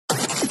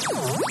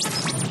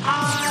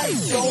I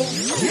don't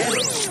get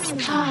it.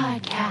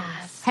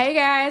 Podcast. Hey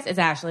guys, it's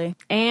Ashley.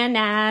 And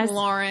Naz.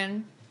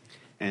 Lauren.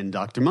 And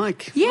Dr.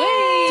 Mike. Yay!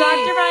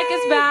 Dr. Mike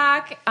is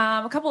back.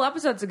 A couple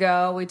episodes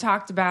ago, we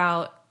talked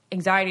about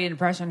anxiety and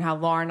depression, how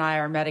Lauren and I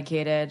are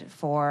medicated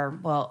for,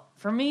 well,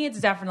 for me, it's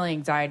definitely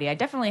anxiety. I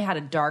definitely had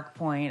a dark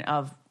point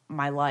of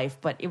my life,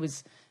 but it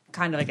was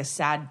kind of like a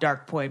sad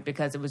dark point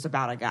because it was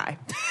about a guy.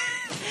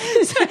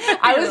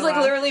 I was like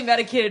literally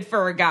medicated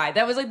for a guy.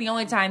 That was like the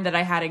only time that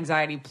I had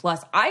anxiety.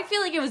 Plus, I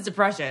feel like it was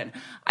depression.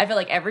 I feel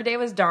like every day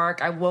was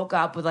dark. I woke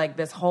up with like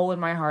this hole in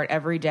my heart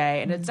every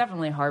day, and it's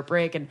definitely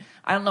heartbreak. And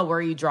I don't know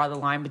where you draw the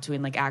line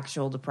between like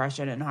actual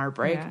depression and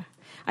heartbreak. Yeah.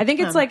 I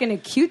think it's like an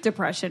acute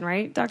depression,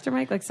 right, Dr.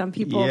 Mike? Like some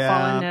people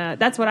fall into...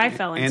 That's what I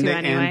fell into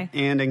anyway.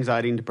 And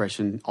anxiety and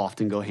depression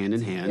often go hand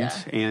in hand.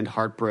 Yeah. And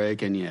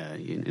heartbreak and,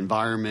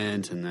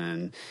 environment and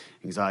then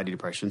anxiety,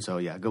 depression. So,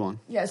 yeah, go on.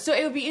 Yeah, so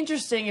it would be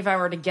interesting if I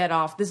were to get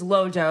off this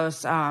low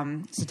dose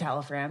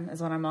citalopram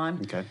is what I'm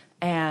on. Okay.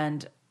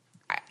 And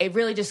it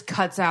really just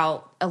cuts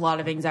out a lot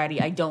of anxiety.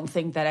 I don't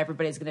think that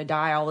everybody's going to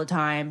die all the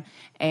time,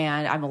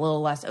 and I'm a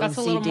little less OCD. That's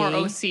a little more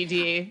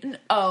OCD.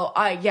 Oh,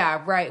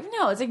 yeah, right.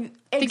 No, it's like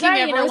Thinking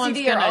anxiety and everyone's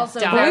OCD are gonna also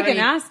die. Well, we very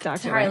can ask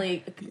Dr.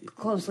 entirely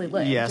closely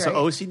linked. Yeah, so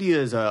right? OCD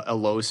is a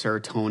low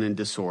serotonin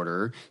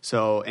disorder.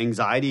 So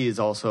anxiety is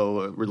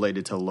also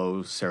related to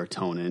low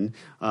serotonin,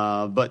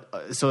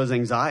 but so is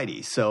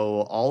anxiety.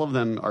 So all of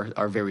them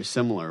are very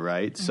similar,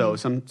 right? So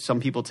some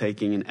people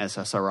taking an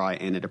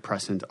SSRI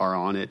antidepressant are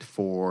on it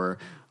for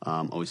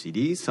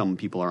OCD. Some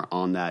people are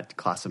on that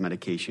class of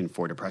medication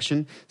for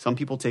depression. Some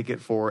people take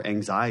it for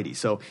anxiety.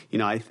 So,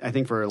 I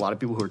think for a lot of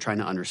people who are trying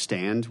to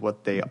understand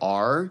what they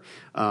are,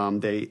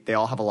 they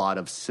all have a lot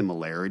of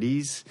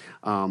similarities.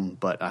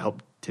 But I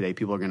hope today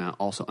people are going to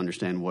also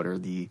understand what are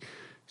the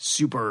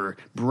super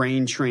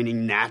brain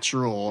training,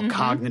 natural,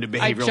 cognitive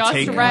behavioral takeaways.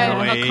 I just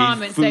read in the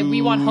comments that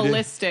we want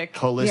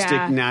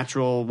holistic.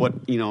 Natural, what,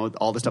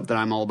 all the stuff that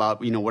I'm all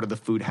about, what are the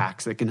food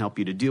hacks that can help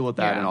you to deal with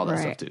that and all that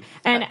stuff too.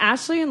 And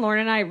Ashley and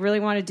Lauren and I really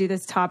want to do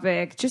this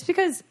topic just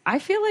because I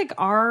feel like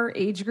our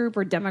age group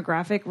or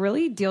demographic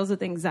really deals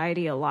with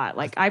anxiety a lot.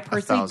 Like I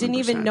personally didn't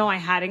even know I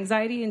had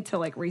anxiety until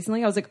like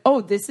recently. I was like,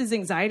 oh, this is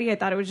anxiety. I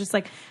thought it was just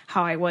like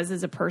how I was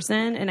as a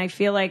person. And I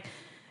feel like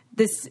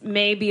this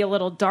may be a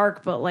little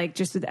dark, but like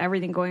just with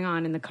everything going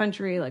on in the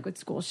country, like with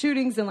school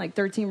shootings and like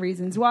 13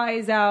 Reasons Why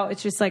is out,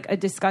 it's just like a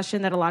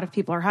discussion that a lot of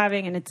people are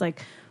having. And it's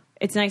like,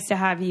 it's nice to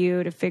have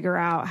you to figure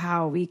out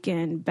how we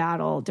can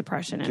battle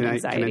depression and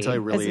anxiety. Can I tell you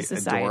a really as a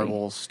society.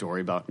 adorable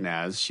story about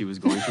Naz? She was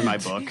going through my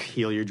book,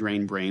 Heal Your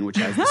Drained Brain, which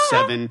has the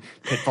 7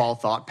 pitfall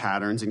thought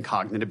patterns in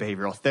cognitive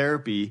behavioral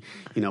therapy,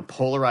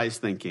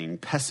 polarized thinking,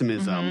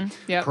 pessimism,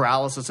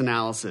 paralysis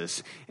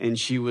analysis. And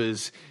she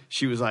was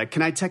like,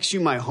 can I text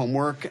you my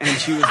homework? And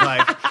she was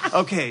like,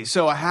 okay,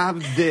 so I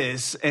have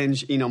this. And,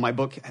 my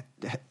book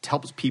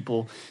helps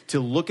people to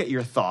look at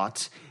your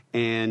thoughts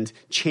and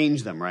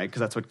change them, right? Because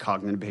that's what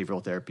cognitive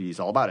behavioral therapy is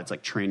all about. It's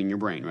like training your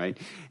brain, right?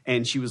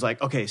 And she was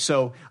like, okay,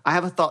 so I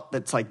have a thought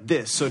that's like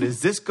this. So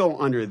does this go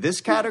under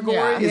this category?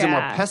 Yeah. Is it more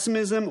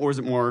pessimism or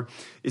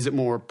is it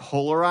more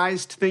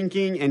polarized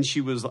thinking? And she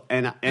was,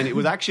 and it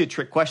was actually a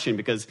trick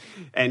question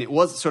and it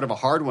was sort of a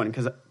hard one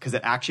because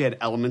it actually had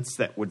elements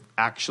that would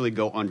actually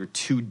go under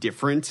 2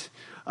 different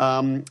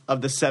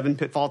of the 7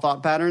 pitfall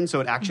thought patterns.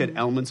 So it actually had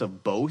elements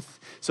of both.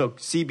 So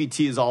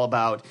CBT is all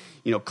about,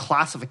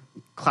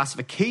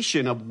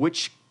 classification of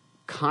which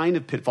kind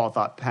of pitfall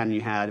thought pattern you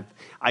had,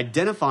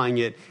 identifying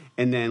it,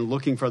 and then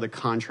looking for the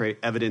contrary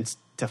evidence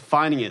to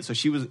finding it. So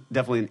she was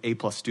definitely an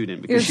A+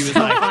 student because she was so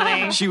like,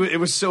 funny. It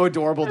was so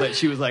adorable that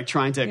she was like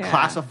trying to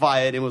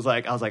classify it and was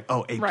like, I was like,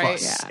 oh, A+, A+.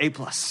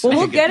 Well,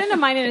 we'll get into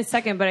mine in a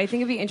second, but I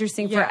think it'd be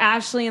interesting for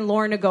Ashley and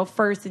Lauren to go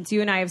first since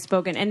you and I have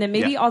spoken. And then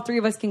maybe all 3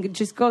 of us can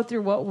just go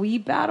through what we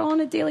battle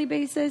on a daily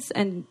basis.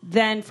 And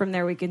then from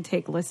there, we can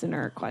take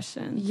listener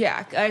questions.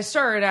 Yeah, I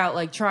started out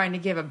like trying to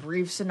give a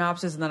brief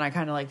synopsis, and then I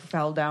kind of like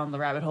fell down the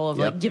rabbit hole of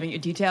like giving you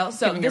details.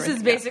 So this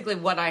is basically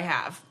what I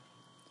have.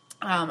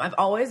 I've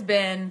always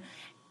been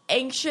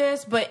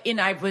anxious, but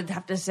I would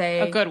have to say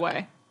A good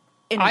way.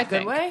 In a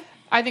good way?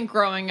 I think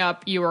growing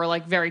up, you were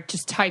like very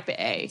just type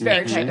A.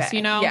 Very type A,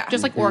 yeah.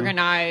 Just like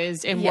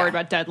organized and worried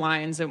about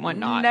deadlines and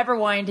whatnot. Never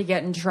wanting to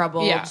get in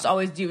trouble. Yeah. Just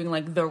always doing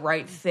like the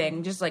right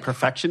thing. Just like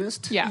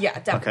perfectionist? Yeah. Yeah,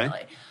 definitely.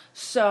 Okay.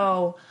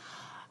 So,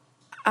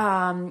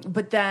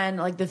 but then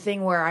like the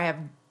thing where I have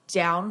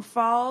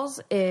downfalls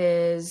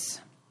is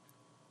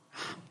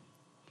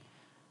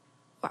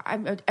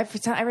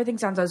everything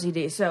sounds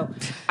OCD. So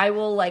I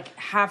will like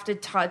have to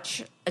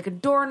touch like a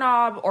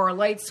doorknob or a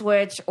light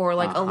switch or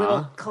like a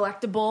little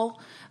collectible.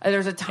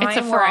 There's a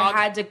time where I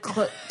had to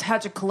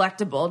touch a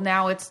collectible.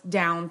 Now it's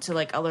down to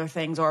like other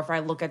things. Or if I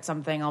look at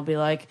something, I'll be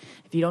like,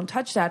 if you don't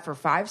touch that for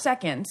 5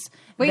 seconds.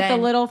 Wait, the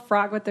little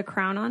frog with the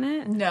crown on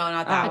it? No,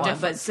 not that one,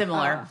 but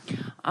similar.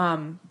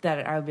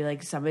 That I would be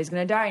like, somebody's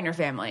going to die in your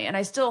family. And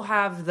I still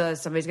have the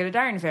somebody's going to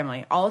die in your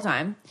family all the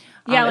time.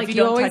 Yeah, like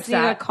you always need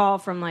a call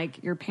from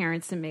like your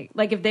parents to make,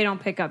 like if they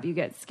don't pick up, you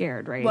get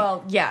scared, right?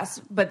 Well,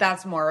 yes, but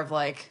that's more of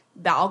like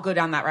I'll go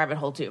down that rabbit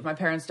hole too. If my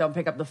parents don't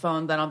pick up the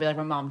phone, then I'll be like,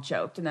 my mom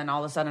choked, and then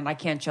all of a sudden I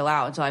can't chill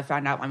out until I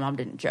find out my mom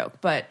didn't choke.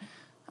 But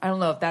I don't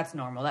know if that's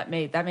normal. That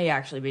may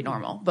actually be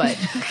normal. But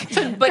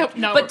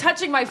but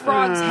touching my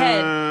frog's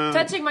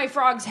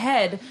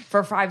head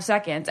for 5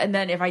 seconds, and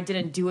then if I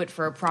didn't do it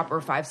for a proper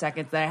 5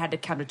 seconds, then I had to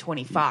count to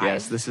 25.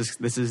 Yes, this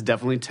is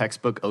definitely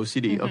textbook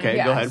OCD. Okay,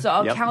 yeah, go ahead. So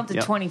I'll count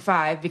to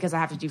 25 because I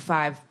have to do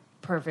 5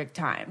 perfect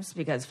times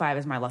because 5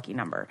 is my lucky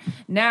number.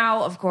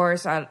 Now, of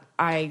course,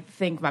 I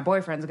think my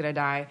boyfriend's going to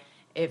die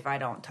if I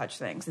don't touch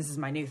things. This is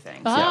my new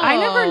thing. Oh. I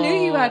never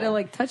knew you had to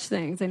like touch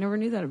things. I never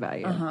knew that about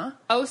you.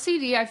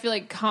 OCD, I feel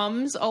like,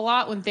 comes a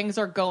lot when things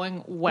are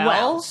going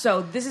well.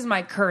 So this is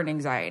my current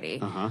anxiety.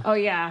 Oh,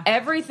 yeah.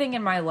 Everything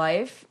in my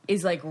life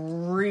is like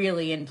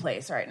really in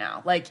place right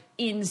now, like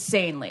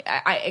insanely.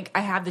 I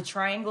have the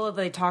triangle that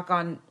they talk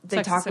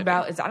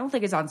about. I don't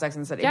think it's on Sex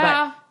and the City.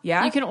 Yeah. But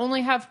yeah. You can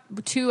only have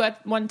 2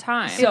 at one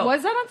time. So,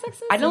 was that on Sex and the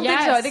City? I don't think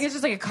so. I think it's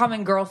just like a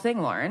common girl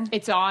thing, Lauren.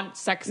 It's on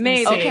Sex and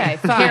Maybe. the City. Okay,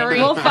 fine.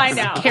 We'll find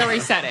out.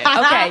 Carrie said it.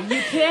 Okay,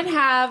 you can't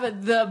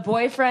have the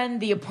boyfriend,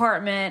 the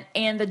apartment,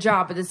 and the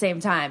job at the same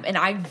time. And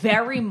I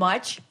very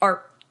much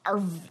are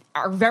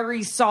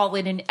very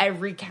solid in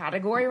every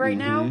category right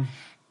now.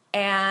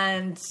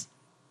 And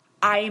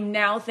I'm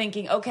now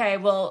thinking, okay,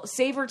 well,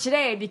 savor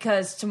today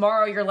because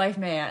tomorrow your life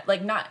may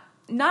not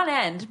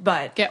end,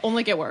 but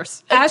only get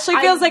worse. Ashley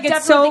feels like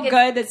it's so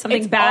good that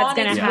something bad's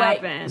going to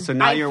happen. So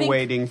now you're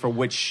waiting for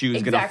which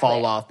shoe's going to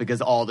fall off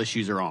because all the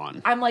shoes are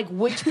on. I'm like,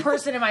 which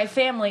person in my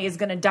family is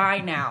going to die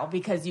now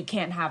because you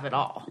can't have it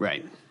all?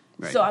 Right.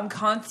 So I'm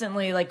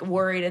constantly like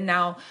worried. And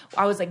now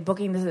I was like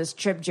booking this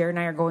trip. Jared and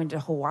I are going to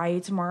Hawaii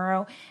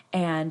tomorrow.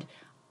 And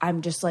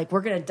I'm just like,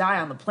 we're going to die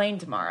on the plane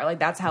tomorrow. Like,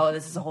 that's how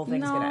this whole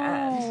thing's going to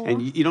end.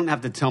 And you don't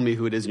have to tell me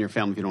who it is in your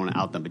family if you don't want to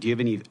out them. But do you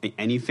have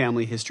any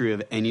family history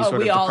of any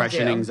sort of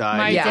depression,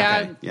 anxiety? My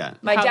dad,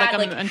 my dad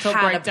like a mental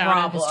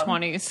breakdown in his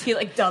 20s. He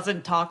like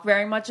doesn't talk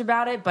very much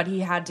about it, but he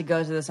had to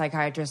go to the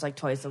psychiatrist like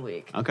twice a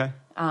week. Okay.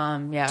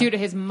 Yeah. Due to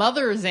his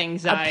mother's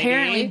anxiety.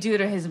 Apparently due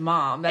to his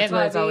mom. That's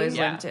what it's always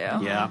linked to.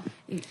 Yeah.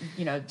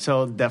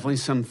 So definitely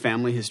some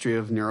family history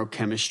of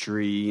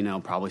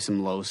neurochemistry, probably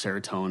some low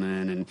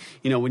serotonin.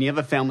 And, when you have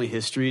a family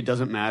history, it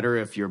doesn't matter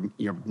if your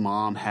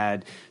mom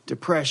had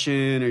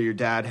depression or your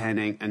dad had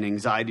an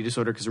anxiety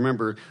disorder. Because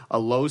remember, a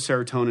low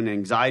serotonin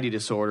anxiety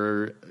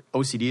disorder,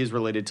 OCD is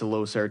related to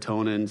low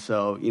serotonin.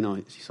 So,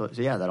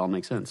 yeah, that all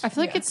makes sense. I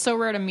feel like it's so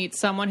rare to meet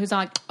someone who's not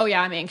like, oh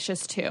yeah, I'm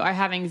anxious too. I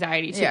have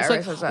anxiety too. Yeah,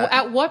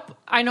 so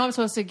I know I'm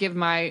supposed to give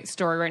my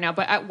story right now,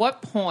 but at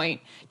what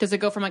point does it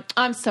go from like,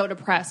 I'm so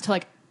depressed to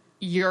like,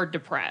 you're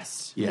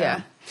depressed?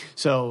 Yeah.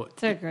 So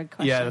that's a good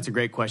question. Yeah, that's a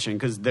great question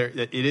because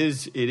it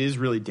is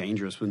really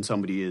dangerous when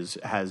somebody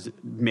has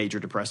major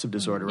depressive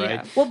disorder,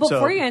 right? Well,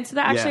 before you answer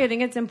that, actually, I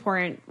think it's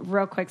important,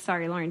 real quick.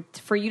 Sorry, Lauren,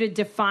 for you to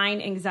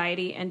define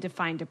anxiety and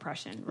define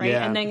depression, right?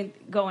 Yeah. And then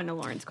go into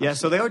Lauren's question. Yeah,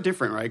 so they are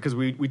different, right? Because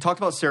we talked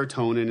about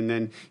serotonin, and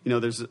then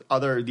there's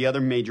the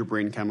other major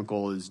brain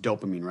chemical is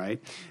dopamine,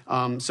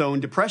 right? So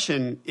in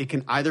depression, it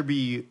can either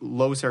be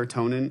low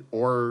serotonin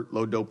or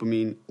low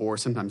dopamine, or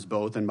sometimes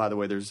both. And by the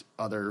way, there's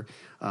other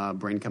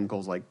brain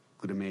chemicals like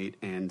glutamate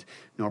and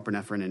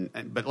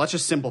norepinephrine, but let's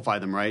just simplify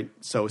them, right?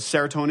 So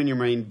serotonin, your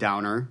main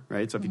downer,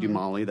 right? So if you do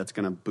Molly, that's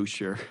going to boost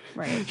your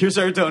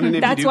serotonin. If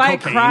that's you do why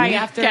cocaine, I cry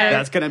after.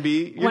 That's going to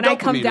be your when dopamine, I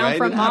come down right?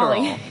 from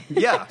Molly.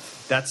 Yeah,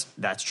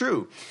 that's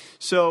true.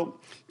 So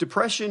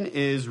depression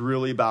is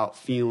really about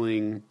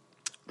feeling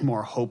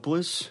more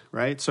hopeless,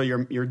 right? So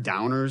your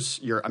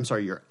downers,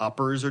 your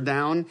uppers are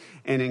down,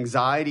 and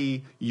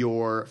anxiety,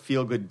 your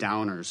feel-good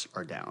downers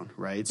are down,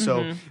 right?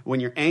 So when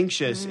you're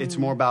anxious, it's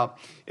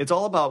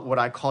all about what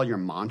I call your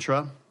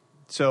mantra.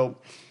 So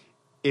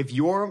if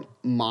your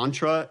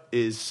mantra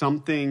is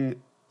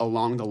something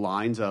along the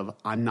lines of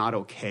I'm not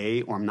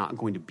okay, or I'm not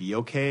going to be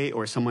okay,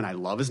 or someone I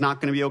love is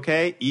not going to be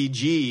okay,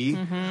 e.g.,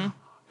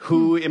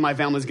 who in my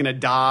family is going to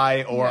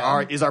die,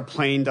 or is our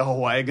plane to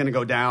Hawaii going to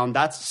go down?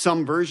 That's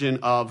some version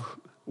of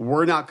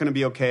we're not going to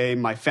be okay.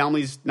 My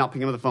family's not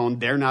picking up the phone.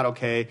 They're not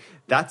okay.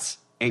 That's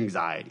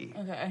anxiety.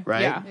 Okay.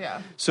 Right?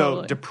 Yeah. So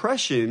totally.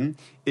 Depression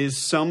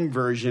is some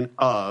version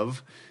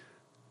of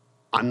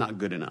I'm not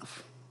good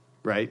enough.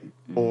 Right?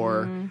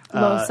 Or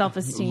low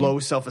self-esteem. Low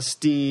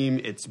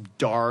self-esteem. It's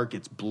dark.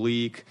 It's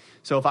bleak.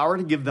 So if I were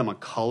to give them a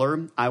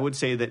color, I would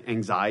say that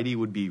anxiety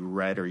would be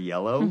red or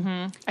yellow.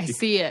 I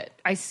see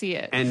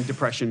it. And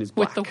depression is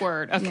black. With the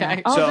word. Okay.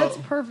 Yeah. Oh, that's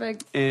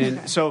perfect.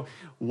 And so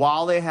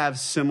while they have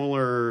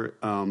similar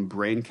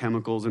brain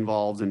chemicals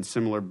involved and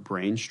similar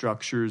brain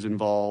structures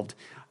involved,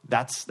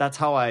 that's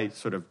how I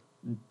sort of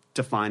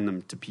define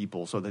them to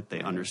people so that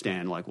they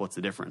understand like what's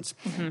the difference.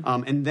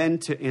 And then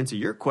to answer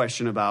your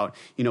question about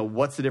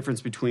what's the difference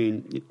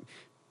between,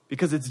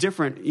 because it's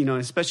different,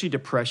 especially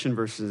depression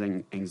versus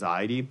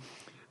anxiety.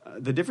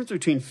 The difference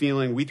between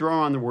feeling, we throw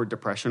on the word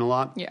depression a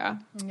lot. Yeah.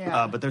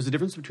 But there's a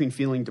difference between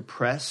feeling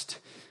depressed.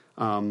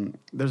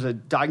 There's a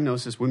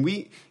diagnosis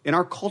in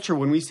our culture,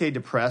 when we say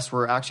depressed,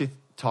 we're actually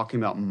talking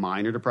about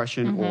minor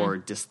depression or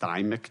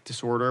dysthymic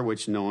disorder,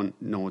 which no one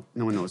knows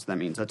what that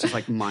means. That's just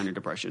like minor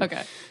depression.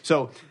 Okay.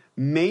 So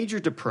major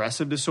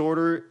depressive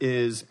disorder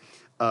is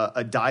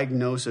a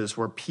diagnosis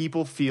where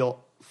people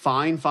feel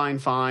fine,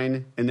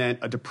 and then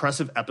a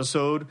depressive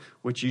episode,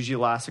 which usually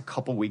lasts a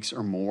couple weeks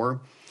or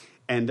more.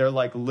 And they're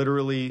like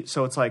literally,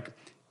 so it's like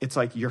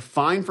you're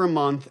fine for a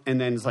month,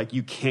 and then it's like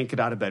you can't get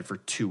out of bed for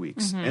 2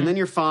 weeks. And then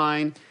you're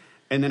fine,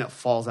 and then it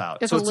falls out.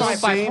 It's so a it's little the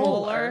same.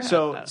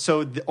 bipolar.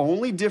 So the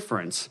only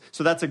difference,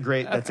 so that's a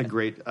great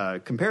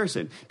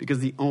comparison, because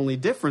the only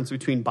difference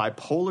between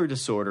bipolar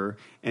disorder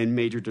and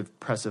major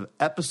depressive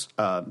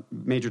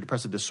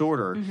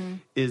disorder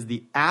is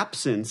the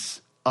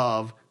absence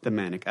of the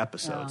manic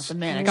episodes. The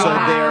manic. So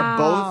Wow. they're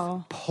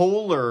both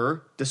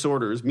polar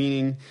disorders,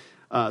 meaning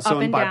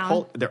in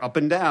bipolar they're up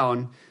and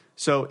down.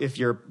 So if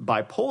you're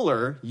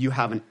bipolar, you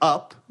have an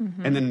up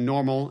and then a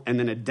normal and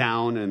then a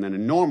down and then a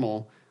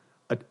normal.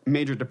 A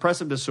major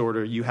depressive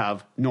disorder, you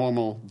have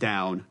normal,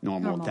 down,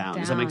 normal, down.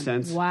 Does that make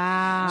sense?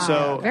 Wow.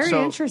 So Very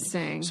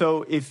interesting.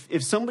 So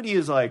if somebody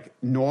is like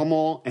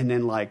normal and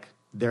then like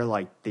they're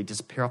like they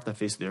disappear off the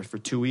face of the earth for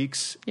 2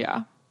 weeks,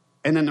 Yeah.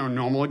 and then they're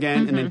normal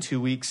again, and then 2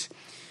 weeks,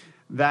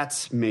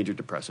 that's major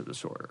depressive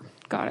disorder.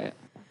 Got it.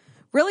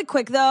 Really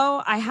quick,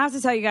 though, I have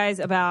to tell you guys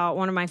about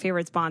one of my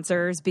favorite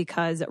sponsors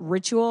because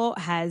Ritual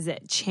has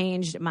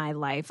changed my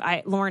life.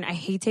 Lauren, I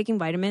hate taking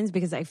vitamins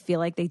because I feel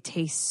like they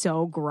taste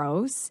so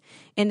gross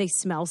and they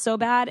smell so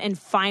bad. And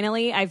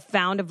finally, I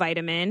found a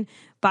vitamin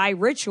by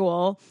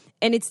Ritual,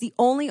 and it's the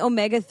only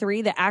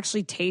omega-3 that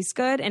actually tastes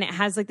good, and it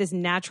has like this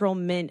natural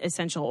mint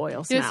essential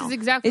oil smell. This is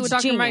exactly what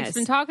Dr. Mike's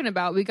been talking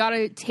about. We got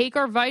to take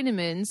our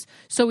vitamins,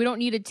 so we don't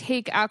need to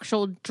take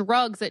actual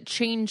drugs that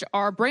change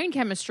our brain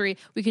chemistry.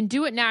 We can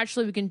do it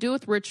naturally. We can do it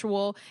with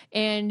Ritual,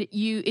 and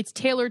it's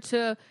tailored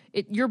to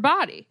your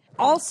body.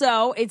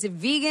 Also, it's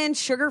vegan,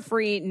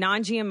 sugar-free,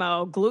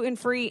 non-GMO,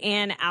 gluten-free,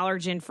 and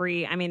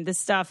allergen-free. I mean, this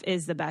stuff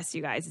is the best,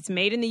 you guys. It's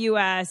made in the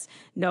U.S.,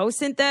 no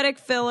synthetic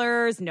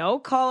fillers, no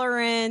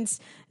colorants,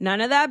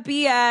 none of that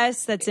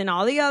BS that's in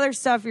all the other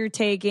stuff you're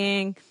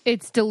taking.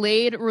 Its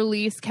delayed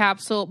release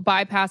capsule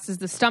bypasses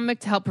the stomach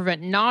to help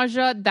prevent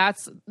nausea.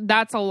 That's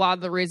a lot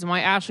of the reason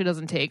why Ashley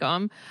doesn't take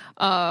them,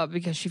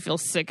 because she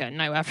feels sick at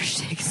night after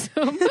she takes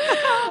them.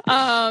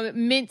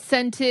 Mint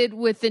scented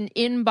with an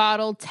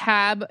in-bottle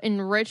tab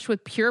enriched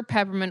with pure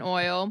peppermint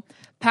oil,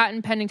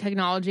 patent pending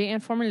technology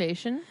and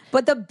formulation.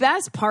 But the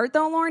best part,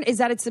 though, Lauren, is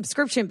that it's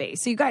subscription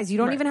based. So you guys, you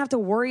don't even have to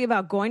worry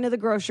about going to the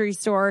grocery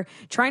store,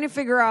 trying to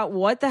figure out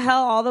what the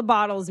hell all the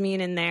bottles mean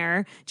in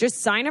there.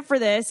 Just sign up for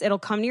this. It'll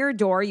come to your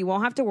door. You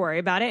won't have to worry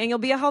about it, and you'll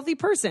be a healthy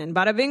person.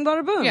 Bada bing,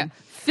 bada boom. Yeah.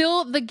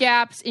 Fill the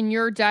gaps in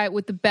your diet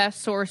with the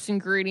best source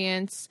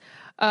ingredients.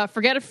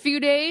 Forget a few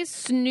days.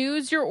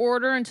 Snooze your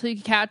order until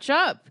you catch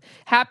up.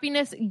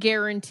 Happiness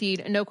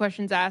guaranteed. No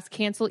questions asked.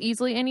 Cancel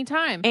easily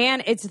anytime.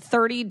 And it's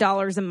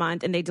 $30 a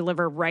month, and they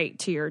deliver right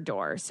to your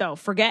door. So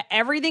forget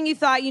everything you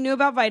thought you knew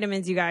about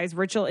vitamins, you guys.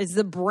 Ritual is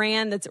the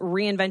brand that's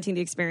reinventing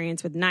the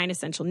experience with 9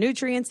 essential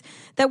nutrients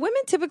that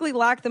women typically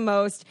lack the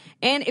most.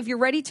 And if you're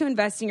ready to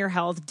invest in your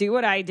health, do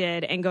what I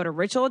did and go to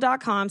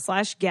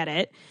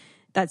ritual.com/getit.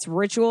 That's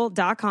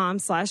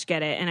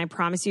ritual.com/getit. And I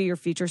promise you, your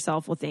future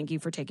self will thank you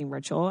for taking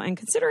Ritual and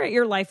consider it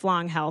your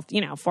lifelong health,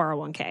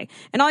 401k.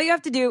 And all you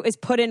have to do is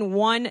put in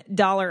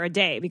 $1 a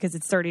day because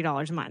it's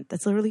 $30 a month.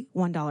 That's literally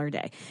 $1 a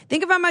day.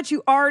 Think of how much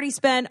you already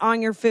spend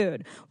on your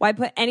food. Why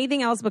put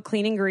anything else but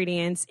clean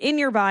ingredients in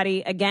your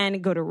body?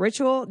 Again, go to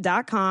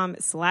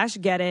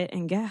ritual.com/getit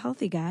and get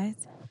healthy, guys.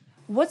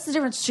 What's the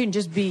difference between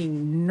just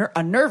being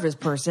a nervous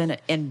person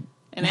and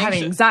having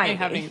anxious. anxiety? And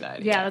having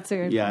anxiety. Yeah, that's a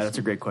good Yeah, that's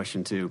a great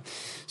question too.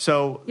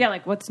 So Yeah,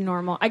 like what's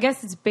normal? I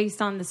guess it's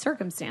based on the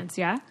circumstance,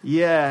 yeah?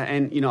 yeah,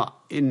 and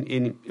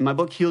in my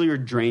book Heal Your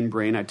Drained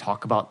Brain, I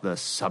talk about the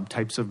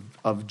subtypes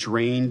of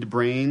drained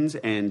brains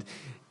and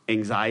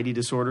anxiety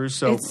disorders.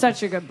 So It's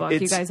such a good book.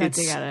 You guys have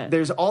to get it.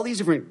 There's all these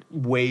different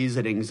ways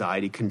that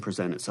anxiety can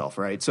present itself,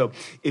 right? So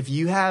if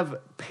you have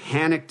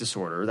panic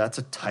disorder, that's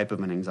a type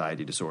of an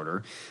anxiety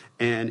disorder.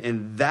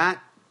 And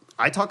that,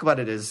 I talk about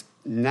it as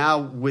now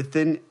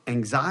within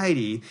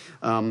anxiety,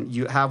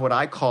 you have what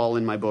I call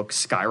in my book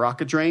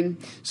skyrocket drain.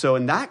 So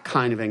in that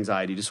kind of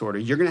anxiety disorder,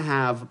 you're going to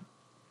have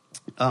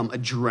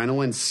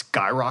adrenaline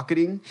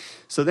skyrocketing.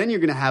 So then you're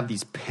going to have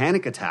these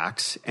panic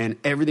attacks and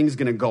everything's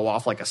going to go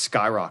off like a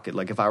skyrocket.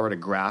 Like if I were to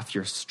graph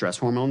your stress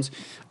hormones,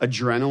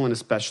 adrenaline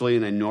especially,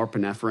 and then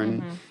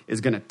norepinephrine is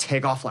going to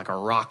take off like a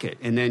rocket.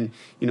 And then,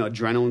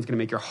 adrenaline's going to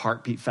make your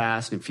heart beat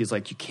fast and it feels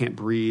like you can't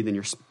breathe and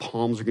your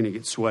palms are going to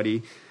get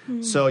sweaty.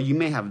 So you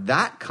may have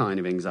that kind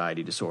of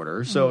anxiety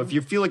disorder. So if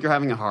you feel like you're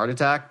having a heart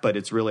attack, but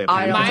it's really a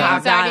panic My attack.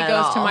 anxiety Not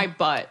at goes to all. my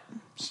butt.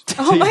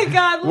 Oh my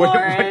God,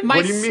 Lauren. My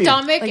What do you mean?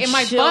 stomach Like and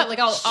my she'll- butt. Like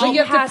I'll she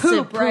you have to has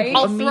poop, right?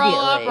 I'll throw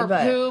up immediately, or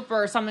but- poop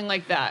or something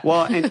like that.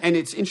 Well, and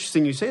it's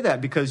interesting you say that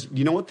because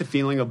you know what the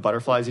feeling of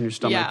butterflies in your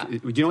stomach, Yeah.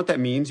 do you know what that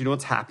means? You know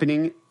what's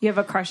happening? You have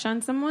a crush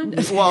on someone?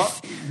 Well,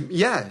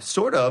 yeah,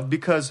 sort of,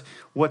 because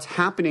what's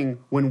happening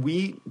when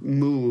we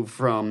move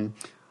from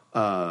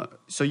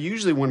So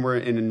usually when we're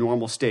in a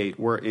normal state,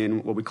 we're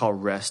in what we call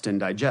rest and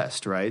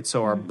digest, right?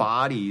 So our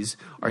bodies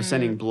are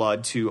sending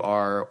blood to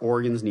our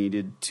organs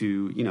needed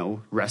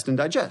to, rest and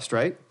digest,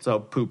 right? So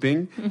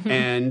pooping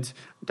and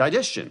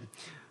digestion.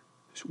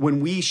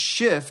 When we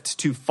shift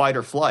to fight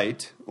or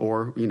flight,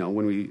 or,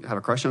 when we have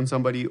a crush on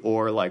somebody,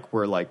 or like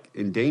we're like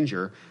in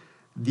danger,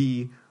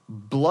 the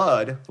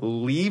blood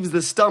leaves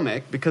the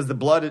stomach because the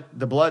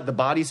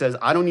body says,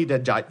 I don't need to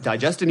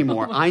digest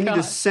anymore. I need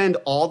to send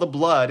all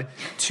the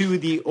to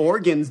the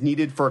organs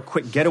needed for a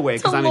quick getaway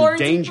because I'm in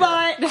danger.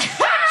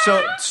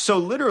 So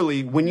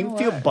literally, when you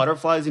feel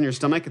butterflies in your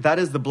stomach, that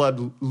is the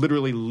blood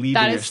literally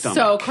leaving your stomach.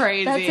 That is so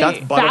crazy. That's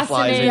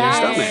butterflies in your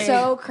stomach. That's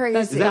so crazy.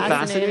 Isn't that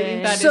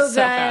fascinating? That is So so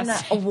then,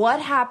 fascinating. what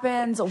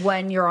happens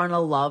when you're on a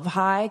love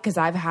high? Because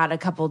I've had a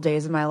couple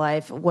days in my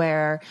life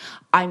where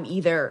I'm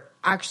either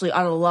actually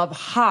on a love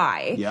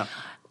high, Yeah.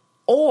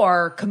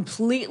 or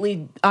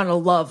completely on a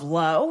love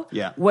low,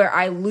 Yeah. where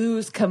I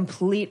lose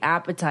complete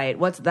appetite.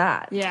 What's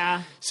that?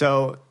 Yeah.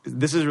 So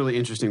this is really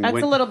interesting.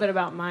 That's a little bit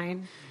about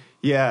mine.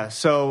 Yeah.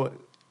 So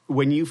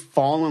when you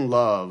fall in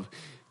love,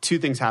 two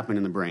things happen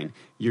in the brain.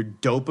 Your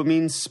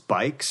dopamine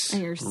spikes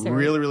And your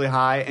really, really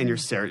high, and your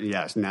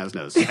yes, Naz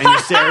knows. And your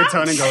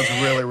serotonin goes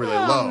really, really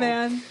low. Oh,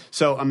 man.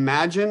 So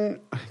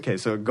imagine,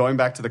 so going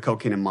back to the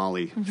cocaine and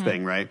Molly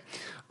thing, right?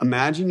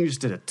 Imagine you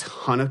just did a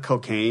ton of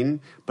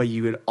cocaine, but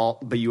you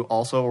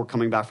also were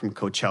coming back from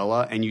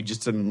Coachella and you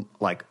just did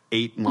like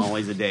 8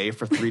 Mollies a day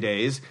for 3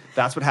 days.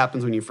 That's what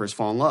happens when you first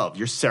fall in love.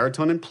 Your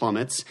serotonin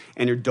plummets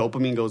and your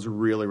dopamine goes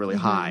really, really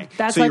high.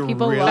 That's so why you're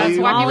people really, love That's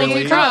why people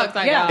really do drugs.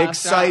 Yeah.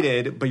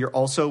 excited, but you're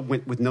also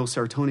with no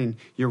serotonin.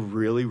 You're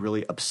really,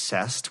 really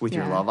obsessed with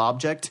your Yeah. love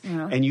object,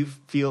 Yeah. and you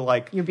feel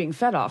like You're being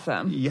fed off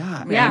them.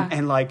 yeah, Yeah.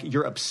 and like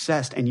you're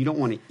obsessed, and you don't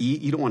want to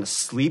eat, you don't want to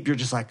sleep. You're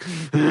just like,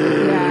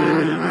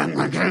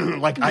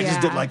 like I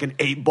just did like an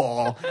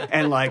 8-ball,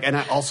 and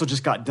I also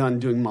just got done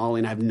doing Molly,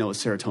 and I have no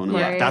serotonin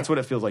left. Right. That's what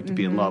it feels like to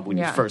be in love when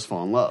you Yeah. first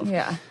fall in love.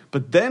 Yeah.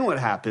 But then what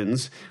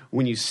happens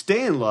when you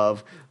stay in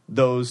love?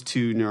 Those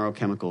two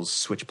neurochemicals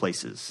switch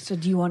places. So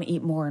do you want to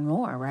eat more and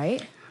more,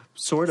 right?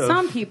 Sort of.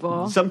 Some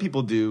people. Some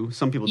people do.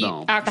 Some people Eat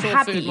don't. actual The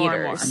happy food more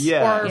and more. eaters.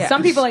 Yeah. Or Yeah.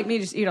 Some people like me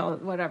just eat all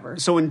whatever.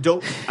 So in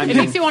It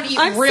makes you want to eat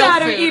I'm real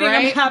sad food, I'm eating.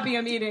 right? I'm happy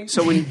I'm eating.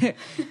 So when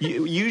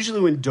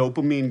usually when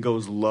dopamine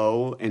goes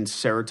low and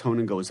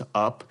serotonin goes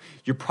up,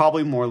 you're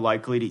probably more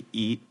likely to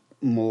eat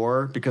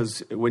more,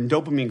 because when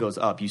dopamine goes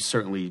up,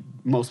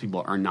 most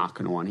people are not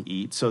going to want to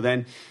eat. So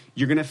then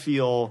you're going to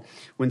feel,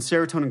 when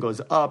serotonin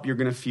goes up, you're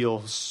going to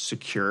feel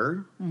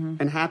secure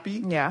and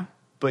happy. Yeah.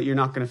 But you're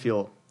not going to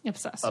feel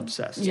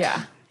Obsessed.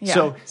 Yeah.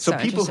 Yeah. So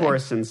people who interesting. are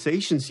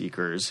sensation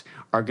seekers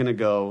are going to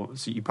go.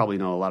 So you probably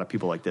know a lot of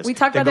people like this. We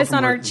talked They about go this from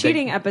on our they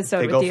cheating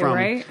episode go with you, from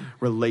right?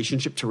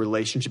 relationship to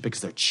relationship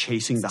because they're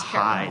chasing the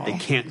high. They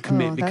can't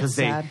commit Oh, because that's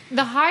they. sad.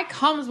 The high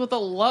comes with a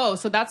low,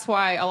 so that's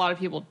why a lot of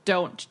people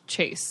don't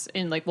chase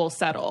and will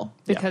settle,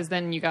 because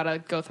then you got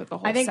to go through the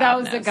whole. I think that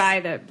was the sadness. guy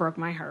that broke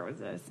my heart with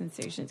the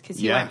sensations, because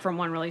he Yeah. went from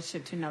one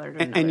relationship to another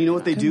to another. And you know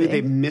what they to do? another.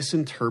 They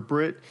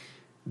misinterpret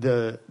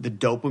the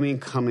dopamine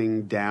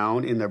coming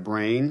down in their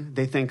brain.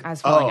 They think,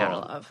 As falling out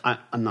of love.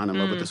 I'm not in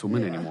love with this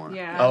woman anymore.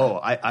 Yeah. Oh,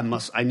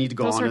 I need to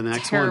go Those on are to the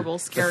next terrible, one.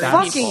 scary But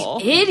that's- people.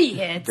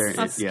 Idiots. they're-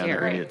 That's yeah, they're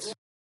scary. idiots.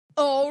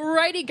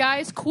 Alrighty,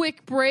 guys,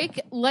 quick break.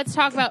 Let's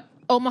talk about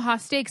Omaha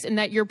Steaks, and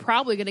that you're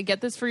probably going to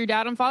get this for your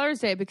dad on Father's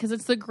Day because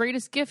it's the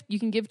greatest gift you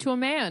can give to a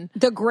man.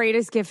 The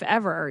greatest gift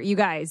ever. You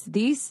guys,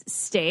 these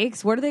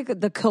steaks, what are they?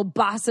 The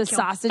kielbasa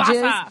sausages.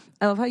 I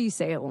love how you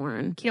say it,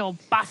 Lauren.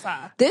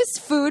 Kielbasa. This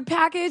food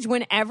package,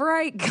 whenever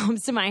it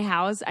comes to my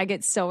house, I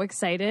get so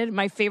excited.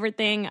 My favorite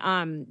thing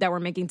that we're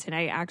making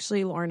tonight,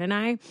 actually, Lauren and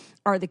I,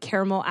 are the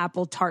caramel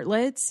apple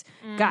tartlets.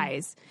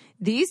 Guys,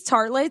 these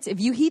tartlets, if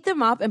you heat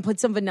them up and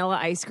put some vanilla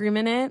ice cream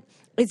in it,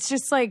 it's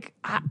just like,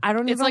 I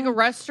don't even... It's like a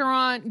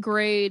restaurant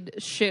grade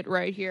shit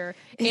right here.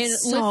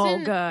 It's and so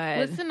listen,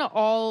 good. Listen to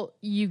all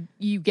you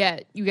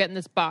get in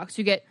this box.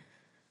 You get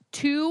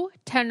 2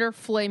 tender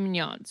filet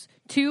mignons,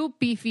 2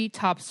 beefy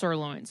top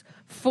sirloins,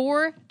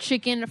 4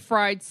 chicken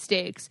fried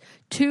steaks,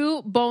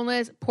 2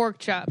 boneless pork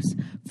chops,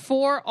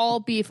 4 all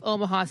beef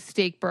Omaha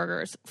steak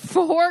burgers,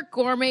 4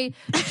 gourmet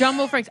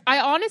jumbo franks. I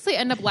honestly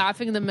end up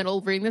laughing in the middle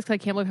of reading this because I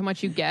can't believe how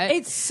much you get.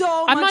 It's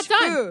so I'm much not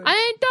done. food.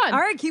 I ain't done. All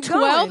right, keep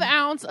 12 going.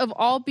 ounce of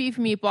all beef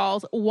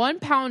meatballs, 1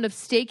 pound of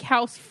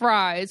steakhouse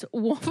fries,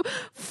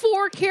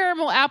 4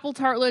 caramel apple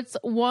tartlets,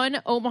 1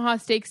 Omaha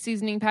steak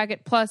seasoning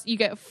packet, plus you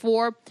get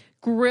 4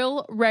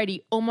 grill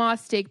ready Omaha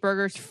steak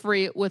burgers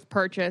free with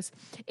purchase.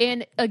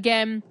 And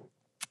again,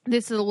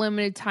 this is a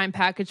limited time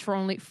package for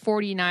only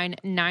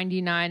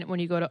 $49.99 when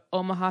you go to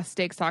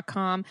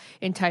omahasteaks.com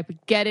and type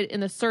get it in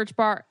the search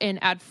bar and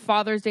add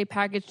Father's Day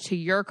package to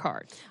your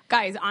cart.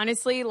 Guys,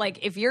 honestly,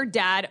 if your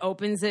dad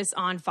opens this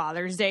on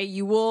Father's Day,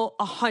 you will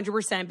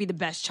 100% be the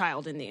best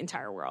child in the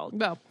entire world.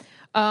 Well,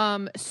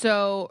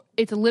 so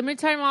it's a limited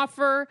time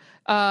offer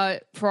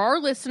for our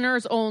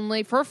listeners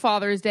only for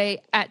Father's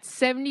Day at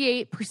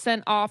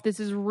 78% off. This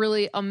is a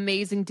really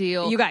amazing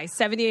deal. You guys,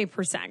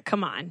 78%.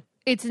 Come on.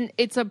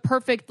 it's a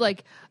perfect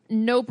like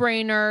no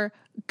brainer.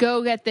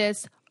 Go get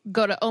this.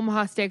 Go to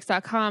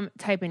omahasteaks.com,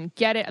 type in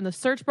get it on the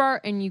search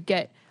bar, and you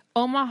get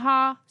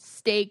Omaha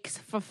Steaks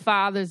for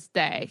Father's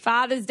Day.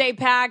 Father's Day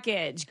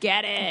package.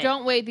 Get it.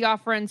 Don't wait. The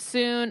offer ends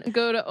soon.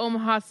 Go to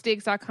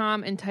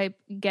omahasteaks.com and type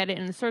get it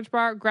in the search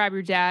bar. Grab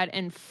your dad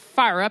and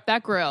fire up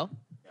that grill.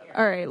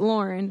 All right,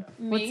 Lauren,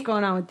 what's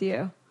going on with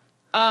you?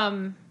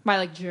 My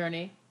like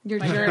journey. Your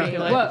journey.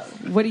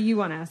 What do you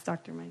want to ask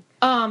Dr.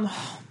 Mike?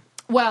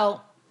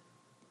 Well,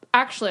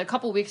 actually, a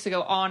couple weeks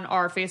ago on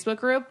our Facebook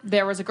group,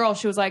 there was a girl.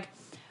 She was like,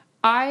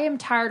 I am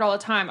tired all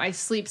the time. I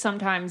sleep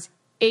sometimes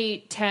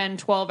 8, 10,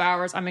 12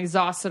 hours. I'm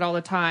exhausted all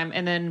the time.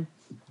 And then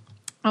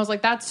I was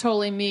like, that's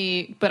totally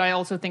me. But I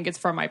also think it's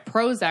from my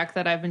Prozac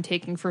that I've been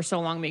taking for so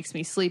long makes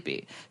me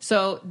sleepy.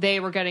 So they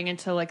were getting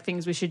into like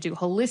things we should do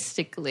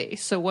holistically.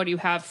 So what do you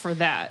have for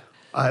that?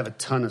 I have a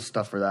ton of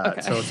stuff for that.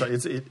 Okay. So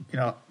it's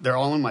they're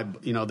all in my,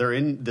 they're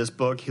in this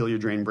book, Heal Your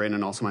Drained Brain,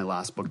 and also my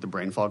last book, The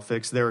Brain Fog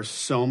Fix. There are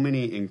so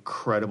many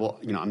incredible,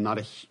 I'm not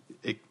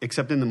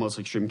except in the most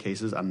extreme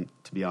cases,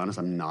 to be honest,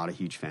 I'm not a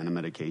huge fan of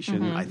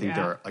medication. I think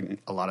there are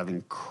a lot of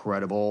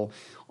incredible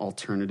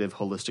alternative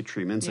holistic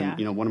treatments. Yeah.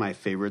 And, one of my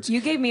favorites.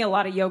 You gave me a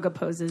lot of yoga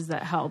poses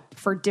that help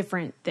for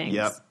different things.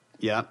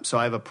 Yep. So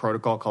I have a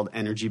protocol called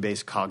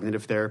energy-based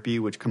cognitive therapy,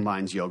 which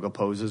combines yoga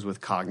poses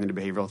with cognitive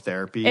behavioral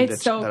therapy.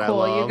 It's so that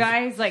cool, I love. you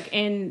guys. Like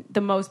in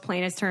the most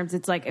plainest terms,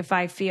 it's like if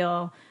I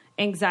feel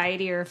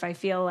anxiety or if I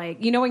feel like,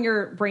 when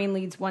your brain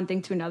leads one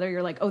thing to another,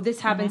 you're like, oh, this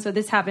happened, so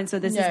this happened, so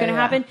this is going to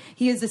happen.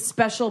 He has a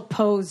special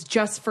pose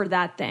just for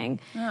that thing.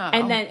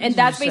 And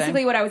that's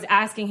basically what I was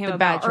asking him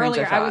about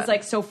earlier. I was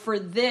like, so for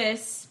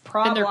this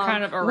problem, and they're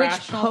kind of which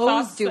irrational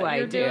pose do that I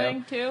you're do?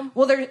 Doing too?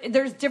 Well,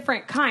 there's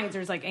different kinds.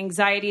 There's like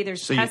anxiety,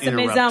 there's So you pessimism,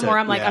 interrupt or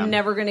it, I'm like, yeah. I'm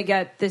never going to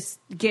get this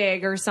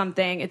gig or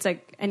something. It's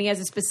like, and he has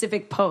a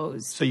specific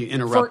pose. So you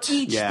interrupt for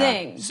each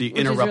thing. So you which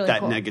is interrupt really that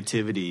cool.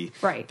 negativity.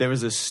 Right. There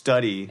was a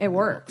study. It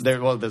works.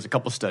 There's a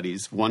couple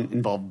studies. One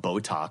involved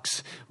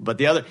Botox, but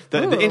the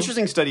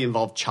interesting study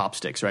involved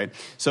chopsticks. Right.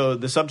 So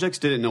the subjects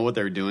didn't know what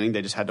they were doing.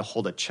 They just had to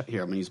hold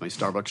here. I'm going to use my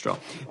Starbucks straw.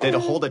 They had to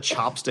hold a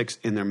chopsticks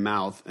in their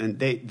mouth, and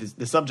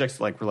the subjects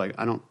were like,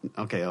 I'll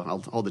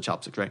hold the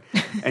chopsticks, right?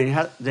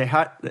 And they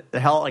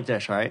held like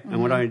this, right?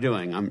 And what are you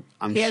doing?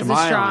 I'm He has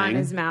smiling. a straw in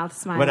his mouth,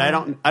 smiling. But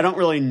I don't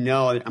really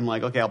know. I'm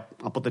like, okay,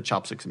 I'll put the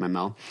chopsticks in my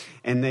mouth,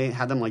 and they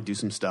had them like do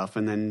some stuff,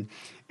 and then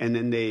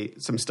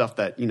some stuff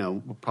that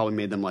probably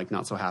made them like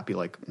not so happy,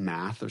 like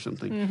math or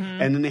something,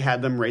 and then they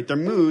had them rate their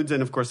moods,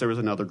 and of course there was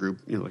another group,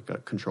 like a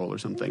control or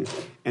something.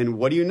 And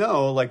what do you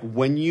know? Like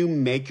when you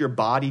make your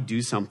body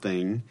do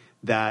something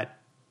that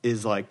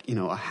is like,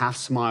 a half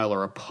smile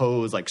or a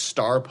pose, like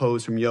star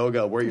pose from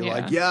yoga, where you're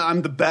like, yeah,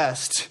 I'm the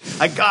best.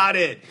 I got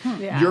it.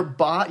 Yeah.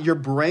 Your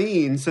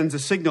brain sends a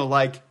signal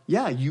like,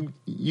 yeah, you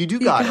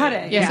got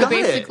it. Yeah. You So got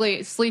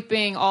basically,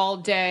 sleeping all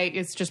day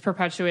is just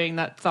perpetuating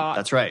that thought.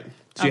 That's right.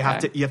 So you have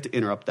to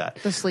interrupt that.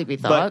 The sleepy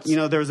thoughts.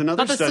 But there was another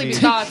Not the study. sleepy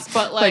thoughts,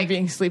 but like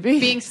being sleepy.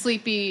 Being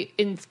sleepy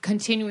and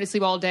continuing to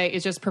sleep all day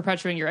is just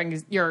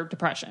perpetuating your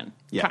depression.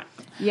 Yeah.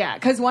 Yeah,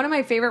 because one of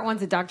my favorite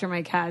ones that Dr.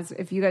 Mike has,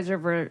 if you guys are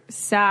ever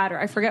sad, or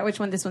I forget which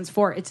one this one's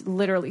for, it's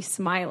literally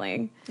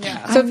smiling.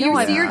 Yeah. So if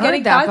you see you're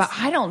getting that, thoughts,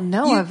 but I don't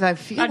know if I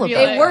feel I'd about be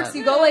it. it works.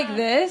 You go like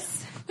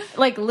this.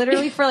 Like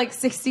literally for like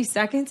 60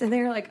 seconds, and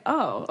they're like,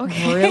 "Oh,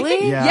 okay,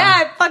 Really?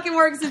 Yeah, it fucking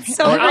works. It's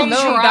so I don't crazy.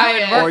 know if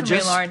that would work for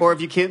me, Lauren. Or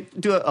if you can't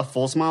do a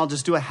full smile,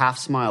 just do a half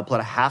smile. Put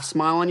a half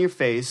smile on your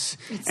face,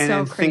 and so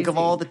then think of crazy.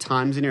 all the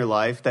times in your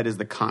life that is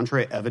the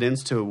contrary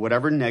evidence to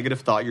whatever negative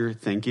thought you're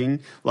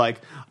thinking.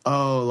 Like,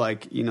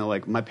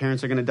 like my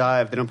parents are going to die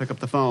if they don't pick up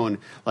the phone.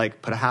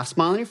 Like, put a half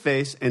smile on your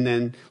face, and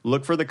then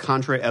look for the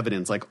contrary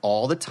evidence. Like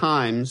all the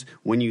times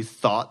when you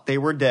thought they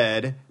were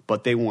dead,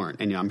 but they weren't.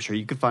 And I'm sure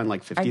you could find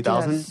like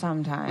 50,000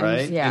 sometimes,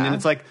 right? yeah. And then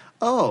it's like,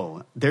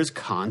 oh, there's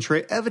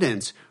contrary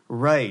evidence.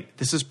 Right.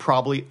 This is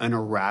probably an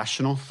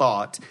irrational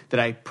thought that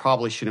I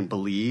probably shouldn't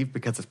believe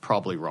because it's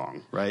probably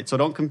wrong, right? So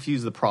don't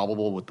confuse the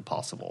probable with the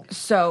possible.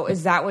 So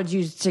is that what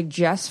you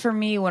suggest for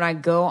me when I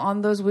go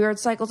on those weird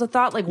cycles of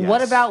thought? Like, Yes.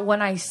 what about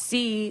when I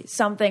see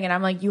something and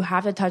I'm like, you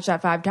have to touch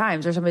that 5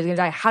 times or somebody's going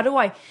to die? How do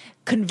I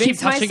convince Keep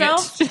touching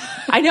myself? it.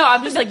 I know.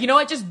 I'm just like, you know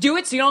what? Just do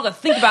it so you don't have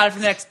to think about it for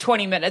the next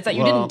 20 minutes that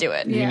you Well, didn't do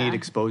it. You Yeah. need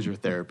exposure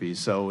therapy.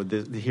 So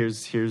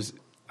here's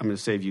I'm going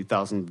to save you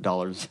thousands of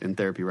dollars in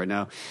therapy right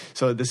now.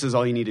 So this is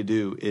all you need to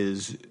do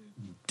is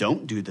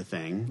don't do the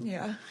thing.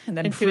 Yeah. And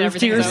then And feel prove to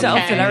everything's yourself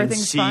okay. that And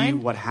everything's see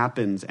fine. what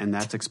happens, and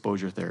that's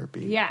exposure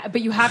therapy. Yeah,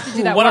 but you have to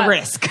do that. What a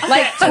risk.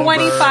 Like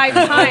 25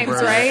 times,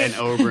 over right? And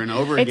over and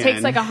over It again.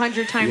 takes like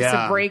 100 times to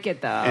Yeah. break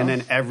it, though. And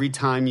then every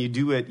time you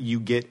do it, you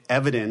get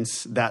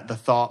evidence that the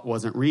thought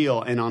wasn't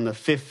real. And on the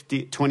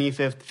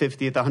 25th,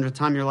 50th, 100th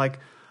time, you're like,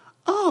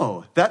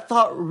 oh, that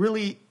thought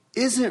really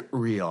isn't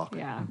real.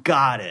 Yeah.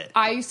 Got it.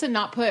 I used to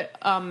not put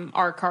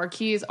our car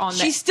keys on the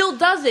She still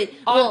does it.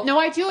 no,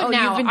 I do it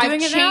now. You've been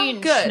doing I've it now?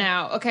 changed Good.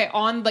 now. Okay,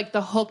 on like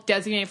the hook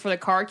designated for the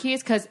car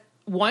keys, because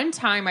one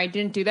time I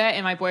didn't do that,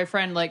 and my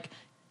boyfriend like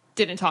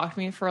didn't talk to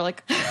me for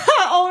like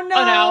Oh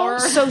no! an hour.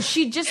 So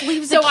she just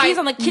leaves the So keys I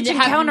on the kitchen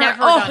have counter.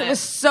 never Oh, done it was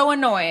it. so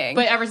annoying.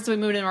 But ever since we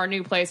moved into our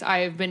new place, I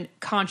have been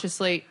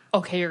consciously,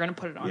 okay, you're going to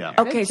put it on Yeah.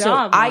 there. Okay, Good so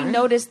job, I Lauren.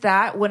 noticed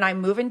that when I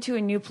move into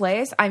a new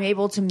place, I'm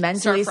able to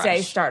mentally Start say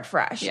fresh. start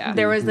fresh. Yeah.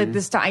 There was like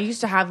this time I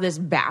used to have this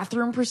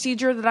bathroom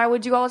procedure that I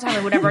would do all the time.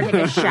 Like whenever I take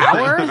a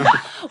shower,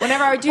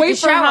 whenever I would take Wait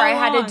a for shower, how I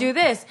had to long? do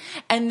this.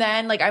 And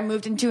then like I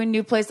moved into a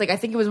new place. Like I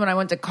think it was when I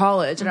went to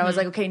college, and I was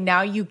like, okay,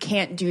 now you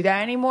can't do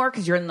that anymore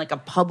because you're in like a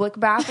public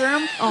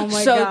bathroom. Oh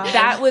my so God.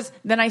 that was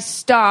then I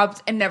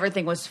stopped, and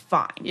everything was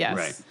fine.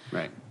 Yes.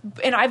 Right.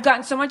 And I've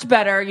gotten so much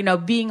better. You know,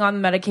 being on the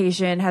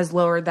medication has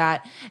lowered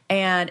that,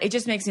 and it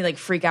just makes me like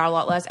freak out a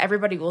lot less.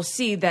 Everybody will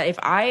see that if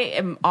I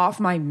am off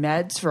my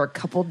meds for a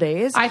couple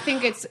days, I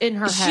think it's in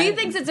her head. she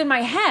thinks it's in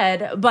my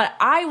head, but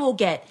I will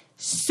get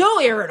so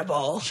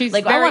irritable. She's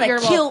like I very want to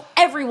irritable. kill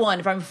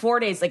everyone if I'm 4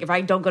 days. Like if I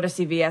don't go to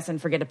CVS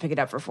and forget to pick it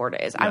up for 4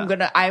 days, I'm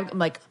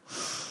like.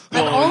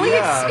 I've only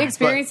yeah,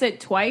 experienced it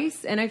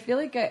twice, and I feel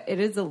like it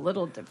is a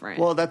little different.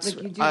 Well, that's like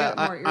you do get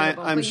more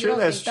irritable. I'm But you sure don't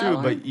that's think that true,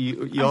 one? but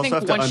you I also think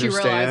have to once she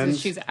understand. realizes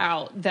she's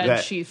out, then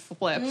that- she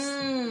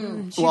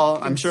flips. Well,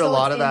 I'm sure a so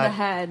lot it's of in the that.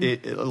 head.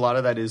 A lot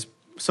of that is.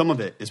 Some of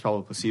it is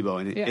probably placebo,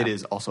 and Yeah. it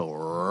is also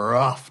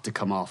rough to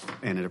come off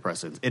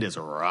antidepressants. It is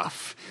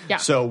rough. Yeah.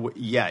 So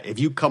yeah, if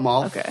you come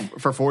off Okay.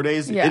 for 4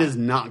 days, Yeah. it is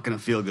not going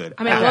to feel good.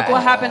 I mean, at look all.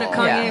 what happened to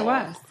Kanye Yeah.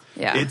 West.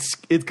 Yeah,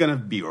 It's going to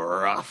be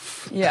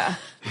rough. yeah.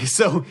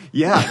 So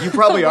yeah, you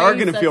probably The way are you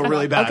going to said feel that.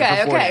 really bad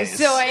Okay, for 4 okay. days.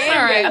 So I am.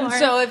 All right, good. Lauren.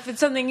 So if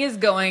something is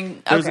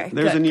going, There's okay, a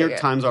good, New York good.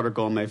 Times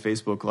article on my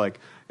Facebook, like,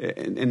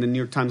 and the New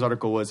York Times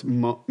article was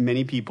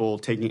many people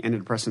taking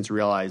antidepressants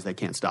realize they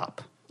can't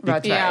stop.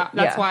 That's Yeah, right.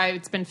 that's Yeah. why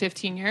it's been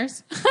 15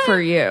 years.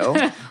 for you.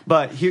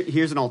 But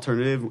here's an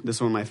alternative. This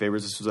is one of my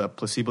favorites. This was a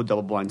placebo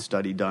double-blind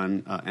study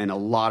done, and a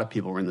lot of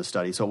people were in the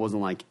study. So it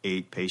wasn't like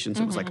 8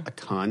 patients. It was like a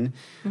ton.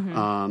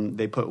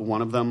 They put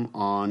one of them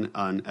on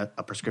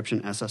a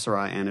prescription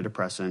SSRI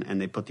antidepressant,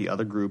 and they put the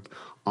other group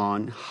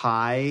on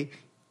high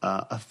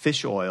a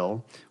fish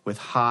oil with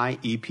high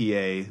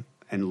EPA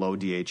and low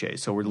DHA.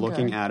 So we're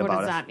looking at What about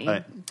does that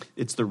mean?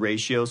 it's the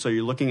ratio. So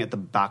you're looking at the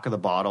back of the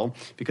bottle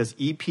because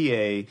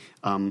EPA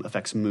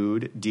affects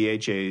mood.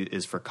 DHA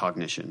is for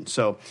cognition.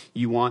 So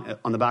you want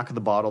on the back of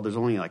the bottle. There's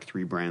only like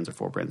 3 brands or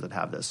 4 brands that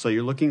have this. So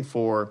you're looking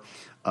for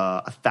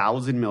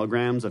 1,000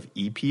 milligrams of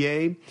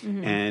EPA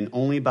and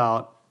only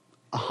about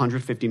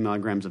 150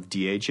 milligrams of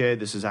DHA.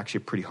 This is actually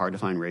a pretty hard to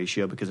find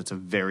ratio because it's a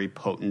very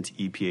potent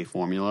EPA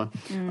formula.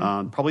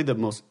 Probably the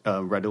most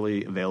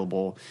readily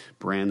available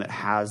brand that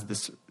has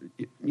this,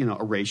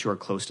 a ratio or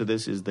close to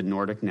this is the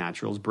Nordic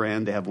Naturals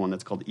brand. They have one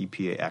that's called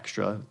EPA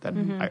Extra. That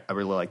I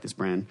really like this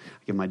brand.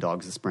 I give my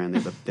dogs this brand.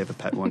 They have a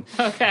pet one.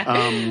 Okay.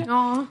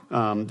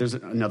 There's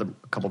another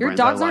couple Your brands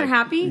dogs I aren't like.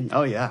 happy?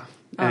 Oh yeah.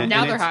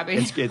 Now they're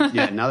happy.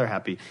 Yeah, now they're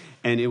happy.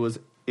 And it was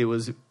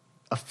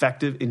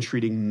effective in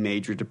treating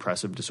major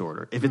depressive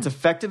disorder. If it's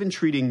effective in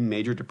treating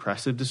major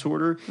depressive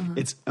disorder,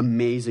 it's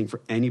amazing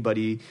for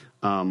anybody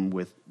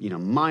with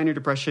minor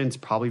depression. It's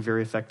probably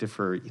very effective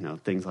for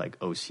things like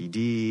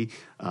OCD,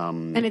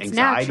 And it's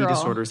anxiety natural.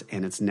 disorders,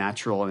 and it's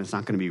natural, and it's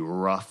not going to be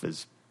rough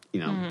as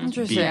being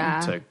Interesting.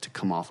 Yeah. to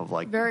come off of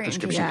like Very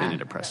prescription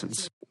interesting.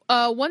 antidepressants.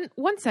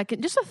 One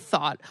second, just a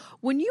thought.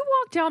 When you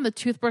walk down the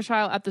toothbrush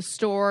aisle at the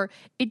store,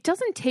 it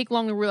doesn't take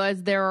long to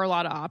realize there are a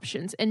lot of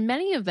options, and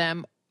many of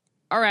them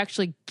are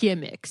actually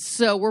gimmicks.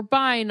 So we're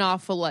buying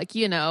off of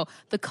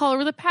the color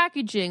of the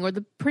packaging or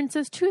the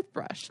princess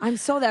toothbrush. I'm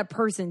so that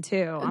person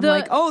too. I'm The-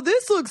 like, oh,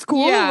 this looks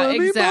cool. Yeah, Let me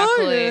buy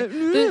exactly.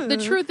 it. The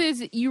truth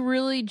is, you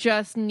really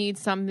just need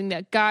something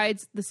that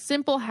guides the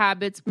simple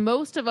habits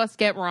most of us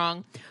get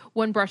wrong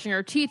when brushing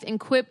our teeth, and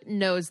Quip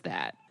knows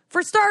that.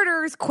 For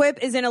starters, Quip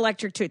is an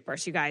electric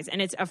toothbrush, you guys, and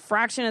it's a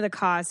fraction of the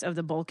cost of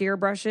the bulkier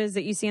brushes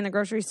that you see in the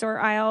grocery store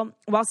aisle,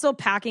 while still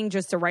packing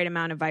just the right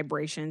amount of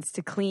vibrations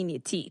to clean your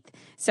teeth.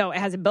 So it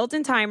has a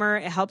built-in timer.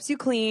 It helps you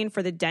clean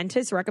for the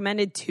dentist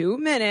recommended 2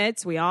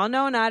 minutes. We all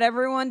know not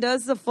everyone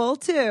does the full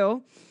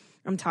 2.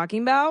 I'm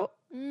talking about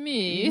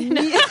Me.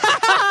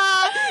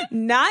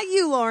 not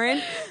you,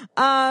 Lauren.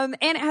 And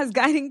it has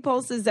guiding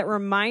pulses that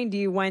remind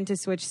you when to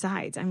switch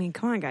sides. I mean,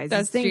 come on, guys.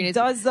 That's this thing genius.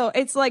 does though.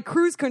 It's like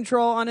cruise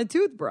control on a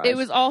toothbrush. It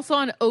was also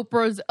on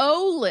Oprah's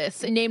O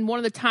list and named one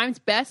of the time's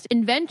best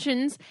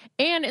inventions,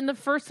 and in the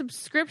first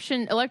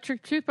subscription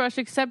electric toothbrush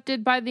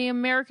accepted by the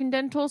American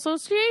Dental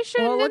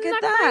Association. Well, look Isn't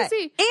at that.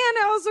 crazy? And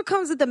it also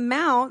comes with a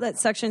mount that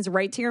suctions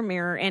right to your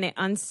mirror and it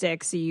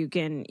unsticks so you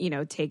can,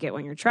 take it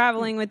when you're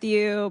traveling with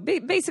you.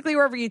 Basically,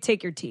 wherever you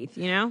take your teeth,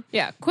 Yeah,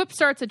 Quip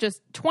starts at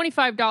just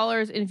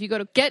 $25, and if you go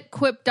to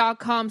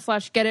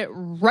getquip.com/get it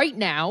right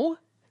now,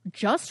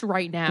 just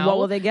right now. What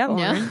will they get,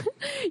 Lauren?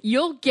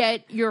 You'll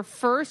get your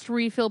first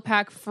refill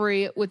pack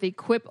free with a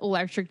Quip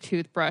electric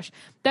toothbrush.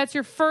 That's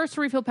your first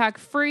refill pack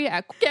free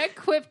at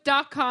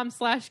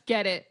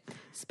getquip.com/get it.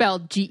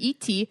 Spelled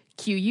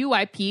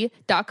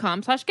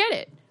GETQUIP.com/get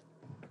it.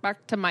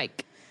 Back to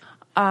Mike.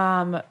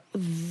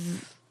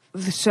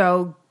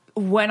 So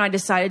when I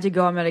decided to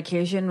go on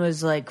medication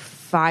was like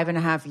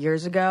 5.5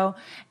 years ago.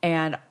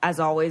 And as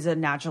always, a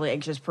naturally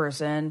anxious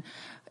person,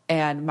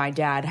 and my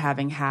dad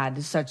having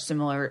had such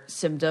similar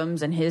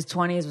symptoms in his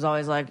 20s was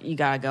always like, you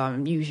gotta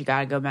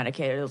go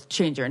medicated. It'll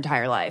change your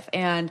entire life.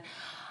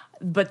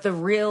 But the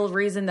real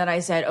reason that I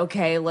said,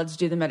 okay, let's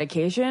do the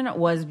medication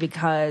was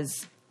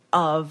because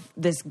of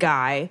this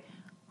guy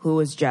who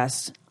was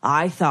just,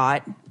 I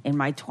thought in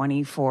my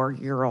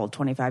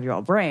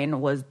 25-year-old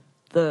brain was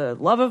the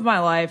love of my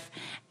life.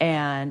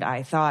 And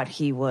I thought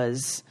he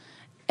was,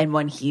 and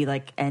when he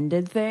like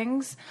ended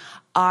things,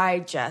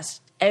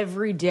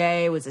 every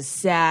day was a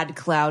sad,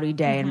 cloudy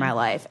day in my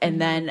life. And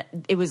then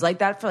it was like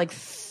that for like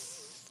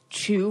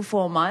 2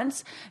 full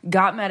months,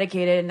 got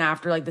medicated. And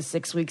after like the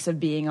 6 weeks of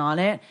being on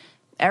it,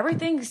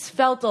 everything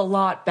felt a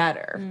lot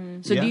better.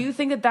 So do you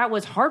think that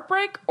was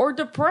heartbreak or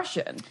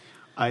depression?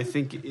 I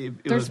think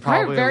it There's was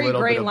probably a very a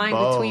little gray bit of line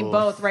both. between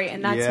both, right?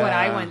 And that's what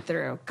I went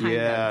through. Kind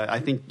of. I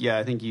think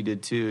you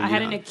did too. I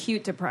had an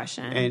acute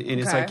depression, and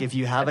it's Okay. like if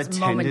you have That's a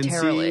tendency,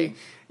 momentarily.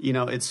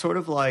 it's sort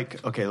of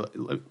like, okay,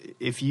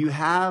 if you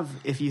have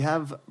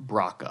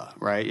BRCA,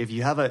 right?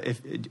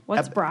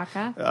 What's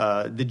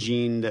BRCA? The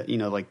gene that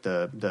like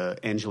the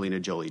Angelina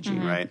Jolie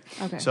gene, right?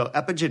 Okay. So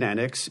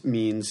epigenetics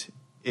means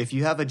if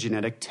you have a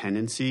genetic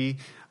tendency,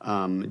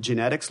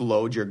 genetics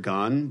load your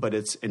gun, but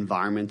it's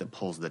environment that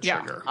pulls the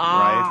trigger,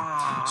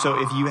 right?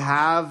 So if you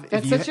have,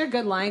 That's such a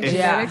good line.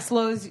 Genetics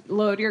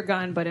load your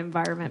gun, but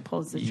environment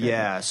pulls the trigger.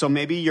 Yeah, so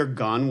maybe your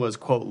gun was,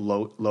 quote,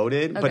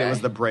 loaded, but it Okay. was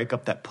the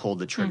breakup that pulled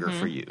the trigger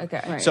for you.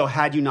 Okay. Right. So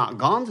had you not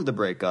gone through the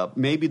breakup,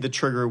 maybe the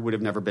trigger would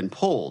have never been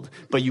pulled,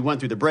 but you went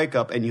through the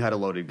breakup and you had a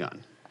loaded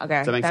gun.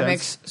 Okay. Does that make sense?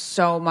 Makes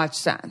so much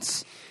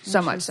sense.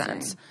 So much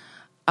sense.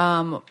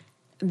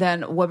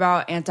 Then what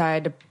about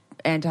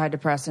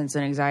antidepressants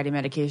and anxiety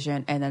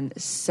medication, and then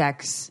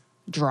sex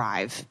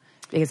drive?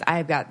 Because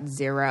I've got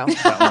zero.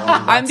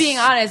 I'm being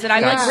honest, and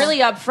I'm like really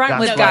upfront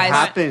with what guys.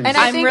 happens. And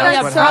I I'm think really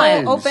that's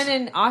upfront. so open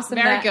and awesome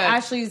Very that good.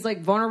 Ashley's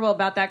like vulnerable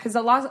about that, because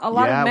a lot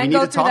Yeah, of men we need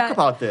go to through talk that.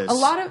 about this.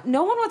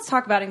 No one wants to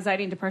talk about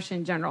anxiety and depression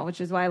in general, which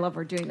is why I love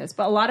we're doing this.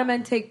 But a lot of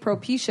men take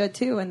Propecia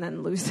too, and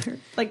then lose their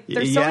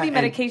There's so many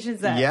medications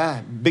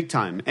that big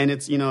time, and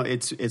it's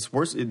it's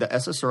worse. The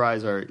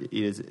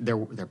SSRIs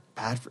they're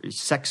bad for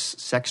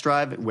sex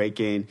drive, weight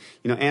gain,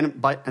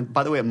 and by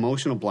the way,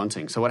 emotional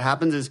blunting. So what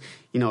happens is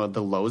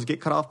the lows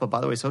get cut off, but by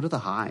the way, so do the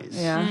highs.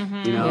 Yeah.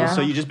 Mm-hmm. So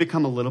you just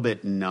become a little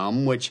bit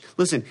numb. Which,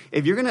 listen,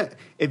 if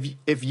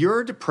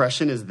your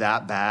depression is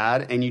that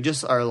bad and you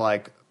just are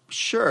like,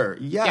 sure,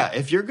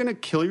 if you're gonna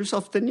kill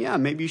yourself, then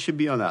maybe you should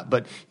be on that.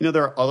 But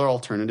there are other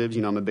alternatives.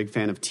 I'm a big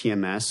fan of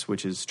TMS,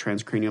 which is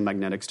transcranial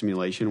magnetic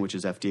stimulation, which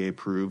is FDA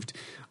approved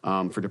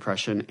for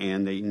depression,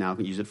 and they now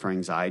can use it for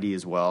anxiety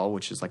as well,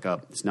 which is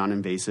it's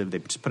non-invasive. They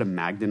just put a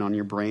magnet on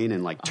your brain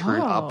and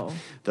turn up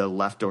the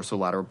left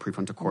dorsolateral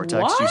prefrontal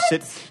cortex.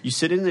 What? You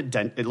sit in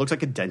it looks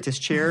like a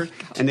dentist chair,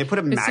 and they put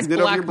a This is magnet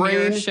over your Black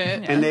Mirror brain,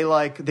 shit. and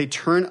they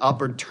turn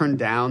up or turn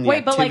down the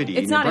Wait, but activity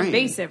it's in your not brain.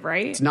 invasive,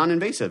 right? It's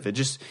non-invasive.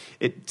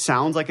 It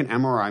sounds like an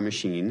MRI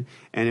machine,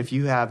 and if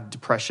you have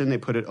depression, they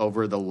put it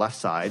over the left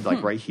side,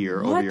 like right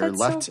here, over your That's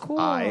so left cool.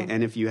 eye,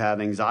 and if you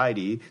have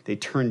anxiety, they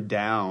turn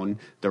down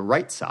the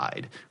right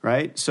side,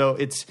 right? So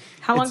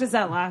How long does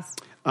that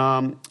last?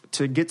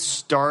 to get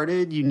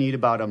started, you need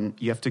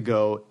you have to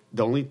go.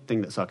 The only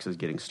thing that sucks is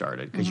getting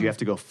started, because you have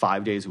to go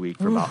 5 days a week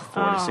for about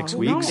 4 to 6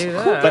 weeks. do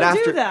that. But Who can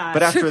after do that?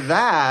 but after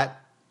that,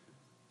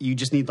 you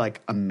just need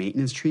a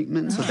maintenance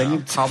treatment. So then you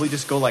probably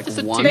just go one.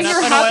 Then An you're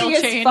oil happy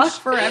as change. fuck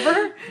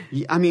forever?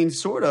 I mean,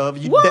 sort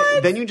of.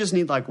 What? Then you just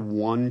need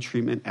one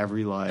treatment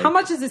every How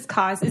much does this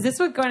cost? Is this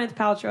what Gwyneth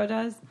Paltrow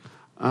does?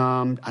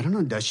 I don't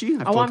know. Does she? I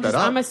have to look that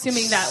up. I'm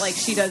assuming that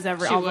she does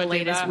all the would do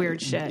latest that.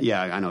 weird shit.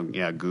 Yeah, I know.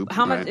 Yeah, Goop.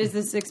 How much right? is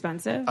this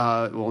expensive?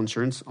 Well,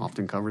 insurance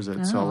often covers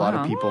it. So a lot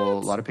of people,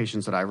 a lot of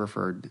patients that I've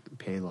referred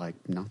pay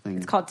nothing.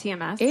 It's called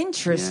TMS.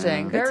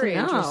 Interesting. Yeah. Very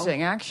Good to know.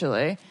 interesting,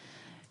 actually.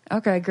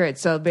 Okay, great.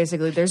 So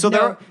basically, there are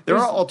alternatives. There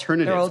are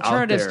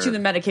alternatives out there. to the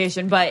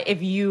medication, but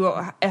if you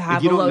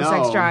have you a low don't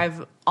sex know-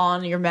 drive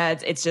on your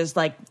meds, it's just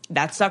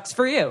that sucks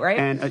for you, right?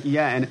 And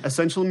and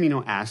essential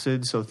amino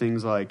acids, so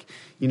things like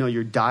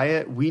your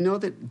diet. We know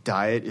that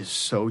diet is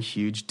so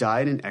huge.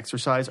 Diet and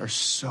exercise are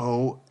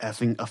so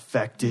effing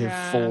effective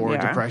for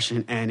Yeah.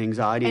 depression and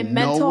anxiety, And and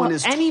mental- no one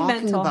is any talking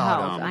mental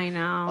about health, them. I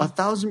know.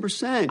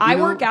 1,000%. I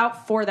work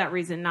out for that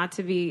reason, not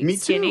to be Me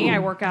skinny. too. I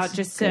work out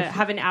just to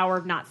have an hour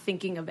of not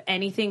thinking of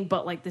anything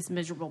but this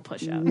miserable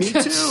push-up. Me too.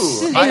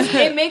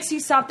 It makes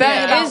you stop thinking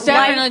That about is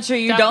definitely life. true.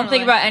 You don't Definitely.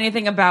 think about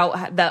anything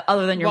about that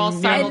other than your While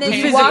And then you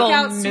simultaneously walk physical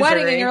out sweating,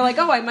 misery. and you're like,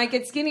 "Oh, I might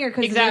get skinnier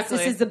because Exactly.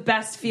 this is the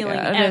best feeling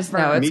Yeah, it ever." is.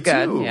 No, it's Me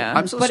good. too. Yeah.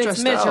 I'm so But it's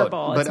stressed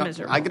miserable. out. It's But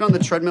miserable. I get on the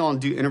treadmill and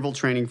do interval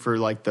training for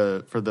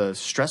the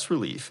stress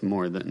relief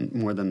more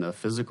than the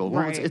physical.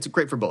 Well, Right. it's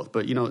great for both.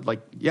 But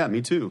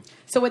me too.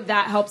 So would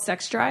that help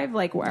sex drive? Yeah,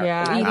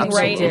 Eating absolutely.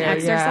 right and Yeah.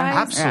 exercise?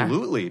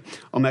 Absolutely.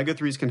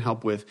 Omega-3s can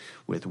help with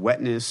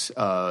wetness,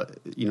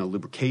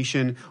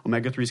 lubrication.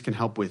 Omega-3s can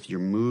help with your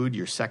mood,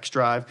 your sex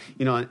drive,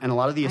 and a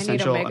lot of the I need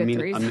essential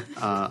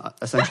omega-3s.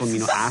 essential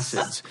amino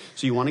acids.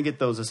 So you want to get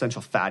those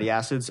essential fatty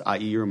acids,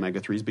 i.e. your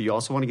omega-3s, but you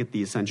also want to get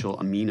the essential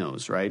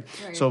aminos, right?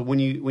 So when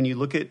you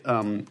look at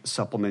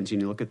supplements and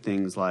you look at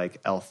things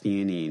like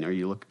L-theanine, or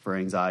you look for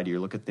anxiety, or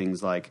look at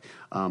things like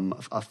a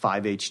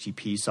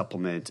 5-HTP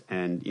supplement,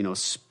 and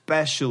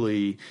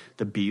especially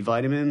the B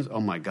vitamins. Oh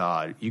my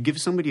God, you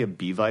give somebody a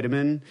B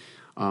vitamin,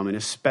 and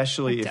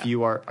especially if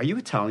are you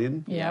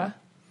Italian? Yeah.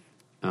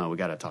 Oh, we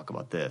got to talk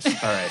about this. All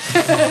right.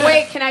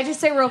 Wait, can I just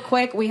say real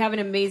quick? We have an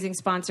amazing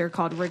sponsor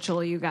called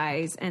Ritual, you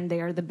guys, and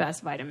they are the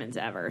best vitamins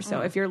ever.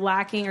 So if you're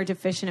lacking or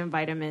deficient in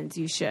vitamins,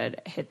 you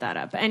should hit that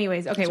up. But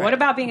anyways, okay, what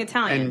about being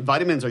Italian? And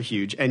vitamins are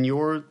huge. And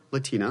you're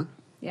Latina.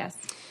 Yes.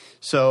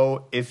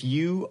 So if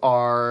you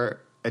are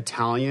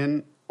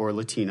Italian or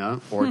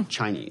Latina or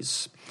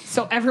Chinese.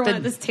 So everyone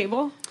at this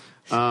table?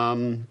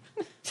 The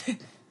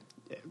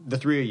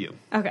three of you.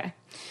 Okay.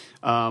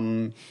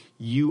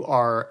 You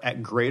are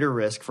at greater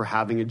risk for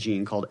having a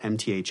gene called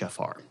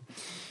MTHFR.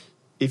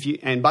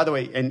 And by the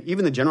way, and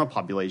even the general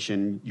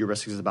population, your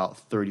risk is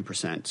about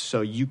 30%.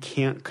 So you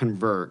can't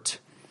convert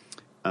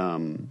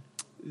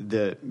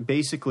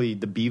basically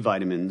the B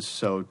vitamins,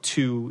 so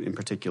 2 in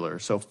particular.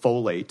 So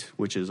folate,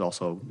 which is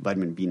also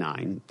vitamin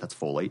B9, that's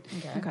folate,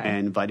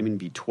 and vitamin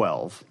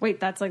B12. Wait,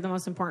 that's like the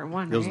most important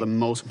one, right? Those are the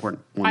most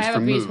important ones I have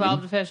for a mood.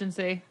 B12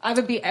 deficiency. I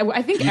think You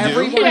do?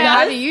 everyone How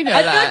does. do you know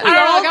that? I don't know.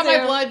 I all got do.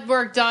 my blood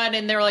work done,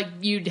 and they were like,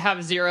 "You'd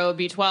have 0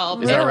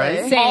 B12." Is that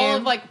right? Same. All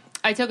of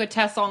I took a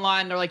test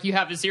online. They're like, "You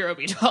have 0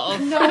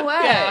 B12." No way.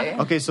 Yeah.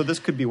 Okay, so this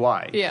could be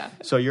why. Yeah.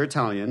 So you're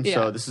Italian, Yeah.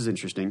 so this is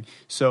interesting.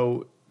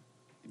 So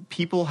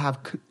people have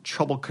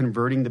trouble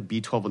converting the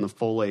B12 and the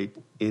folate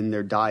in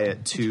their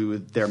diet to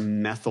their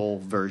methyl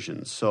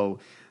versions. So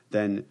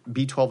then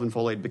B12 and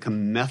folate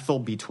become methyl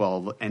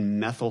B12 and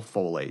methyl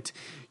folate.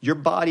 Your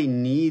body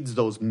needs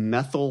those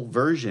methyl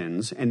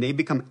versions, and they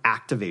become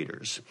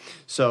activators.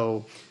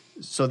 So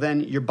then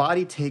your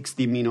body takes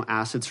the amino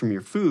acids from your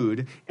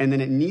food, and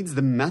then it needs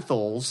the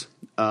methyls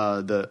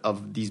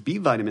of these B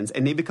vitamins,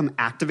 and they become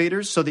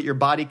activators so that your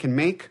body can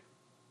make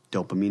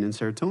dopamine and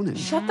serotonin.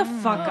 Shut the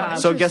fuck up.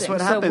 So guess what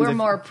happens? So we're if-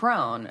 more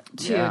prone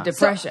to Yeah.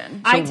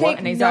 depression. I take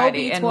and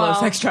anxiety no and B12, low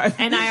sex drive.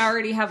 and I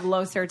already have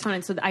low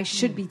serotonin, so I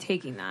should be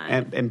taking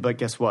that. But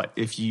guess what?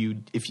 If you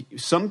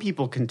some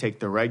people can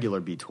take the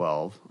regular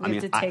B12. You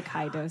have to take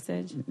high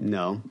dosage.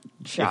 No.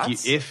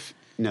 Shots? If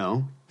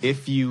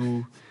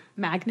you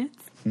Magnets?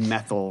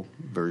 methyl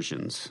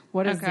versions.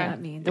 What does Okay.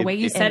 that mean? The way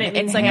you It- said it,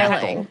 it's like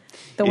inhaling.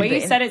 the way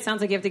you In- said it sounds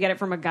like you have to get it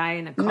from a guy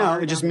in a car. No, it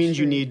down just the means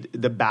you street.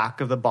 need the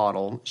back of the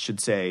bottle should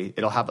say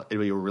it'll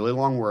be a really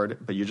long word,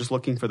 but you're just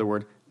looking for the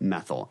word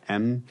methyl.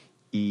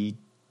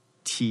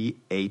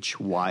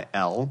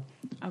 METHYL,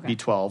 Okay.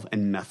 B12,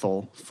 and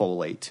methyl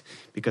folate.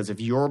 Because if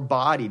your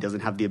body doesn't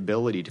have the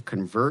ability to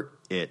convert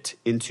it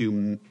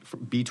into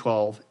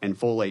B12 and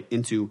folate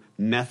into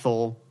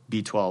methyl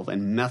B12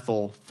 and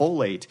methyl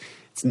folate,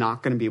 it's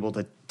not going to be able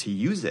to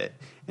use it.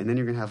 And then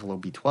you're going to have low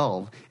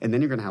B12, and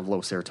then you're going to have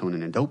low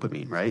serotonin and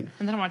dopamine, right?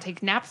 And then I want to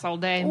take naps all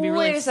day and be Wait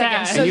really a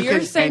second. sad. So And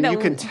you're saying that you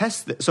can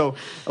test this. So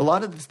a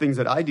lot of the things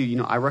that I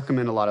do, I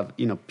recommend a lot of,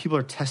 people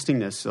are testing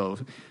this. So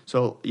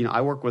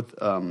I work with,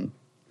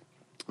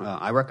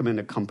 I recommend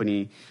a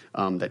company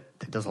that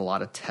does a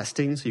lot of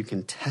testing. So you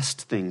can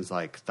test things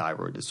like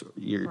thyroid,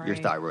 your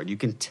Right. thyroid. You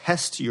can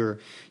test your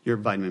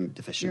vitamin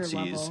deficiencies.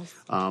 levels.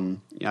 I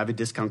have a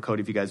discount code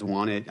if you guys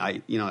want it.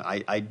 I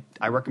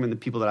recommend the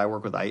people that I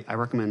work with. I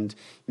recommend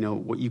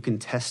what you can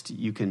test.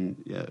 You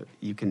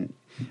can.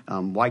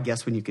 Why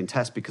guess when you can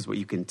test? Because what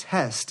you can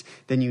test,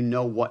 then you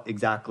know what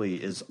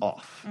exactly is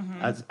off,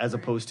 as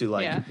opposed to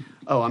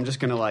I'm just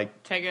gonna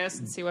Take us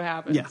and see what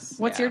happens. Yeah.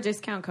 What's your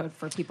discount code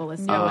for people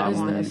listening No, that what is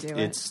want this? to do it?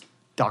 It's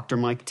Dr.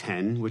 Mike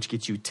 10, which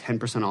gets you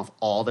 10% off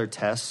all their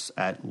tests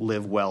at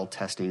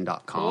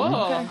livewelltesting.com. Cool.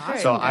 Okay,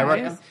 great. So I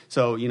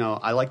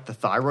like the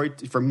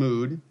thyroid for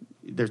mood.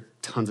 There's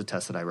tons of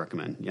tests that I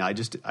recommend. Yeah, I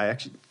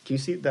actually can you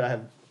see that I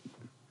have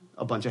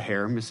a bunch of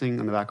hair missing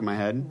on the back of my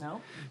head?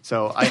 No.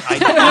 So I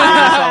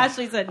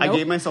Ashley said I nope.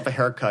 gave myself a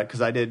haircut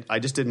because I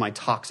just did my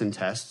toxin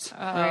tests.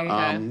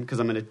 Okay. Because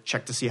I'm going to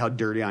check to see how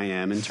dirty I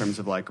am in terms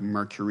of like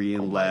mercury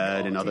and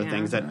lead and other damn.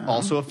 things that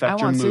also I affect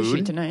your want mood.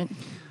 sushi tonight.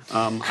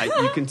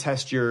 You can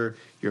test your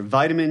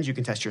vitamins. You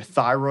can test your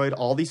thyroid.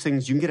 All these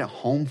things you can get at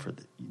home for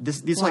this.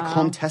 These are like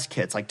home test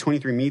kits, like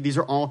 23andMe. These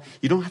are all.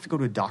 You don't have to go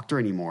to a doctor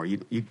anymore. You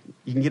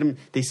can get them.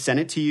 They send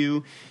it to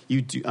you.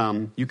 You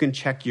do. You can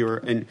check your.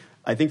 And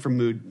I think for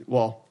mood.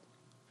 Well,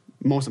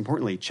 most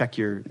importantly, check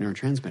your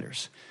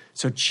neurotransmitters.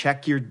 So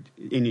check in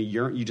your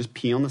urine. You just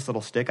pee on this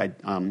little stick.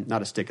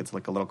 Not a stick. It's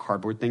like a little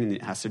cardboard thing, and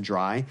it has to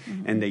dry.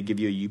 And they give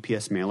you a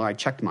UPS mailer. I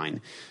checked mine.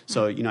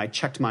 So I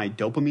checked my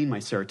dopamine, my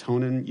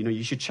serotonin.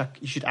 You should check.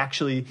 You should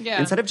actually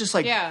instead of just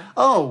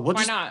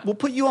we'll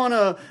put you on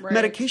a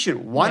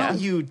medication. Why don't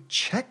you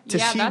check to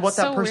see that's what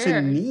that so person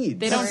weird. needs?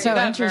 They don't So do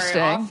that interesting.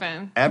 very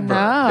often. ever.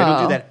 No. They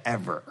don't do that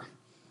ever.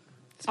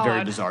 It's very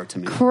Odd. bizarre to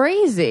me.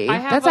 Crazy. I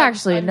have That's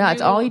actually a nuts.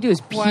 new All you do is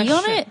pee on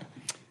question. it?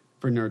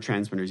 For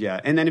neurotransmitters, yeah.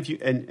 And then if you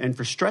and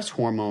for stress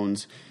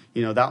hormones,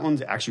 that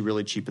one's actually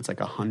really cheap. It's like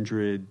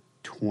 $100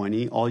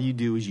 20. All you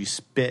do is you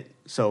spit.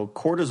 So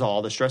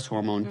cortisol, the stress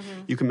hormone,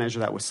 you can measure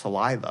that with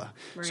saliva.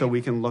 Right. So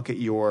we can look at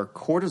your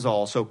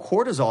cortisol. So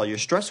cortisol, your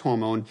stress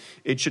hormone,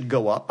 it should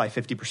go up by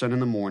 50% in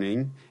the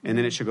morning, and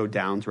then it should go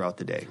down throughout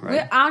the day,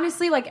 right?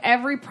 Honestly, like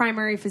every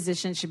primary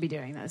physician should be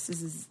doing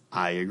this.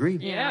 I agree.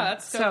 Yeah,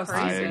 that's so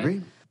crazy. I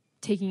agree.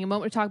 Taking a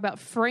moment to talk about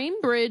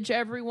FrameBridge,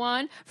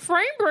 everyone.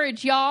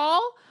 FrameBridge,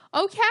 y'all.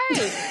 Okay.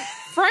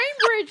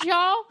 FrameBridge,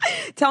 y'all.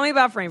 Tell me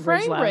about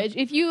FrameBridge.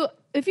 FrameBridge.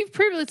 If you've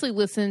previously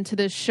listened to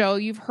this show,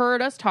 you've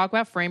heard us talk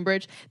about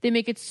FrameBridge. They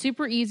make it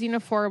super easy and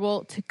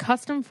affordable to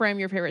custom frame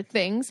your favorite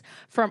things,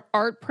 from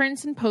art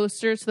prints and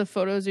posters to the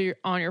photos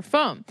on your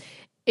phone.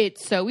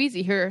 It's so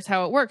easy. Here's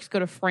how it works. Go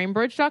to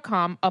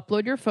framebridge.com,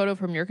 upload your photo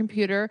from your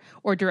computer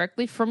or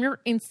directly from your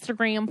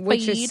Instagram feed.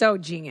 Which is so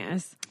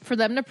genius. For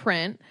them to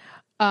print.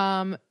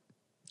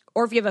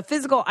 Or if you have a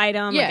physical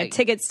item, like a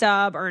ticket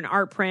stub or an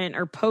art print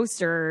or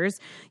posters,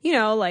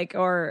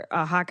 or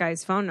a hot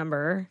guy's phone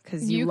number,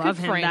 because you love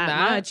him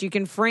that much, you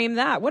can frame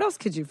that. What else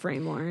could you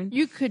frame, Lauren?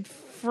 You could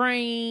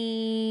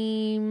frame...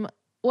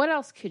 What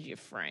else could you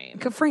frame? You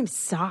could frame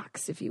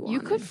socks if you want. You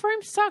could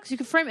frame socks. You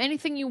could frame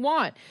anything you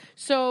want.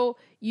 So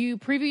you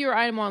preview your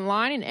item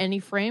online in any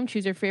frame,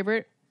 choose your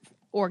favorite,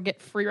 or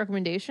get free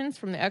recommendations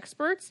from the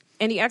experts.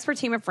 And the expert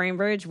team at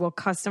FrameBridge will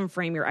custom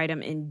frame your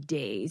item in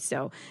days.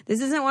 So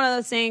this isn't one of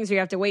those things where you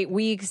have to wait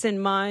weeks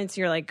and months.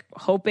 You're like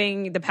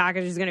hoping the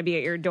package is going to be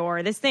at your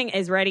door. This thing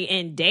is ready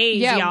in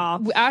days,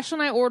 y'all. Ashley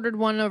and I ordered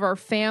one of our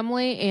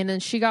family, and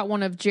then she got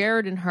one of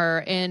Jared and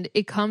her, and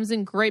it comes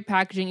in great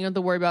packaging. You don't have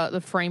to worry about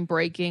the frame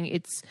breaking.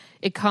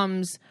 It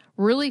comes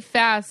really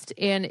fast,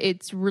 and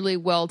it's really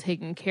well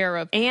taken care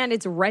of. And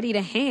it's ready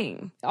to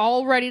hang.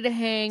 All ready to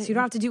hang. So you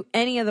don't have to do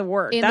any of the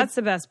work. And that's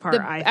the best part,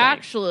 I think.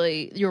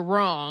 Actually, you're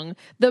wrong.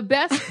 The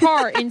best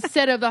part,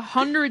 instead of the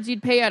hundreds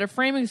you'd pay at a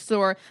framing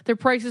store, their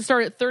prices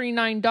start at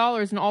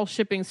 $39 and all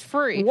shipping's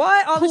free.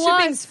 What? All the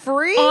shipping's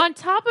free? On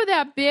top of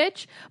that,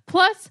 bitch.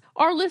 Plus,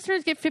 our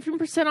listeners get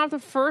 15% off the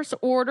first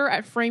order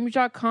at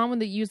framebridge.com when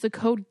they use the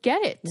code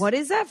GETIT. What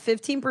is that?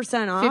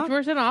 15% off?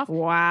 15% off.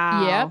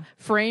 Wow. Yep.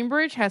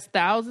 FrameBridge has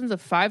thousands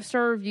of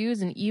 5-star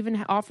reviews and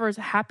even offers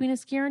a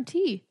happiness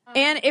guarantee.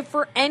 And if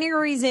for any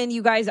reason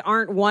you guys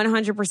aren't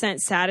 100%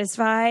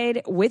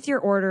 satisfied with your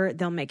order,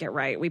 they'll make it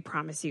right. We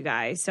promise you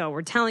guys. So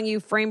we're telling you,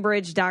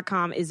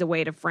 framebridge.com is a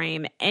way to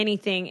frame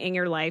anything in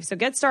your life. So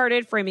get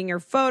started framing your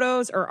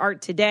photos or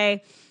art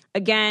today.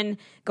 Again,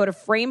 go to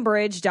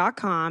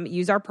framebridge.com,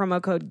 use our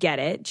promo code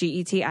GETIT,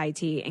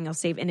 GETIT, and you'll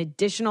save an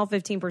additional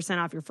 15%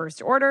 off your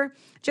first order.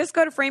 Just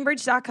go to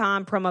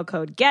framebridge.com, promo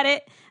code GETIT.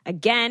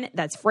 Again,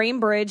 that's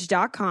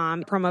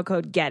framebridge.com, promo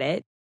code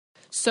GETIT.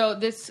 So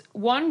this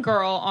one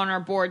girl on our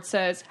board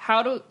says,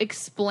 how to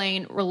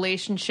explain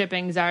relationship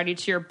anxiety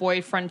to your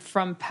boyfriend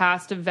from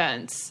past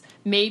events,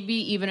 maybe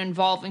even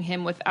involving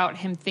him without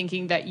him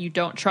thinking that you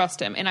don't trust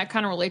him. And I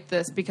kind of relate to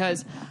this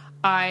because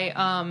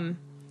I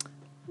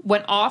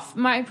went off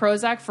my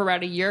Prozac for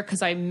about a year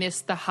because I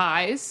missed the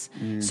highs.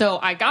 So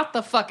I got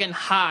the fucking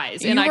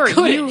highs and I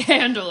couldn't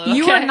handle it. Okay?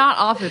 You were not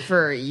off it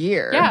for a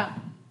year. Yeah.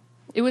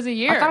 It was a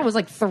year. I thought it was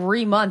like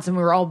 3 months and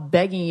we were all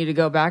begging you to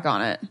go back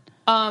on it.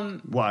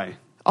 Why?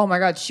 Oh my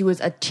God, she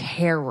was a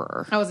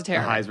terror. I was a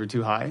terror. The highs were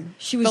too high?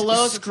 She was The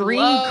lows scream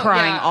were too low,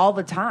 crying yeah. all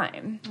the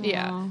time.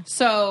 Yeah.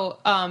 So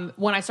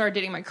when I started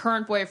dating my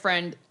current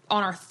boyfriend,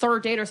 on our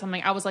third date or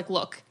something, I was like,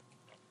 look,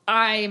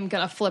 I'm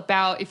going to flip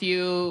out if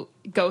you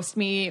ghost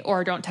me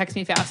or don't text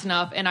me fast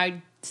enough. And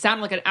I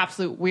sound like an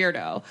absolute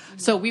weirdo.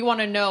 So we want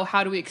to know,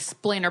 how do we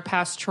explain our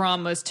past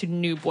traumas to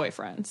new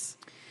boyfriends?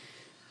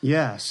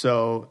 Yeah,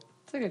 so...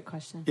 That's a good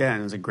question. Yeah,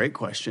 and it's a great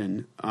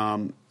question.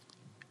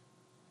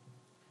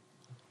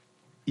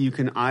 You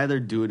can either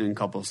do it in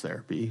couples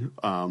therapy,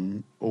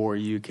 or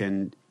you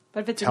can.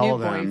 But if it's a tell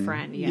new them,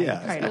 boyfriend, yeah, you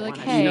probably You're don't like,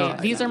 wanna hey, do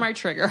that. these are my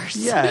triggers.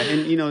 Yeah,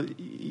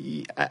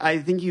 and I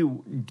think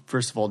you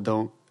first of all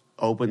don't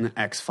open the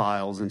X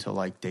files until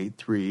like date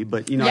 3.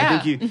 But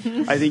Yeah.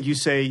 I think you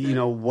say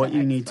what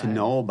you need to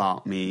know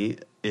about me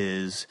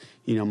is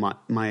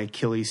my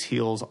Achilles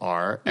heels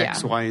are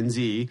X, Y, and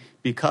Z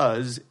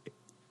because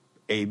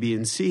A, B,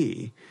 and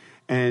C.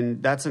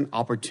 And that's an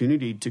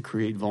opportunity to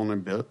create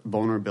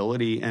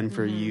vulnerability and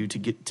for you to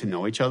get to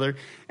know each other.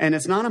 And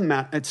it's not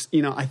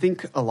I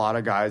think a lot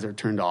of guys are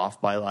turned off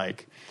by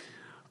like,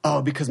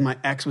 oh, because my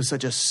ex was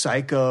such a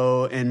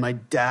psycho and my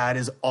dad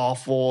is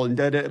awful and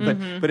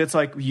but it's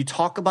like you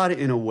talk about it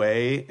in a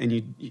way,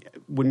 and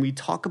when we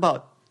talk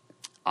about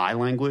eye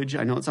language,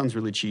 I know it sounds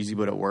really cheesy,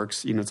 but it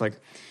works. It's like,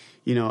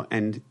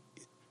 and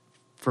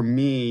for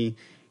me,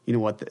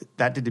 what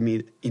that did to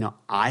me,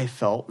 I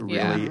felt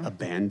really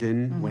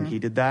abandoned when he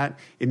did that.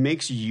 It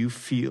makes you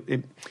feel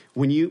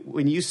when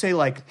you say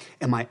like,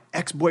 and my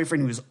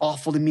ex-boyfriend was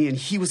awful to me and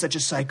he was such a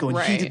psycho and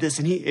he did this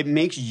and it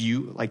makes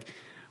you like,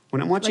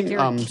 when I'm watching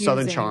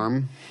Southern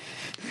Charm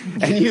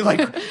and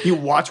you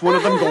watch one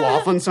of them go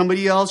off on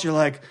somebody else, you're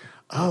like,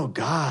 oh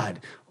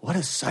God, what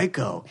a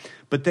psycho.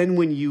 But then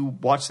when you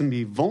watch them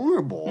be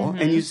vulnerable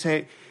and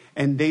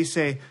they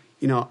say,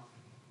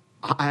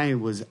 I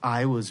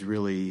was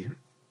really,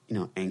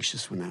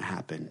 anxious when that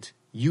happened.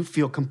 You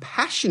feel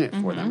compassionate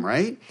for them,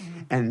 right?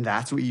 And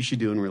that's what you should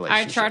do in I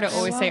relationships. try to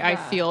always say I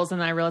feels, and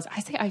then I realize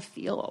I say I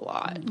feel a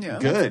lot. Yeah.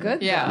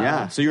 Good.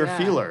 Yeah. So you're a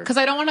feeler. Because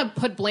I don't want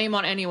to put blame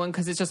on anyone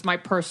because it's just my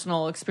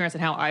personal experience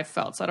and how I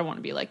felt. So I don't want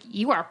to be like,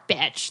 you are a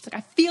bitch. It's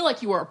like, I feel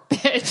like you are a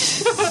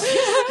bitch.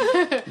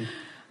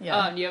 Do you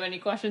have any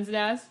questions,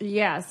 Naz?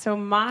 Yeah, so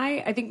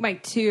I think my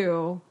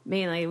two,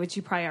 mainly, which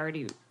you probably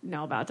already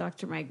know about,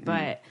 Dr. Mike,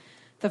 but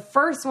the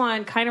first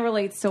one kind of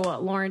relates to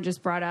what Lauren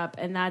just brought up,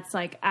 and that's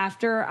like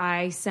after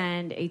I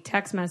send a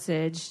text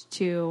message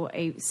to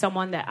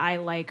someone that I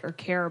like or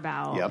care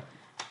about. Yep.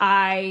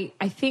 I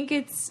think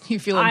it's... You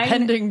feel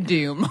impending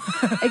doom.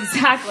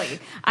 Exactly.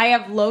 I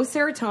have low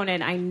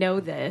serotonin. I know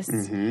this.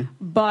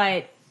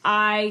 But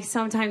I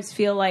sometimes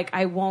feel like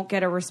I won't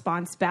get a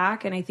response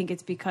back. And I think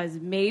it's because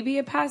maybe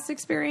a past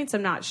experience.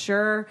 I'm not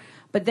sure.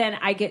 But then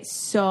I get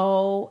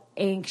so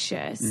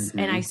anxious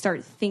and I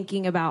start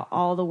thinking about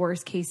all the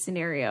worst case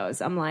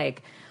scenarios. I'm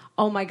like,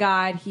 oh my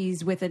God,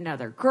 he's with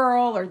another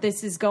girl or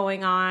this is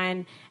going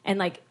on. And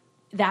like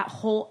that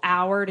whole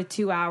hour to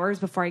 2 hours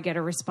before I get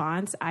a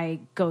response, I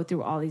go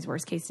through all these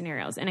worst case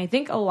scenarios. And I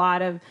think I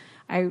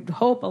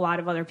hope a lot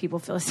of other people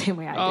feel the same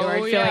way I do. Or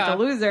I feel like a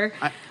loser.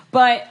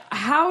 But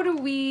how do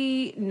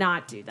we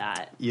not do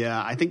that?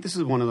 Yeah, I think this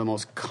is one of the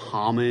most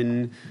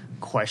common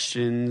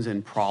questions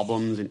and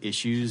problems and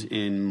issues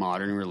in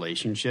modern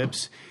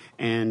relationships.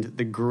 And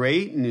the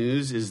great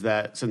news is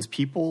that since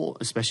people,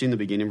 especially in the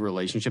beginning of a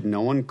relationship,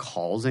 no one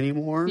calls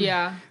anymore.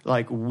 Yeah.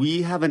 Like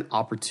we have an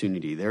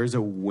opportunity. There's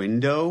a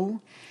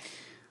window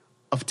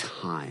of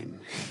time.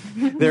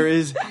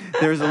 There's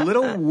a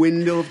little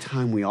window of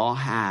time we all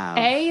have.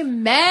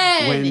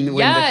 Amen. When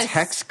the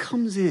text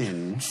comes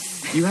in,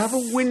 you have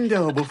a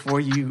window before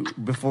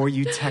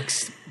you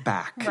text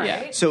back.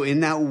 Right. So in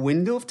that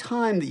window of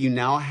time that you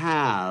now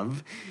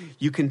have,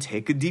 you can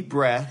take a deep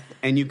breath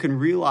and you can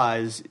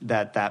realize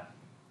that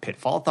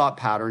pitfall thought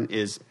pattern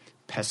is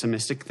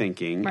pessimistic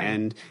thinking,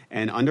 and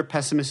under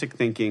pessimistic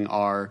thinking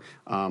are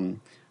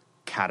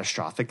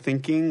catastrophic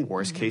thinking,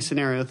 worst case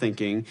scenario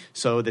thinking.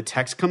 So the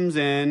text comes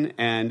in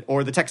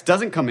or the text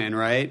doesn't come in,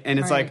 right? And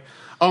it's like,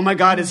 oh my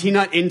God, is he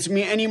not into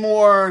me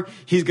anymore?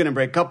 He's going to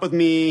break up with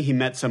me. He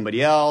met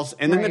somebody else.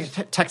 And then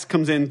the text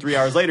comes in 3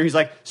 hours later. He's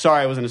like,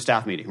 sorry, I was in a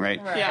staff meeting,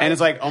 right? Yeah. And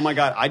it's like, oh my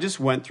God, I just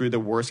went through the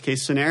worst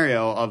case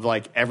scenario of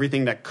like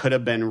everything that could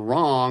have been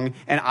wrong.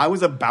 And I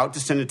was about to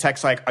send a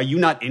text like, are you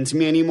not into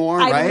me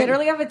anymore? I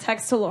literally have a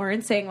text to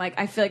Lauren saying like,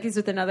 I feel like he's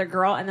with another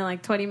girl. And then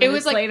like 20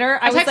 minutes later,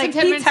 I was like,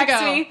 10 he minutes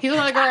texted ago. me. He was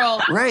another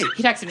girl. Right.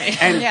 He texted me.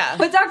 And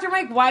But Dr.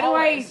 Mike, why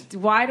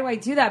do I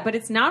do that? But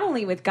it's not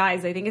only with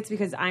guys. I think it's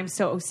because I'm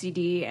so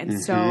OCD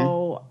and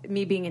so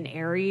me being an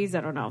Aries,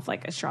 I don't know if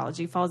like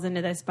astrology falls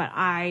into this, but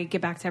I get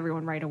back to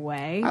everyone right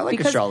away. I like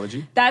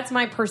astrology. That's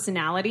my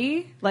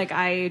personality. Like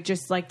I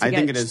just like to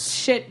get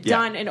shit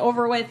done and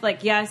over with.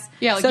 Like yes.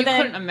 Yeah, like so you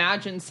couldn't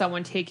imagine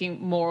someone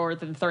taking more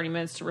than 30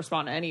 minutes to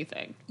respond to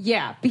anything.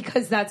 Yeah,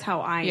 because that's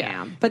how I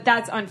am. But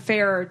that's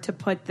unfair to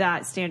put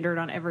that standard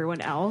on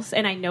everyone else.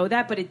 And I know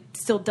that, but it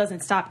still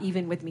doesn't stop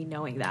even with me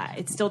knowing that.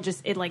 It still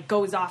just, it like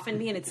goes off in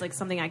me and it's like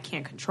something I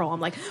can't control.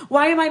 I'm like,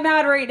 why am I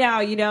mad right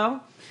now, you know?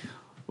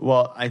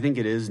 Well, I think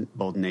it is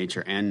both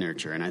nature and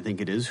nurture, and I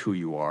think it is who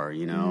you are,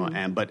 you know.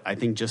 But I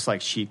think just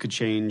like she could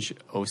change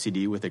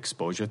OCD with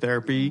exposure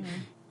therapy,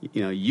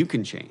 you know, you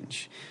can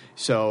change.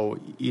 So,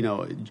 you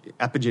know,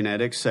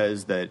 epigenetics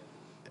says that,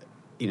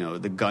 you know,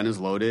 the gun is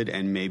loaded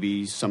and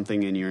maybe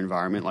something in your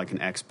environment like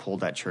an ex pulled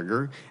that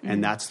trigger,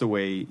 and that's the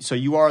way. So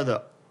you are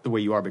the way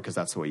you are because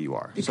that's the way you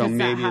are. Because so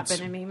maybe that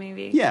happened to me,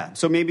 maybe. Yeah.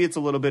 So maybe it's a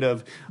little bit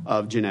of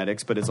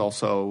genetics, but it's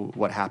also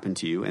what happened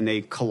to you. And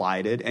they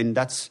collided. And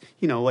that's,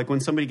 you know, like when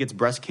somebody gets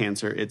breast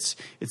cancer, it's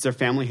their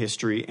family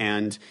history.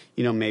 And,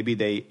 you know, maybe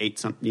they ate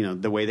something, you know,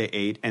 the way they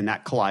ate and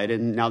that collided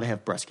and now they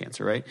have breast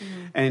cancer, right?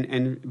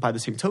 And by the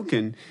same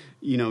token,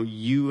 you know,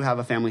 you have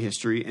a family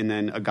history and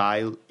then a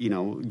guy, you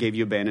know, gave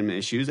you abandonment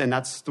issues and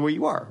that's the way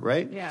you are,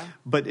 right? Yeah.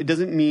 But it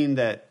doesn't mean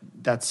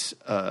that's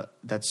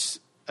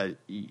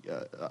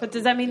but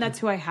does that mean that's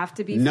who I have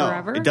to be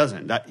forever? No, it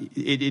doesn't.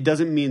 It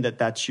doesn't mean that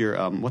that's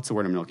your what's the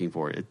word I'm looking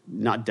for?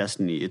 Not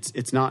destiny.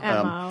 It's not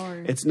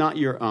it's not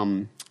your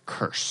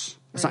curse.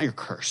 It's not your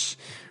curse,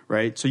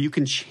 right? So you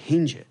can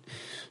change it.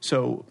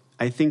 So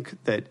I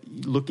think that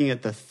looking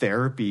at the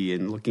therapy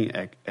and looking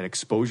at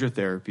exposure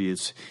therapy,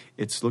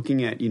 it's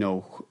looking at, you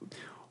know,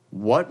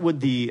 what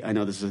would I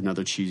know this is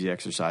another cheesy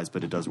exercise,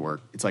 but it does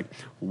work. It's like,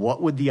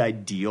 what would the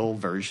ideal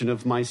version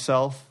of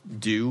myself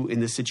do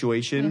in this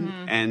situation?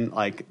 And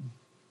like,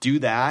 do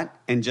that.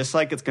 And just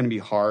like it's going to be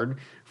hard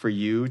for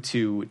you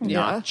to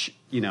not,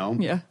 you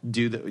know,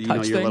 do the, you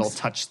know, your little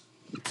touch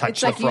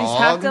it's the like frog. You just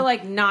have to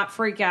like not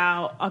freak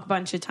out a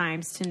bunch of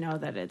times to know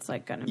that it's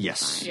like going to be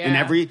fine.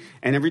 Yeah.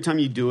 And every time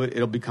you do it,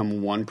 it'll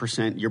become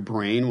 1%. Your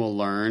brain will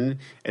learn,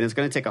 and it's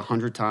going to take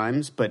 100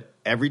 times. But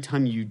every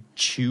time you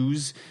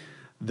choose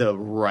the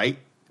right,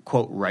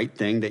 quote, right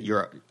thing that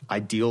your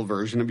ideal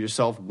version of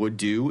yourself would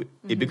do,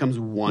 it becomes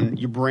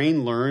your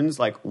brain learns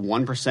like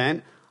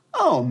 1%.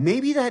 oh,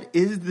 maybe that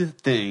is the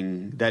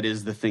thing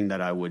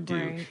that I would do.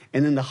 Right.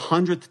 And then the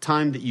 100th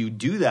time that you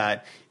do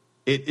that,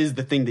 it is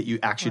the thing that you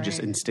actually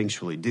just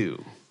instinctually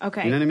do.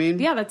 Okay. You know what I mean?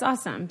 Yeah, that's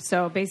awesome.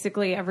 So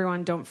basically,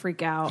 everyone don't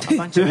freak out a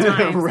bunch of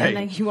times, Right. and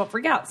then you won't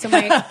freak out. So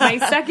my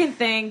second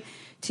thing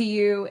to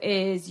you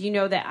is,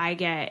 that I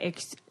get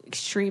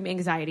extreme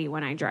anxiety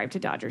when I drive to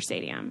Dodger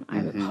Stadium. I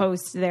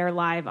host there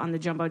live on the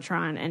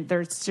Jumbotron, and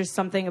there's just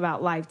something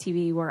about live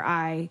TV where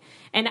I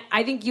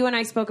think you and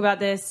I spoke about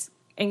this,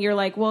 and you're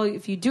like, well,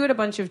 if you do it a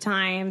bunch of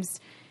times,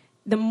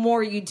 the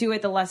more you do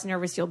it, the less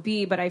nervous you'll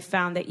be. But I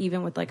found that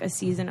even with like a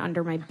season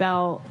under my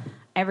belt,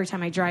 every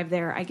time I drive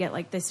there, I get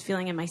like this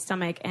feeling in my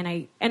stomach, and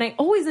I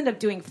always end up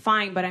doing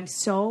fine, but I'm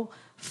so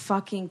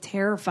fucking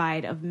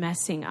terrified of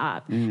messing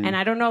up. And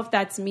I don't know if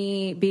that's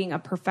me being a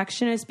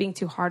perfectionist, being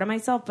too hard on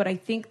myself, but I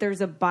think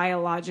there's a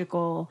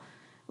biological,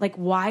 like,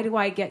 why do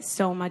I get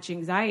so much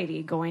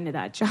anxiety going to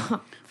that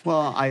job?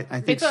 Well, I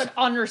think It's an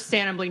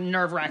understandably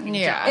nerve-wracking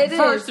Yeah. job, It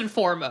first is. and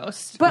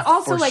foremost. But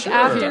also, For like, sure.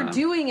 after Yeah.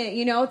 doing it,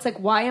 it's like,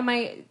 why am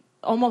I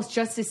almost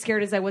just as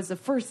scared as I was the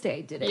first day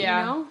I did it,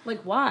 Yeah.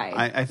 Like, why?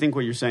 I think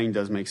what you're saying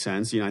does make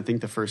sense. I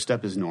think the first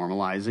step is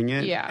normalizing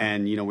it. Yeah.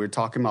 And, we're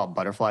talking about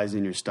butterflies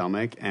in your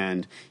stomach.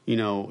 And,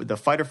 the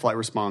fight or flight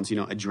response,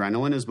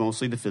 adrenaline is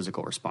mostly the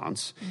physical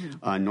response.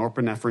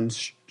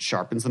 Norepinephrine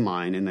sharpens the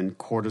mind. And then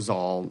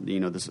cortisol,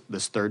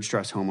 this third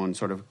stress hormone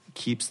sort of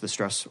keeps the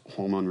stress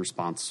hormone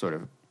response sort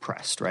of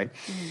pressed, right?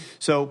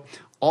 So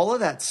all of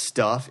that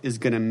stuff is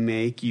going to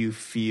make you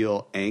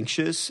feel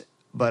anxious.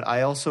 But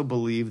I also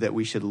believe that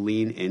we should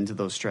lean into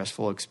those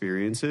stressful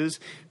experiences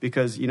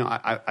because,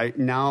 I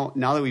now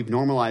that we've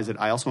normalized it,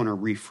 I also want to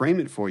reframe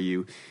it for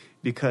you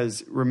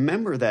because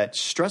remember that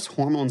stress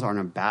hormones aren't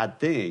a bad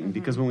thing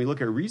because when we look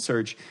at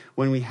research,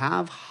 when we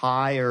have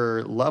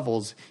higher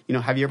levels,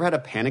 have you ever had a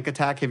panic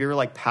attack? Have you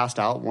ever passed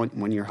out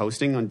when you're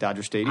hosting on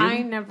Dodger Stadium? I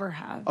never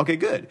have. Okay,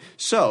 good.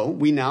 So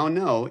we now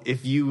know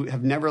if you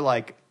have never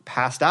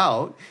passed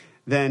out,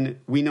 then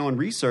we know in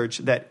research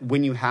that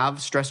when you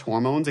have stress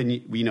hormones and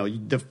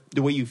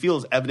the way you feel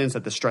is evidence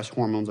that the stress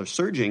hormones are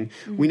surging,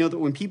 we know that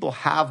when people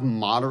have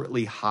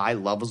moderately high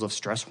levels of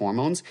stress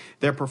hormones,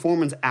 their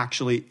performance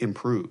actually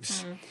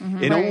improves.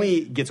 It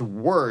only gets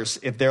worse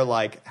if they're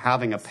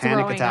having a panic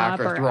Throwing attack up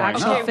or or throwing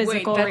actually up.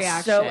 physical that's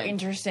reaction. so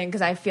interesting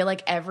because I feel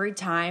like every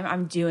time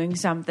I'm doing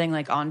something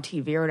on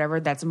TV or whatever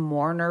that's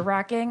more nerve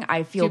wracking,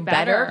 I feel Do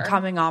better better.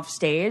 coming off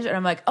stage, and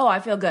I'm like, oh, I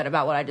feel good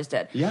about what I just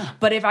did. Yeah.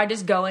 But if I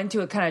just go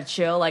into it kind of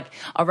chill,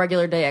 a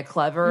regular day at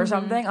Clever or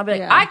something, I'll be like,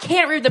 Yeah. I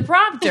can't read the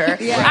prompter.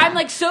 Yeah.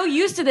 I'm so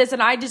used to this,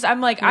 and I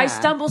Yeah.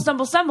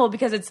 stumble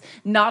because it's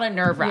not a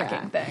nerve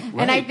wracking thing.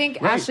 And I Right, think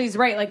right. Ashley's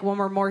right. When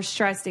we're more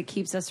stressed, it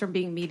keeps us from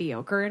being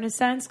mediocre in a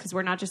sense because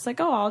we're not just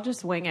I'll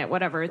just wing it,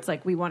 whatever. It's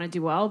we want to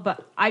do well.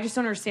 But I just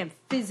don't understand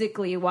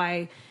physically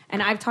why.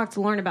 And I've talked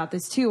to Lauren about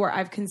this too, where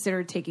I've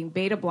considered taking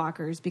beta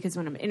blockers because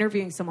when I'm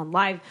interviewing someone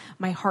live,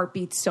 my heart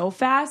beats so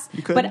fast.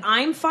 could. But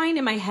I'm fine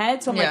in my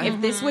head. So I'm Yeah. if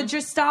this would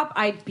just stop,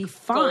 I'd be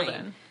fine.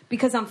 Golden.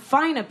 Because I'm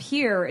fine up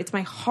here. It's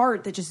my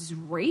heart that just is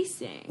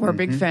racing. We're a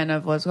big fan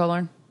of what's called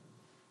Lauren.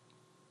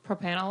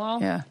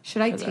 Propanolol? Yeah.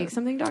 Should I take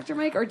something, Dr.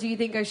 Mike, or do you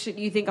think I should?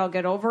 You think I'll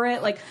get over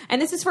it?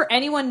 And this is for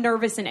anyone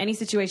nervous in any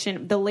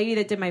situation. The lady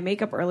that did my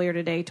makeup earlier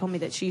today told me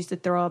that she used to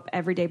throw up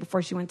every day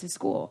before she went to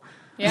school.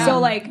 Yeah. So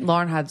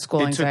Lauren had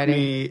school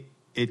anxiety.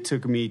 It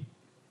took me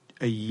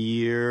a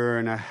year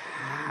and a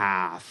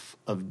half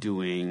of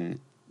doing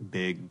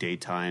big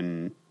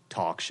daytime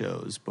talk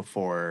shows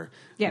before.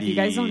 yeah, if you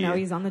guys don't know,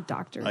 he's on the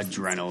doctor's.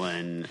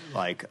 adrenaline.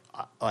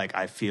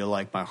 I feel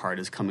like my heart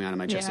is coming out of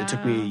my chest. It took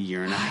Yeah. me a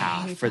year and a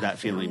half for that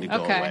feeling to go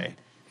Okay. away.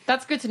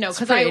 That's good to know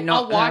because pretty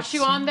I'll watch that's-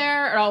 you on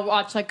there and I'll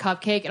watch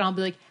Cupcake and I'll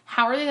be like,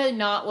 how are they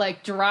not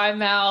dry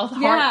mouth,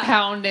 Yeah. heart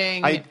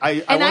pounding? I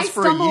and was I for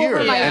a stumble year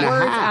over my and a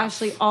words, half.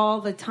 Ashley, all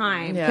the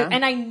time. Yeah.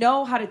 And I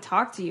know how to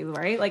talk to you,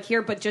 right?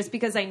 Here, but just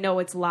because I know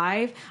it's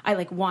live, I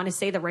want to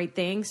say the right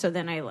thing. So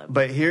then I.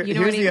 But you know here's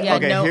what I the mean? Yeah,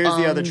 okay. no Here's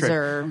the other ums trick.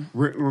 or-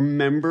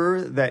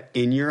 Remember that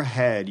in your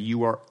head,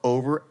 you are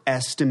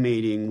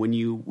overestimating when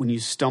you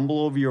stumble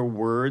over your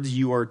words.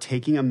 You are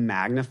taking a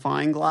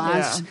magnifying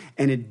glass, Yeah.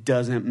 and it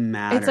doesn't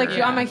matter. It's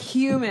I'm a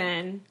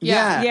human.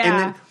 Yeah.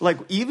 Yeah. And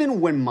then,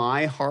 even when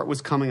my heart was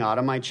coming out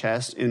of my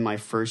chest in my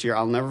first year,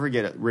 I'll never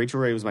forget it. Rachel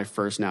Ray was my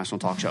first national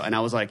talk show. And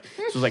I was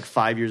this was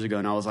 5 years ago.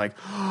 And I was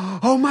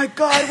oh my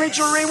God,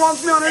 Rachel Ray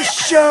wants me on her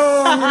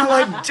show. I'm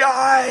going to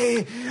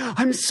die.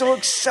 I'm so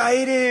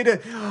excited.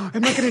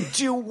 Am I going to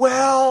do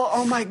well?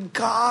 Oh my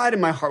God.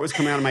 And my heart was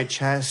coming out of my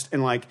chest.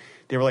 And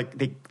they were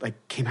they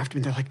came after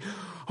me. They're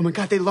oh my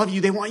God, they love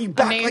you. They want you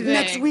back Amazing.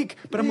 next week.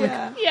 But I'm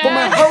Yeah. but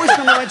my heart was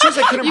coming out of my chest.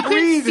 I couldn't you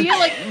breathe. can see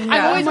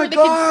I've always Oh my heard they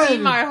can see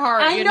God. my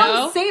heart. I you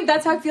know, same.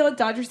 That's how I feel at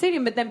Dodger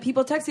Stadium. But then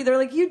people text me,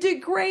 they're you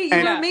did great,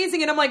 you were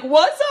amazing, and I'm was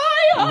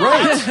I?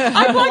 Right.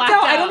 I blacked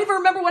out. I out. don't even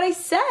remember what I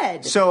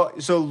said. So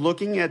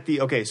looking at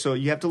so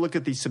you have to look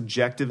at the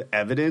subjective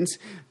evidence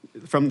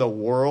from the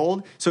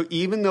world. So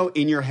even though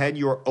in your head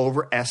you're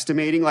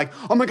overestimating,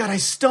 oh my God, I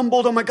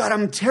stumbled. Oh my God,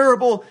 I'm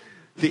terrible.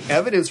 the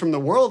evidence from the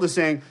world is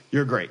saying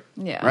you're great.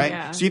 Yeah. Right?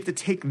 Yeah. So you have to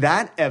take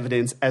that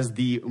evidence as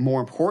the more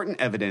important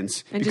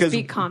evidence. And because just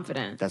be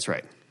confident. That's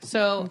right.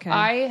 So Okay.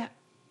 I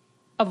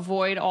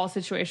avoid all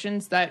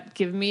situations that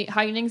give me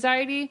heightened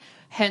anxiety.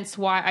 Hence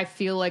why I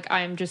feel like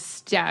I am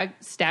just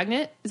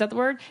stagnant. Is that the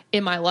word?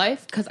 In my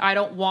life, because I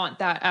don't want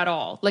that at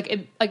all.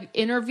 Like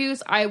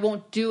interviews, I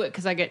won't do it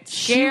because I get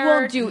She scared.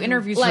 won't do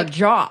interviews Like, for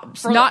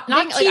jobs, For, not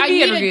like, TV I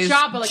need interviews. a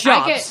job, but like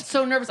jobs. I get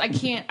so nervous. I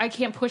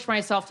can't push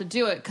myself to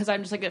do it because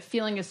I'm just like that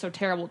feeling is so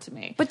terrible to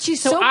me. But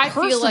she's so I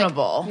feel like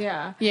personable.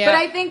 Yeah. Yeah. But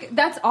I think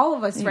that's all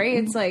of us, right?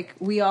 It's like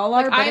we all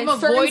are. But I'm in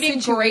certain avoiding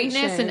greatness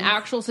and situations-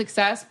 actual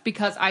success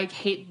because I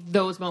hate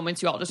those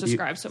moments you all just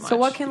described so much. So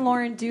what can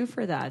Lauren do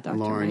for that, Dr.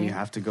 Lauren, Ray? you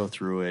have to go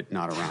through it,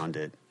 not around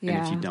it. And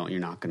Yeah. if you don't, you're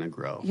not going to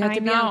grow. You have I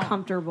to be know.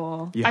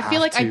 uncomfortable. You I feel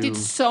have like I to- did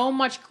so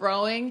much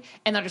growing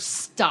and I just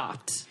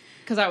stopped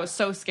because I was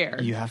so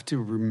scared. You have to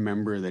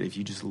remember that if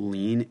you just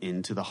lean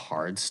into the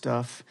hard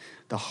stuff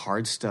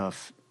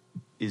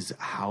is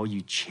how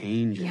you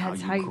change and Yeah, how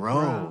it's you how you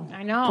grow.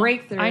 I know.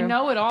 Breakthrough. I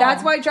know it all.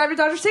 That's why I drive to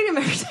Dodger Stadium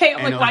every day.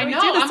 I'm like, know. why I do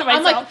know. we do this to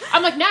myself?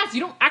 I'm like, Nats,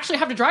 you don't actually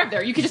have to drive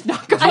there. You can just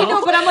not go. I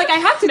know, but I'm like, I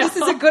have to. This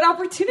is a good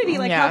opportunity.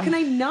 Like, Yeah. how can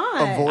I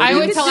not? Avoid- I You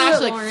always can tell do it,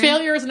 Ashley, Lauren.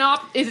 failure is an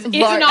is an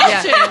Lauren,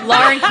 option. yeah.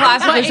 Lauren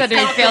classically But said to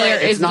it's me, not failure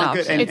good. is It's not an good.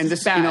 option. And It's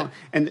this, bad.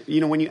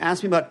 when you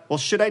ask me about, well,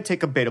 should I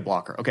take a beta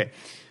blocker? Okay.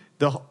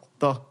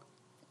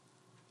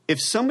 If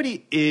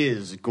somebody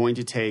is going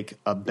to take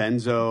a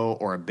benzo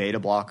or a beta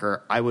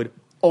blocker, I would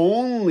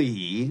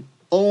only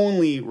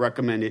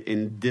recommend it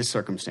in this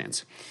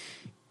circumstance.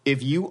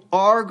 If you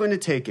are going to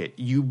take it,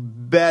 you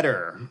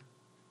better,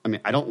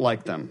 I don't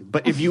like them,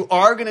 but if you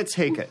are going to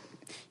take it,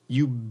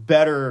 you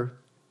better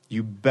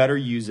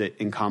use it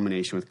in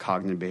combination with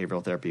cognitive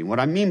behavioral therapy. And what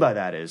I mean by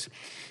that is,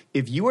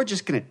 if you are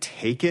just going to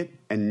take it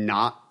and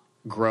not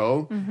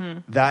grow,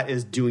 that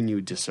is doing you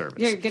a disservice.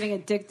 You're getting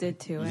addicted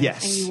to it.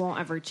 Yes. And you won't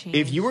ever change.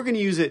 If you were going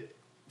to use it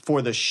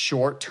for the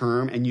short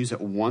term and use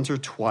it once or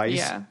twice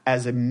Yeah.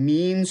 as a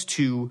means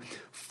to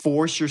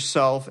force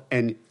yourself,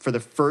 and for the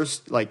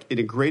first, like in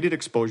a graded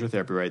exposure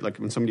therapy, right? Like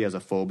when somebody has a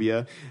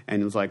phobia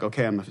and it's like,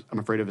 okay, I'm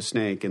afraid of a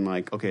snake, and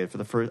like, okay, for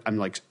the first, I'm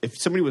like, if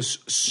somebody was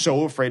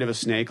so afraid of a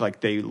snake, like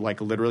they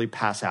like literally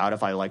pass out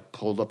if I like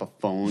pulled up a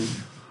phone.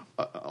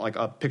 Like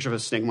a picture of a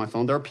snake on my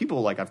phone. There are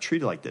people like I've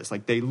treated like this.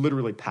 Like they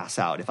literally pass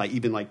out if I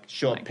even like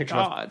show a My picture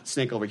God. of a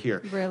snake over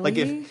here. Really?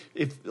 Like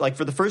if like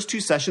for the first 2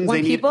 sessions When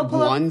they need people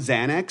pull up- one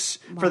Xanax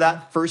for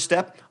that first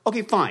step.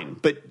 Okay, fine,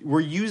 but we're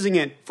using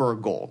it for a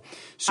goal.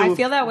 So I if-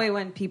 feel that way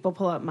when people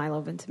pull up Milo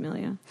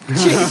Ventimiglia.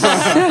 he's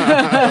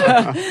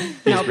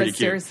No, pretty but cute.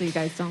 seriously, you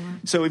guys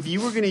don't. So if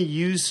you were going to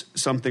use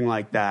something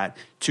like that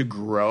to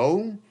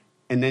grow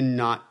and then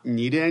not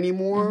need it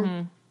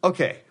anymore,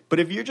 okay. But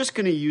if you're just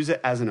going to use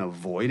it as an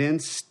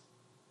avoidance,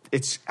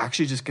 it's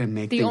actually just going to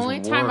make The things only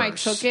time I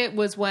worse. took it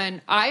was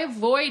when I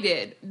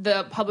avoided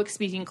the public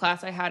speaking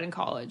class I had in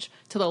college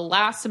till the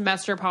last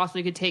semester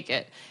possibly could take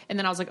it. And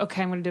then I was like,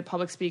 okay, I'm going to do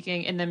public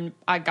speaking. And then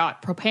I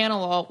got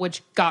propranolol,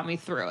 which got me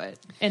through it.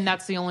 And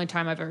that's the only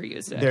time I've ever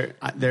used it.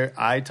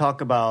 I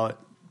talk about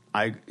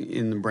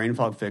in the Brain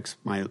Fog Fix,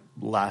 my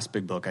last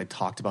big book. I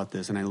talked about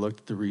this, and I looked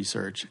at the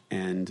research,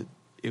 and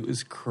it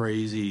was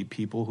crazy.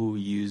 People who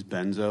use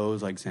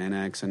benzos like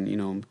Xanax and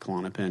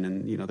Klonopin,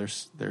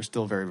 and they're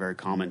still very, very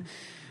common.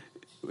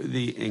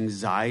 The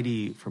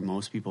anxiety for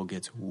most people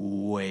gets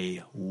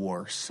way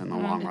worse in the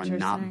long run,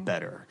 not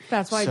better.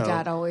 That's why So-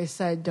 Dad always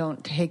said,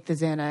 "Don't take the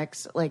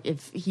Xanax." Like,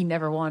 if he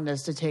never wanted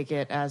us to take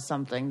it as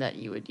something that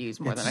you would use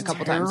more than a It's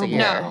couple times a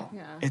year. terrible. No.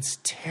 Yeah. It's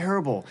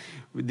terrible.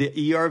 The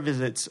ER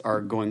visits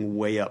are going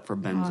way up for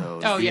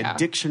benzos. Oh, the yeah.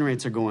 addiction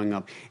rates are going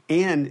up,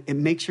 and it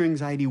makes your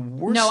anxiety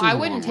worse. No, in I the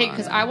wouldn't long take run.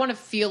 because I want to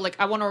feel like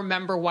I want to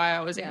remember why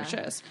I was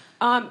anxious.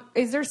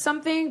 Is there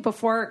something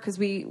before, because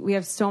we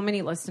have so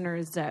many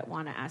listeners that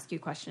want to ask you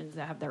questions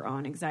that have their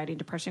own anxiety and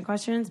depression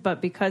questions,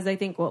 but because I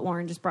think what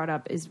Lauren just brought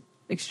up is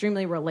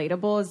extremely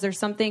relatable, is there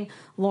something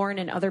Lauren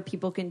and other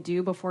people can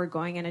do before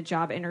going in a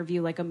job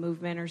interview, like a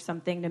movement or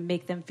something, to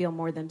make them feel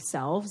more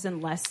themselves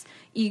and less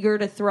eager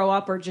to throw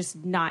up or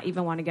just not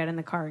even want to get in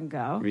the car and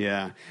go?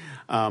 Yeah.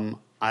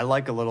 I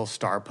like a little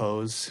star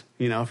pose,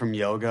 from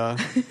yoga.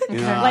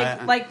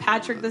 Like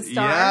Patrick the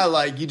Star? Yeah,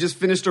 like you just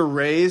finished a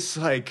race,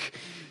 like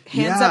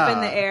Hands up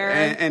in the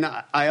air. And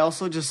I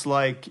also just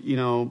like,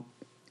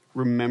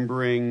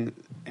 remembering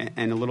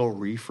and a little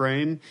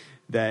reframe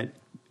that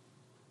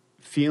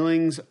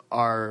feelings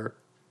are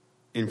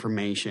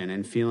information,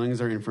 and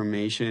feelings are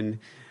information,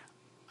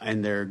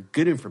 and they're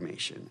good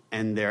information,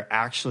 and they're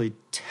actually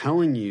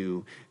telling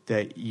you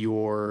that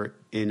you're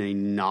in a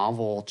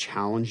novel,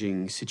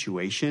 challenging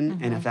situation.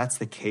 And if that's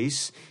the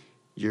case,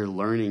 you're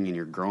learning and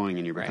you're growing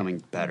and you're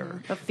becoming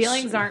better. But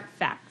feelings aren't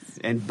facts.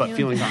 but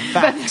feelings aren't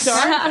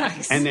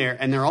facts. And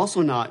they're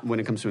also not, when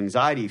it comes to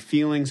anxiety,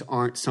 feelings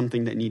aren't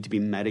something that need to be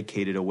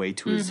medicated away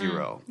to a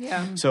zero.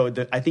 Yeah. So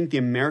I think the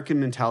American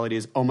mentality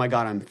is, oh my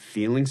God, I'm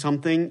feeling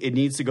something. It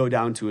needs to go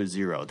down to a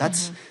zero.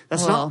 That's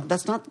not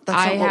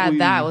I what had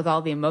that with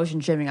all the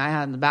emotion shaming I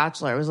had in The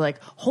Bachelor. It was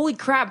like, holy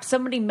crap,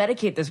 somebody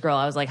medicate this girl.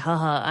 I was like,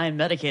 haha, I'm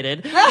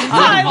medicated.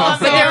 I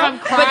love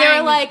it. But they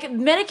were like,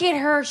 medicate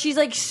her. She's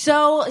like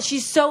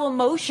she's so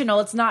emotional.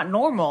 It's not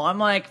normal. I'm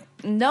like,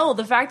 no,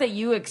 the fact that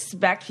you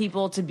expect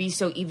people to be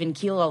so even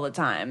keel all the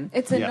time.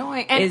 It's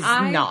annoying. And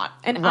I'm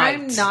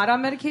not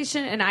on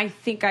medication, and I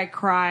think I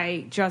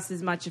cry just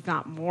as much, if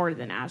not more,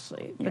 than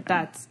Ashley. But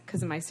that's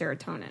because of my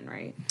serotonin,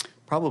 right?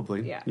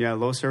 Probably. Yeah,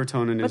 low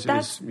serotonin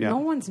is no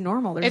one's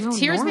normal. There's If no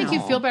tears normal. make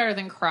you feel better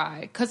than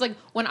cry, because like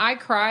when I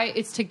cry,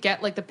 it's to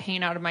get like the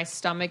pain out of my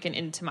stomach and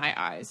into my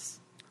eyes.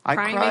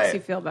 Crying makes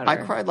you feel better. I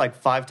cried like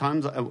 5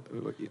 times.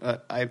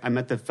 I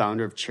met the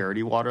founder of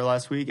Charity Water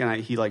last week,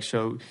 and he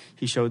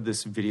showed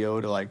this video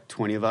to like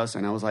 20 of us,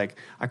 and I was like,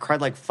 I cried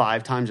like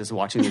 5 times just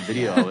watching the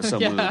video. I was so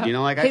moved. You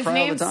know, like his I cry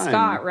all the name's time.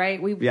 Scott,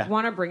 right? We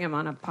want to bring him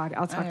on a podcast.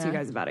 I'll talk to you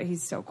guys about it.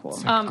 He's so cool.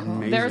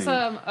 There's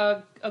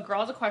a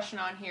girl has a question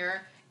on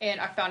here, and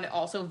I found it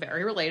also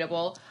very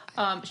relatable.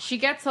 She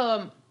gets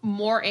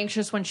more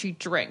anxious when she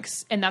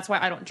drinks, and that's why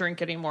I don't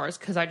drink anymore, is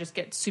because I just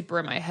get super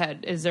in my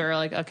head. Is there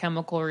like a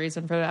chemical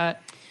reason for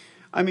that?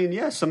 I mean,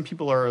 yeah, some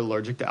people are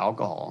allergic to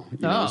alcohol.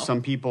 You know,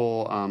 some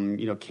people,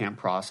 can't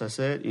process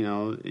it. You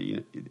know,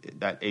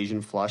 that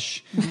Asian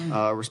flush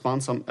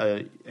response.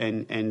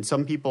 And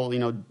some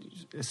people,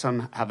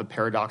 some have a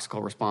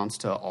paradoxical response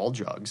to all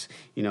drugs.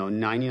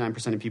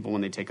 99% of people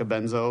when they take a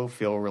benzo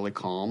feel really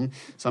calm.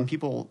 Some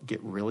people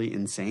get really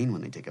insane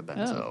when they take a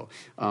benzo.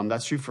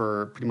 That's true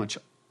for pretty much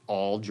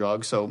all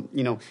drugs. So,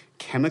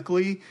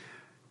 chemically,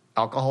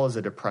 alcohol is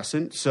a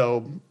depressant.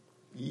 So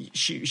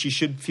she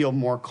should feel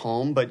more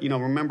calm. But,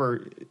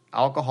 remember,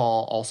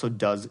 alcohol also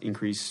does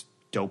increase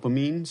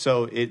dopamine.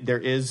 So there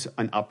is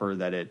an upper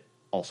that it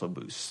also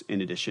boosts. In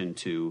addition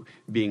to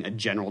being a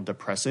general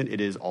depressant,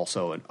 it is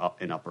also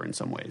an upper in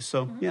some ways.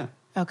 So, yeah.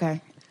 Okay.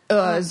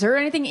 Is there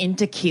anything in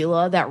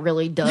tequila that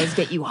really does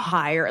get you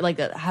higher? Like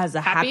has a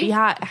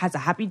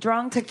happy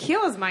drunk?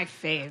 Tequila's my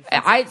fave.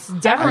 It's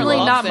definitely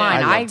not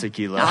mine. I love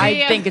tequila.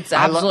 I think it's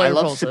absolutely I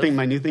love repulsive. sipping.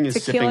 My new thing is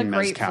Tequila, sipping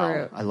mezcal.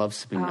 grapefruit. I love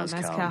sipping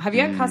mezcal. Have you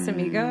had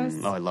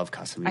Casamigos? Oh, I love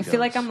Casamigos. I feel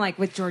like I'm like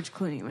with George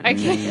Clooney. When I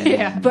can't.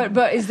 Yeah.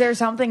 But is there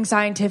something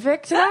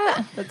scientific to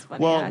that? That's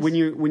funny. Well, Ash.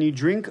 when you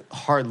drink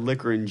hard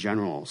liquor in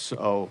general,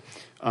 so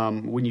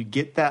when you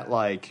get that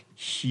like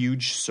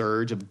huge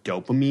surge of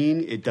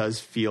dopamine, it does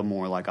feel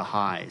more like a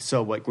high.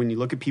 So like when you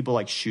look at people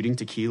like shooting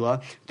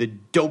tequila, the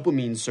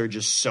dopamine surge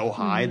is so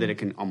high that it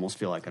can almost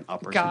feel like an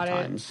upper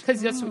sometimes.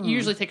 Because that's you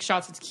usually take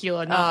shots of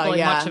tequila, not really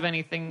much of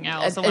anything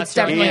else. It's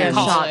definitely a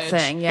shot college.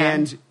 thing. Yeah.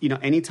 And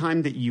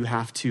anytime that you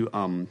have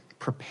to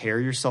prepare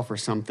yourself for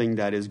something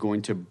that is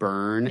going to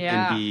burn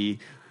and be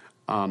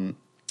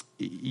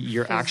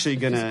you're actually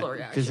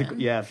gonna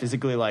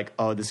physically like,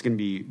 oh, this is gonna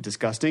be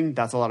disgusting.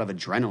 That's a lot of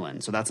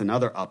adrenaline, so that's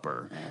another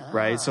upper,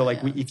 right? So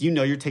like, if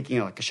you're taking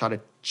like a shot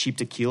of cheap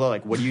tequila,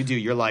 like what do?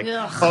 You're like,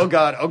 oh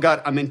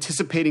god, I'm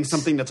anticipating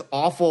something that's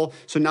awful.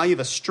 So now you have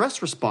a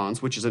stress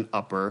response, which is an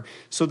upper.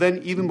 So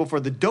then even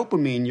before the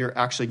dopamine, you're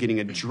actually getting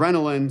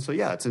adrenaline. So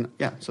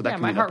so that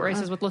can my be heart upper.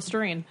 races with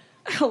Listerine.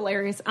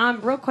 Hilarious.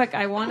 Real quick,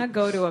 I want to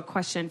go to a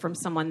question from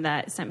someone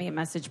that sent me a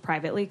message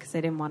privately because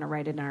they didn't want to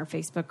write it in our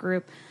Facebook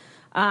group.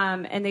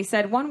 And they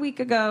said, 1 week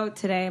ago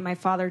today, my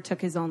father took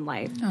his own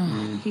life.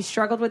 He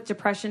struggled with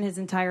depression his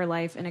entire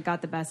life, and it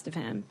got the best of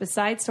him.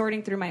 Besides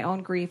sorting through my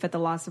own grief at the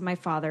loss of my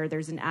father,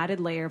 there's an added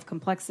layer of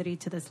complexity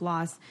to this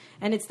loss,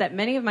 and it's that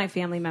many of my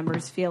family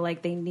members feel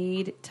like they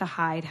need to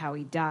hide how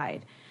he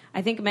died.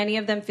 I think many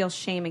of them feel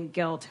shame and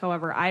guilt.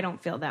 However, I don't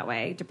feel that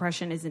way.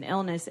 Depression is an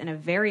illness and a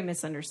very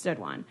misunderstood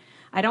one.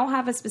 I don't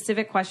have a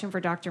specific question for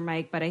Dr.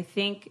 Mike, but I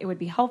think it would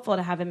be helpful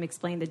to have him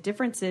explain the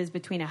differences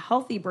between a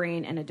healthy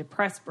brain and a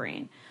depressed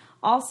brain.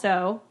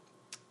 Also,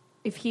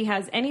 if he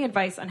has any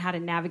advice on how to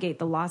navigate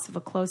the loss of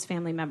a close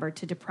family member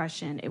to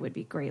depression, it would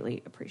be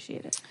greatly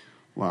appreciated.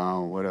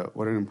 Wow, what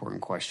an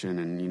important question.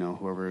 And,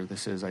 whoever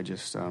this is, I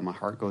just, my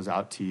heart goes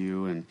out to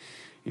you. And,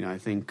 I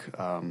think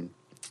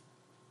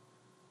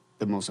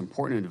the most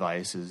important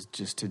advice is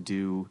just to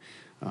do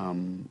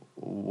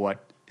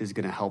what is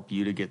going to help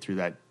you to get through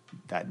that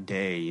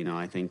day.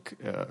 I think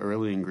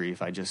early in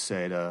grief, I just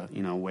say to,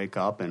 wake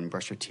up and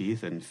brush your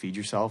teeth and feed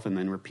yourself and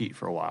then repeat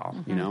for a while,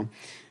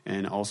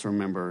 and also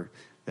remember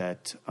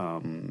that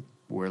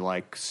we're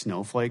like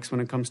snowflakes when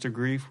it comes to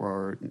grief,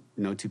 where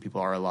no two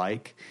people are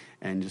alike,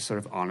 and just sort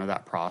of honor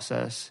that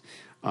process.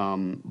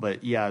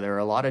 But yeah, there are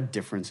a lot of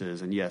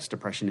differences, and yes,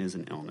 depression is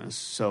an illness.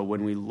 So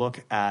when we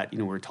look at,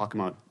 we're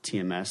talking about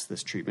TMS,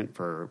 this treatment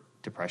for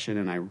depression,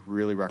 and I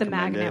really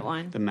recommend it.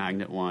 The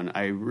magnet one.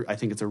 I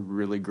think it's a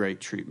really great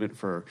treatment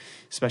for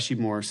especially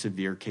more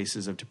severe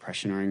cases of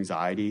depression or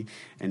anxiety,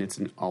 and it's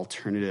an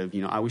alternative.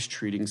 I was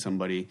treating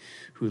somebody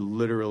who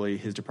literally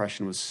his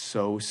depression was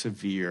so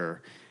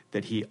severe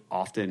that he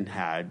often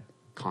had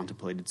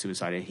contemplated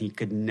suicide, and he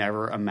could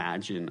never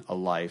imagine a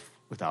life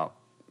without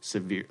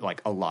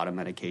a lot of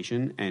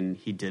medication, and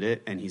he did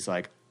it, and he's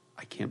like,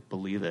 I can't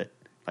believe it.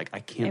 Like, I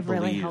can't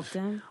believe. It really helped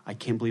him? I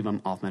can't believe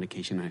I'm off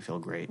medication and I feel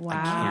great. Wow,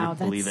 I can't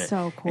believe it.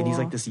 So cool. And he's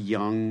like this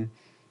young,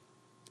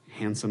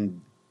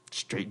 handsome,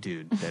 straight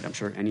dude that I'm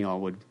sure any of y'all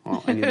would,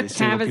 well, any of the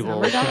single people.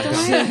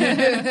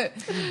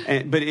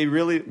 But it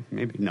really,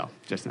 maybe, no,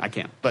 just, I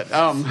can't. But,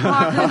 come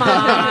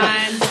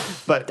on.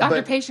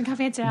 Dr. Patient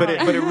confidentiality.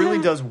 But it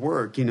really does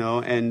work,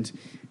 and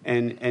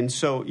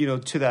so,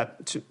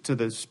 to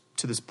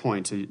this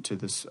point,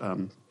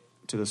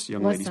 to this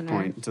young lady's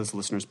point, to this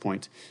listener's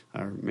point,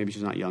 or maybe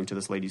she's not young, to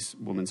this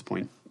woman's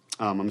point.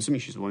 I'm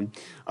assuming she's a woman.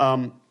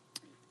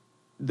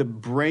 The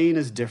brain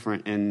is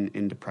different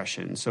in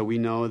depression. So we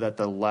know that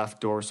the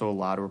left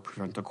dorsolateral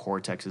prefrontal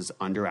cortex is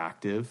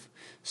underactive.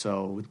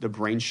 So the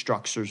brain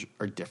structures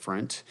are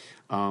different.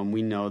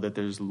 We know that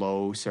there's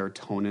low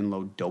serotonin,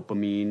 low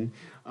dopamine.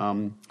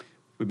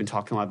 We've been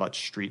talking a lot about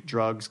street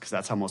drugs because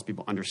that's how most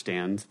people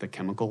understand the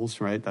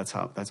chemicals, right? That's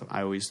how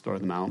I always throw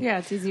them out. Yeah,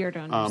 it's easier to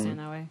understand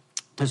that way.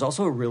 There's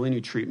also a really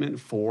new treatment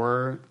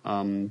for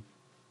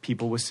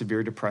people with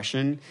severe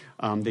depression.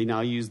 They now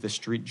use the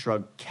street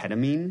drug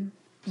ketamine.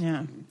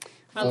 Yeah.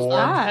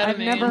 I've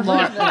never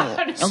heard of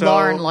that.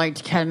 Lauren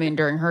liked ketamine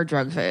during her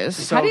drug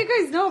phase. How do you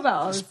guys know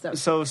about all this stuff?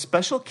 So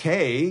Special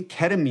K,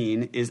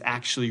 ketamine, is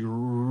actually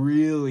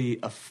really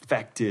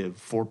effective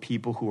for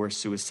people who are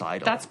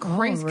suicidal. That's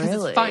crazy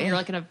because it's fun. You're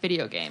like in a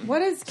video game.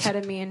 What is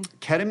ketamine?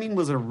 Ketamine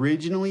was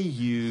originally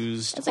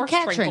used as a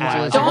cat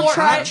tranquilizer. Don't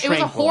try it. It was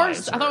a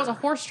horse. I thought it was a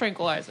horse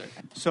tranquilizer.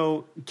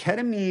 So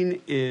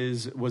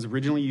ketamine was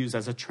originally used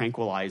as a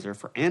tranquilizer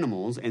for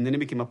animals, and then it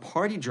became a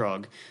party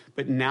drug.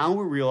 But now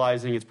we're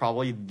realizing it's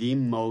probably the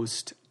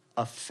most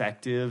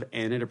effective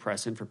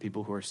antidepressant for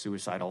people who are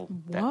suicidal.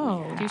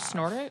 Whoa. Do you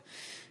snort it?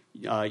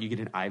 You get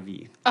an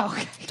IV. Oh,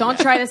 okay. Don't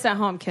try this at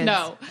home, kids.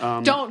 No.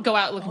 Don't go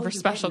out looking for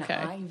Special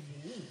K.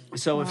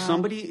 So if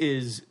somebody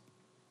is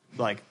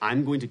like,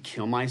 I'm going to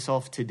kill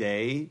myself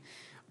today,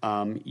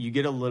 you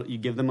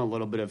give them a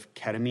little bit of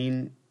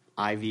ketamine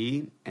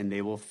IV, and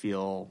they will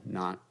feel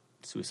not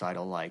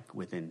suicidal like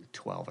within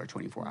 12 or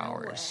 24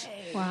 hours.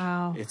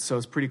 Wow. It's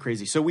pretty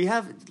crazy. So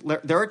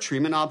there are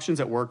treatment options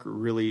that work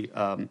really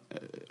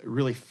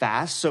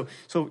fast. So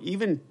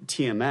even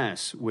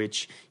TMS,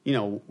 which,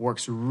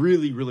 works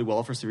really, really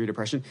well for severe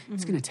depression,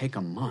 it's going to take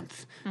a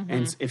month.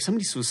 And if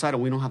somebody's suicidal,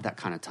 we don't have that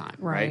kind of time,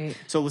 right?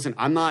 So listen,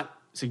 I'm not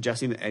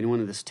suggesting that anyone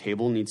at this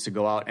table needs to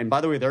go out. And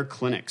by the way, there are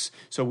clinics.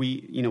 So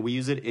we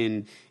use it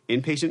in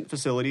inpatient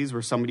facilities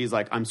where somebody's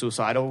like, I'm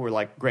suicidal. We're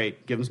like,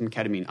 great, give them some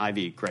ketamine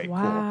IV. Great,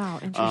 wow,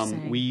 cool.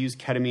 Interesting. We use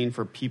ketamine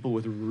for people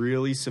with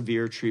really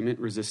severe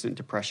treatment-resistant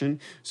depression.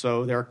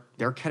 So there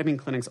are ketamine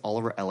clinics all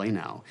over LA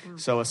now.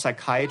 So a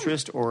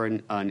psychiatrist or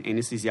an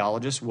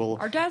anesthesiologist will...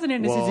 Our dad's an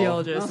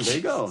anesthesiologist. Well, there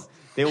you go.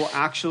 They will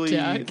actually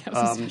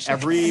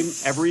every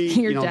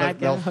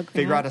they'll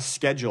figure out a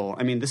schedule.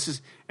 I mean,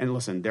 and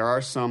listen, there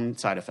are some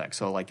side effects.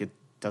 So like it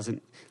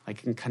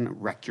can kind of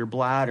wreck your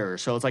bladder.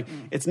 So it's like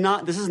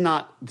this is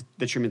not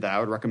the treatment that I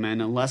would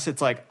recommend unless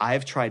it's like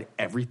I've tried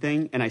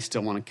everything and I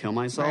still want to kill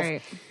myself.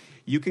 Right.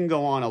 You can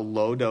go on a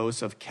low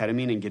dose of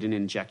ketamine and get an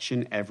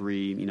injection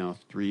every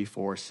 3,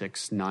 4,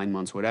 6, 9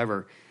 months,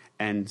 whatever.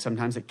 And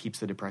sometimes it keeps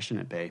the depression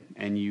at bay,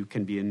 and you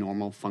can be a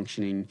normal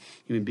functioning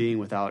human being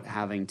without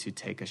having to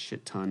take a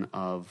shit ton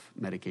of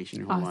medication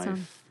your whole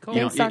life. Cool.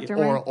 Thanks, Dr.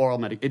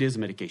 Mike. It is a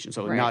medication,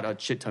 so not a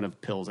shit ton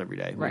of pills every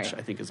day, which I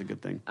think is a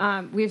good thing.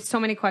 We have so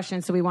many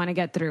questions, so we want to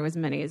get through as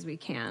many as we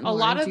can. A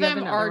lot of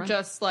them are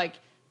just like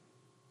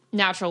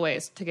natural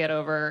ways to get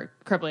over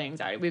crippling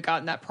anxiety. We've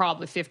gotten that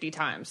probably 50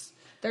 times.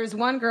 There's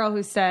one girl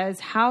who says,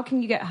 how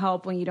can you get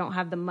help when you don't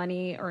have the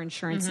money or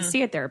insurance to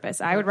see a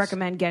therapist? I would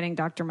recommend getting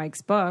Dr.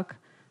 Mike's book,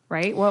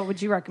 right? What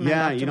would you recommend?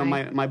 Yeah, Dr.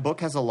 Mike? my book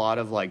has a lot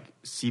of like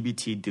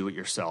CBT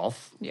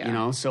do-it-yourself,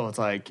 so it's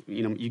like,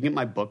 you can get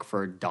my book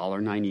for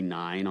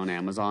 $1.99 on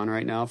Amazon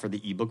right now for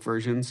the ebook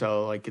version.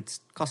 So like it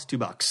costs $2.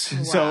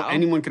 Wow. So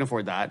anyone can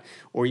afford that.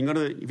 Or you can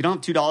if you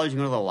don't have $2, you can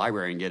go to the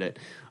library and get it.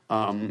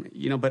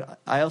 But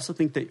I also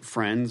think that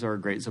friends are a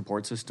great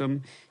support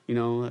system.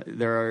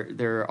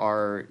 There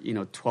are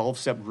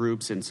 12-step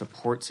groups and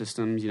support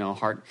systems.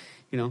 Your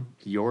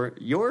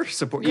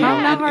support.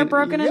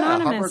 Heartbroken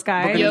Anonymous,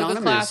 guys.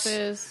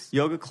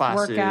 Yoga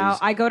classes, workout.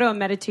 I go to a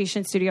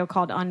meditation studio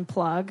called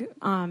Unplug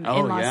in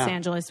Los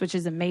Angeles, which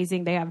is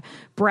amazing. They have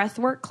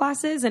breathwork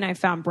classes, and I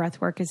found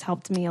breathwork has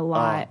helped me a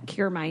lot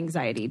cure my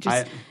anxiety.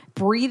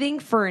 Breathing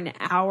for an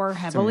hour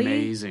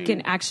heavily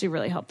can actually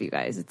really help you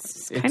guys.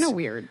 It's kind of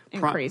weird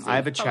and crazy. I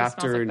have a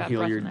chapter in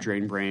Heal Your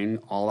Drained Brain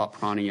all about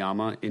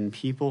pranayama in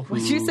people who...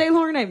 What'd you say,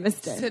 Lauren? I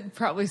missed it. It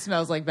probably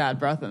smells like bad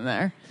breath in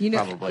there.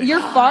 Probably.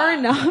 You're far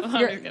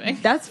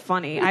enough. That's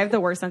funny. I have the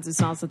worst sense of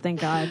smell, so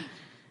thank God.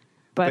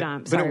 But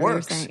it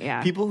works.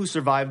 Saying, people who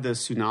survived the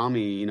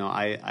tsunami,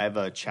 I have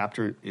a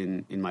chapter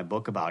in my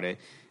book about it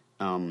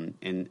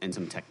and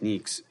some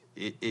techniques.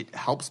 It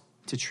helps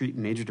to treat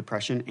major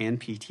depression and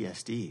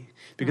PTSD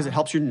because it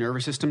helps your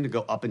nervous system to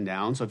go up and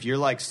down. So if you're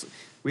like,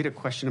 we had a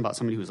question about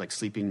somebody who's like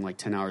sleeping like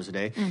 10 hours a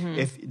day.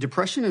 If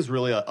depression is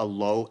really a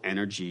low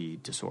energy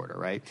disorder,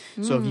 right?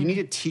 So if you need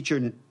to teach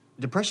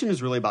depression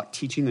is really about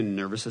teaching the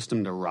nervous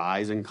system to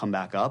rise and come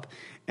back up.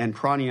 And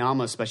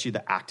pranayama, especially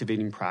the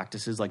activating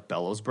practices like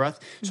bellows breath,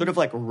 it's sort of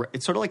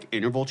like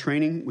interval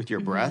training with your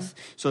breath.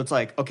 So it's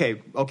like, okay,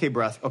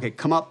 breath, okay,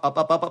 come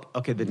up,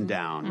 okay, then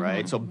down,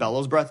 right? So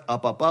bellows breath,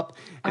 up,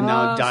 and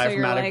now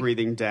diaphragmatic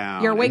breathing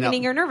down. You're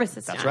awakening your nervous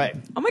system. That's right.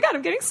 Oh my God,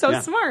 I'm getting so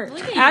smart.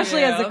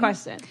 Ashley has a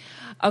question.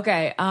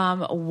 Okay,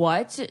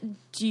 what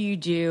do you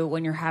do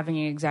when you're having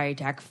an anxiety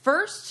attack?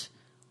 First,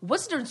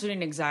 what's the difference between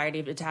an anxiety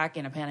attack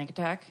and a panic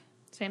attack?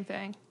 Same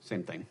thing.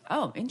 Same thing.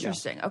 Oh,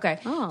 interesting. Yeah. Okay.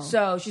 Oh.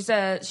 So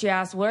she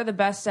asked, what are the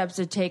best steps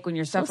to take when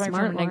you're suffering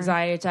from an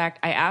anxiety attack?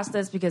 I asked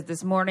this because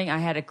this morning I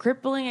had a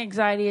crippling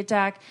anxiety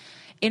attack.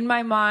 In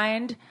my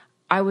mind,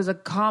 I was a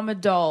calm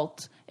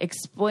adult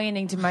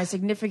explaining to my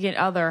significant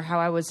other how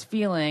I was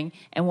feeling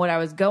and what I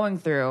was going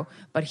through.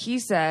 But he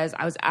says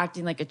I was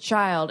acting like a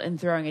child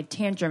and throwing a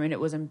tantrum, and it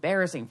was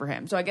embarrassing for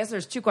him. So I guess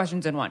there's two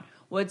questions in one.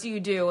 What do you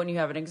do when you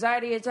have an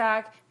anxiety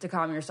attack to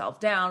calm yourself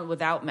down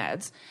without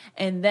meds?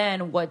 And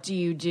then what do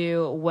you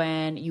do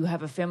when you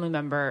have a family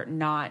member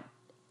not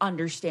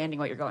understanding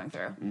what you're going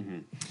through? Mm-hmm.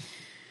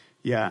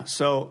 Yeah.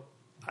 So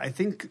I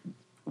think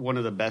one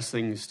of the best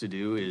things to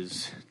do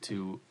is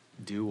to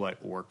do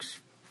what works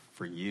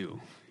for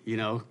you. You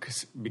know,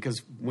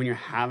 because when you're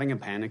having a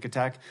panic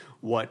attack,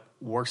 what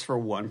works for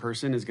one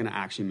person is going to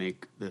actually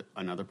make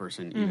another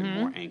person even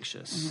more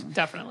anxious.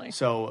 Definitely.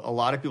 So a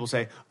lot of people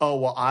say, oh,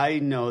 well, I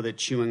know that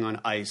chewing on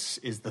ice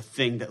is the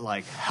thing that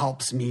like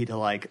helps me to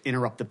like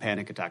interrupt the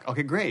panic attack.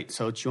 Okay, great.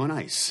 So chew on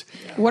ice.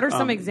 Yeah. What are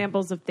some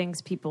examples of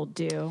things people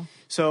do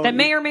so that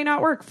may or may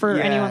not work for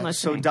anyone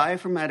listening? So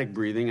diaphragmatic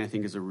breathing, I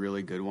think, is a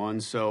really good one.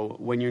 So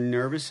when your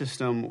nervous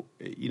system,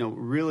 you know,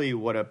 really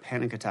what a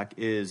panic attack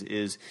is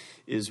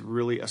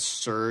really a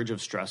surge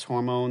of stress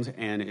hormones,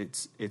 and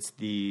it's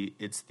the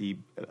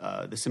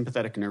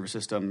sympathetic nervous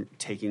system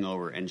taking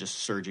over and just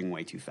surging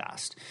way too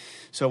fast.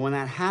 So when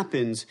that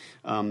happens,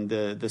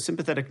 the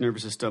sympathetic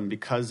nervous system,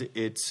 because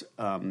it's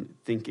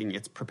thinking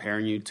it's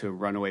preparing you to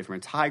run away from a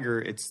tiger,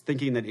 it's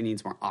thinking that it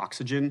needs more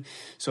oxygen.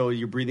 So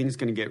your breathing is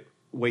going to get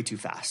way too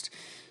fast.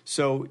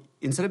 So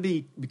instead of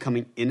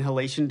becoming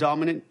inhalation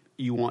dominant,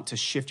 you want to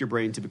shift your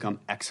brain to become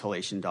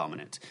exhalation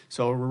dominant.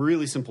 So a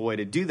really simple way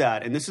to do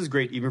that, and this is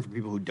great even for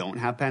people who don't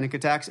have panic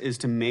attacks, is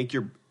to make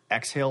your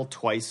exhale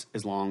twice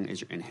as long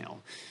as your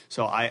inhale.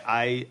 So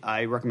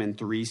I recommend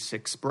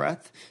 3-6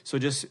 breath. So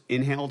just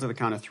inhale to the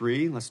count of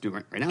 3. Let's do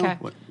it right now.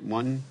 Okay.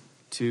 1,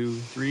 2,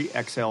 3.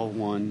 Exhale.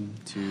 1,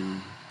 2,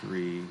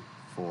 3,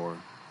 4,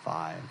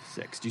 5,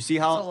 6. Do you see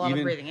how That's a lot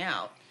of breathing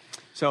out.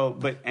 So,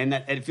 and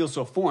it feels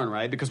so foreign,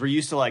 right? Because we're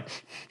used to like,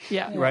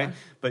 right?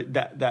 But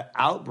that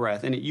out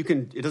breath, and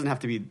it doesn't have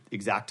to be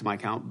exact to my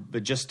count,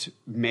 but just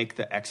make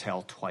the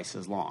exhale twice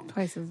as long.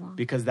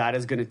 Because that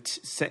is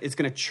it's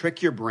going to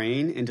trick your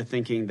brain into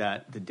thinking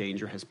that the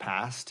danger has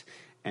passed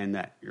and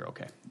that you're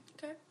okay.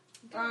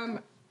 Okay.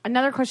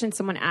 Another question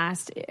someone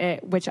asked,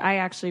 which I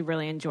actually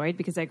really enjoyed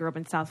because I grew up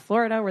in South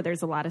Florida where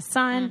there's a lot of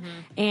sun.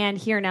 And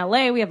here in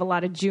LA, we have a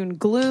lot of June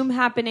gloom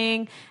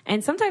happening.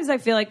 And sometimes I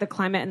feel like the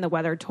climate and the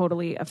weather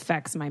totally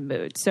affects my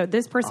mood. So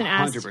this person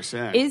 100%.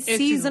 asked, is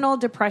seasonal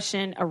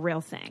depression a real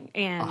thing?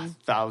 And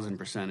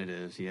 1,000% it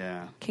is,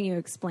 yeah. Can you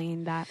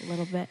explain that a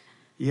little bit?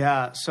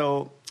 Yeah,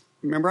 so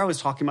remember I was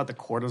talking about the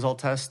cortisol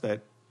test that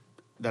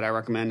I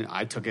recommend.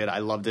 I took it. I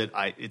loved it.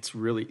 It's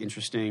really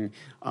interesting.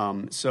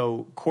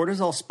 So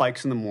cortisol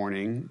spikes in the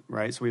morning,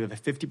 right? So we have a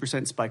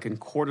 50% spike in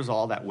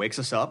cortisol that wakes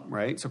us up,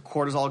 right? So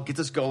cortisol gets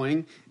us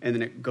going, and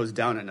then it goes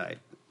down at night.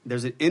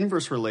 There's an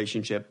inverse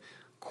relationship,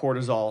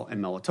 cortisol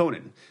and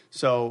melatonin.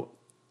 So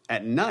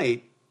at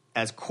night,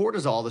 as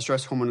cortisol, the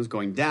stress hormone, is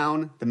going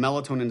down, the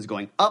melatonin is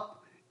going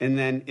up, and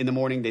then in the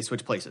morning, they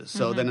switch places.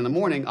 So then in the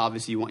morning,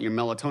 obviously, you want your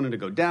melatonin to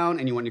go down,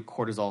 and you want your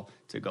cortisol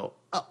to go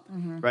up,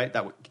 right?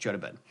 That would get you out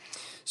of bed.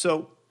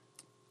 So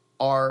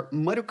our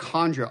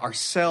mitochondria, our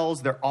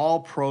cells, they're all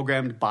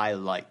programmed by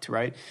light,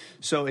 right?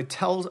 So it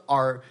tells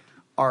our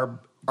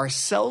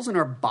cells in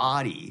our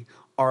body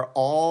are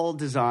all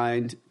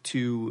designed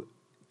to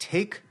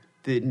take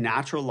the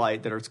natural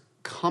light that is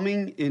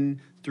coming in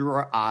through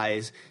our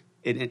eyes,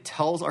 and it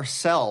tells our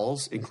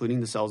cells, including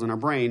the cells in our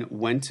brain,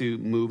 when to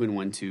move and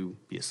when to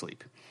be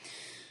asleep.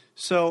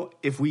 So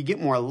if we get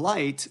more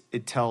light,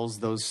 it tells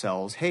those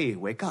cells, hey,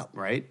 wake up,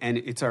 right? And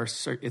it's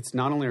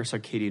not only our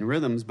circadian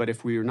rhythms, but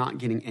if we are not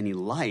getting any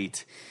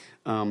light,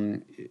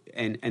 and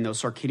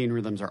those circadian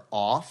rhythms are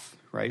off,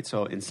 right?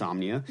 So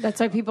insomnia.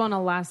 That's why people in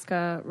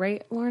Alaska,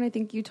 right, Lauren? I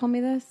think you told me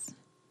this.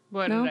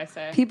 What did I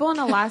say? People in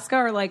Alaska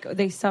are like,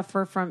 they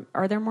suffer from,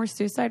 are there more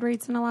suicide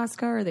rates in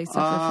Alaska, or they suffer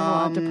from a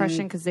lot of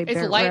depression because they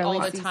it's light rarely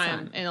all the see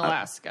time sun? in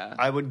Alaska.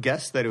 I would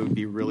guess that it would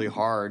be really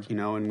hard, you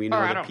know, and we know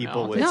that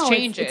people with... No, it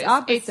changes. It's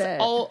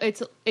opposite.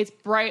 It's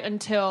bright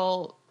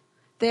until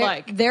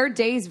their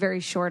day is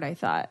very short, I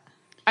thought.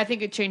 I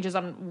think it changes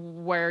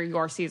on where you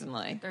are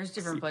seasonally. There's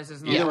different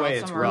places in Either the world. way,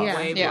 it's Some are rough.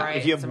 way Yeah. bright,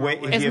 If you have some are way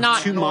It's if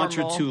not too much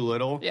or normal. too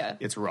little, Yeah.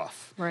 it's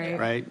rough. Right.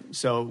 Right.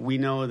 So we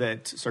know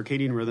that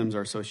circadian rhythms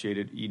are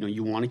associated,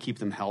 you want to keep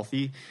them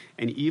healthy,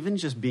 and even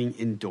just being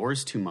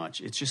indoors too much,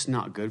 it's just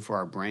not good for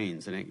our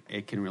brains, and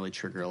it can really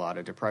trigger a lot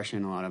of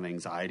depression, a lot of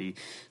anxiety.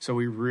 So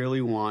we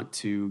really want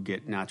to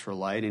get natural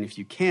light, and if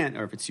you can't,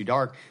 or if it's too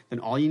dark, then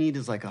all you need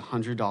is like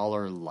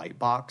 $100 light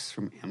box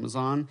from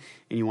Amazon,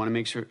 and you want to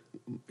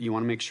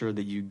make sure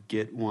that you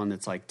get one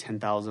that's like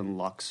 10,000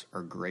 lux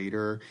or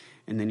greater,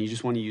 and then you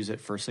just want to use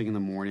it first thing in the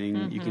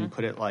morning. You can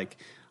put it like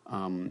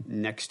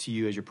next to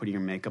you as you're putting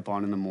your makeup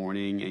on in the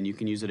morning, and you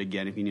can use it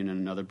again if you need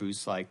another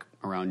boost like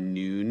around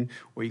noon,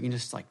 or you can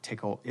just like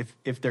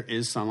if there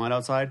is sunlight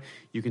outside,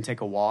 you can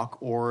take a walk,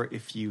 or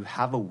if you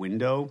have a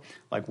window,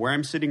 like where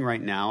I'm sitting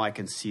right now, I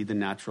can see the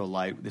natural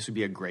light. This would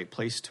be a great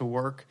place to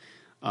work.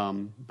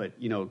 But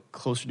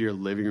closer to your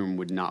living room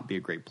would not be a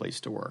great place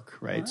to work,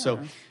 right?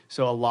 So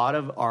a lot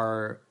of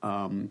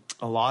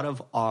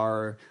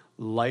our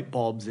light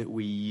bulbs that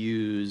we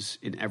use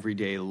in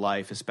everyday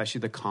life,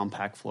 especially the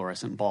compact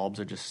fluorescent bulbs,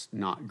 are just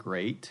not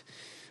great.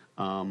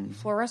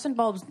 Fluorescent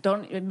bulbs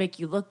don't make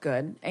you look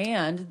good,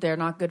 and they're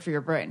not good for your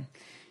brain.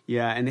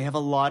 Yeah, and they have a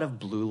lot of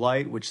blue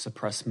light, which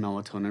suppress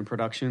melatonin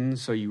production.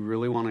 So you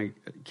really want to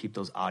keep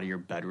those out of your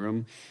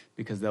bedroom,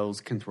 because those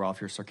can throw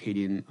off your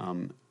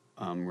circadian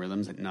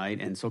rhythms at night,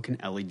 and so can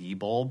LED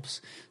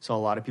bulbs. So a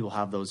lot of people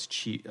have those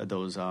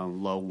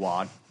low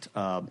watt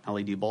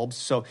LED bulbs.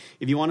 So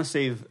if you want to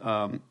save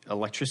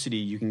electricity,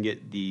 you can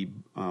get the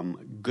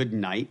Good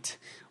Night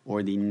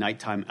or the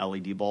nighttime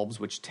LED bulbs,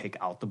 which take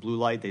out the blue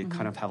light. They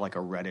kind of have like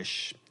a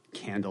reddish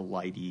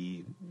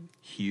candlelighty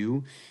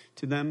hue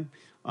to them.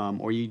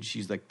 Or you just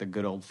use like the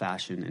good old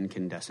fashioned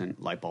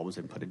incandescent light bulbs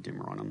and put a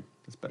dimmer on them.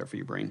 That's better for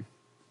your brain.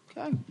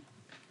 Okay.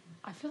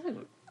 I feel like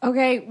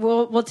Okay,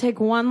 we'll take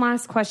one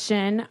last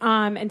question.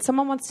 And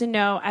someone wants to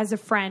know, as a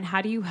friend,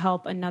 how do you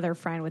help another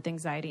friend with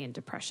anxiety and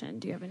depression?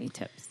 Do you have any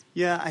tips?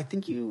 Yeah, I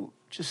think you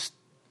just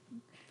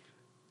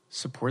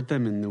support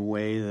them in the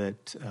way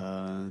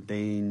that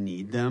they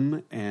need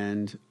them,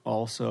 and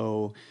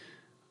also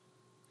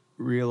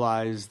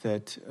realize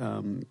that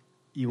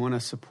you want to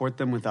support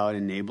them without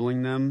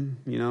enabling them,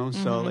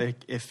 So like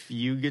if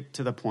you get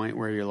to the point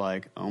where you're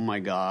like, oh my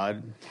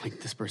God,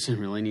 like this person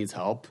really needs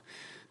help,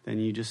 then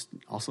you just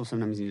also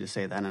sometimes need to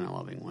say that in a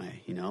loving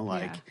way,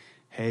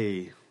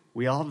 hey,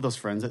 we all have those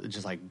friends that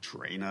just like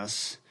drain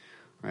us,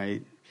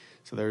 right?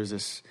 So there was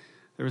this,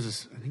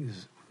 I think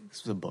this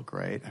was a book,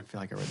 right? I feel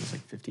like I read this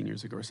like 15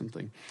 years ago or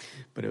something,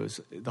 but it was,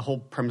 the whole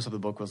premise of the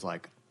book was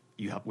like,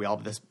 we all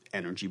have this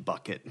energy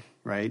bucket,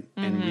 right?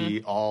 And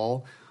we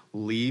all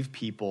leave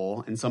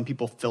people, and some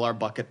people fill our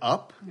bucket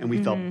up and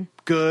we felt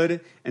good,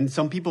 and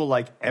some people,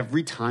 like,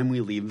 every time we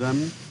leave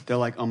them, they're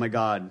like, oh my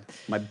God,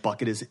 my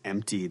bucket is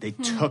empty. They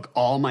took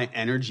all my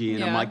energy,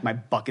 and I'm like, my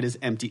bucket is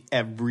empty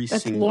every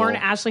single Lauren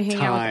Ashley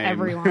hanging out with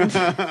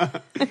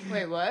everyone.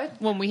 Wait, what?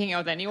 when we hang out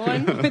with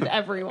anyone, With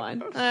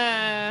everyone. What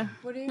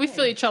do you we mean?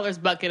 fill each other's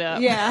bucket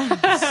up. Yeah.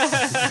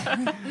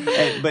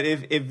 But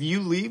if you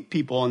leave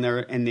people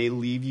and they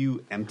leave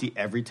you empty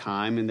every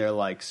time, and they're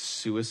like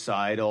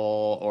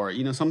suicidal, or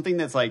something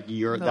that's like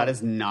that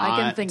is not.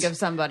 I can think of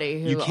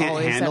somebody who You can't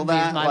always handle empties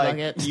that. my Like,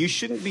 bucket. you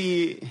shouldn't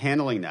be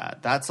handling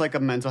that. That's like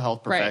a mental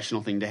health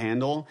professional thing to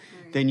handle.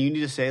 Then you need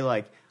to say,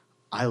 like,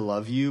 I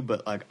love you,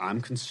 but like I'm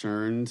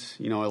concerned.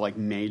 Like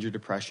major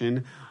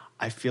depression.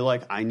 I feel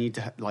like I need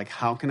to, like,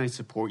 how can I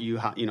support you?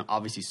 How,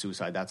 obviously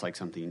suicide, that's like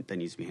something that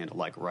needs to be handled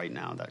like right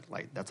now.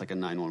 That's like a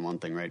 911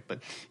 thing, right?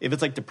 But if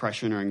it's like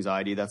depression or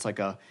anxiety, that's like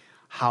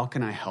how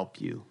can I help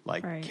you?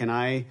 Like, can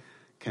I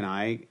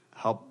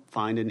help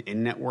find an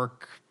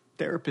in-network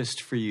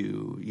therapist for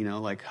you?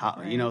 Like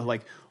how,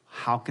 like,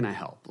 how can I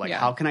help? Like,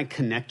 how can I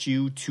connect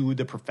you to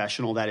the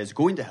professional that is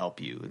going to help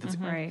you?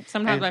 Right.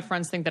 Sometimes my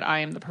friends think that I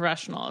am the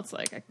professional. It's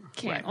like I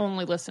can't Right.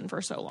 only listen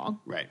for so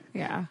long. Right.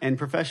 Yeah. And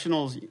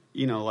professionals,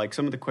 like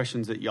some of the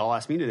questions that y'all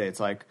asked me today,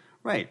 it's like,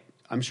 right,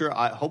 I'm sure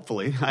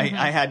hopefully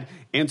I had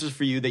answers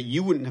for you that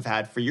you wouldn't have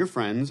had for your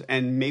friends,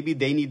 and maybe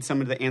they need some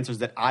of the answers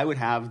that I would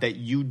have that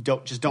you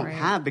don't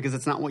have, because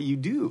it's not what you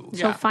do.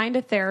 So find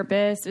a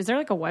therapist. Is there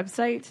like a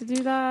website to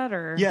do that,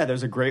 or? Yeah,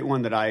 there's a great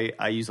one that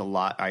I use a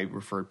lot. I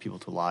refer people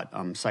to a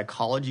lot.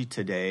 Psychology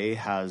Today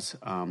has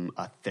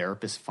a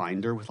therapist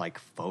finder with like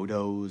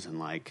photos and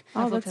like,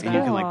 that's and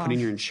you can like cool. put in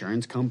your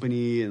insurance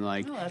company, and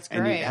like, that's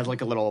and great. it has like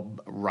a little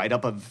write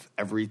up of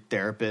every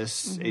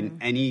therapist in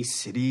any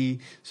city.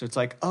 So it's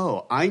like, oh,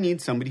 I need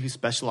somebody who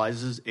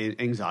specializes in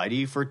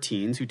anxiety for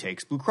teens who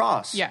takes Blue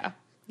Cross. Yeah.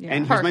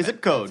 And here's my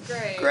zip code.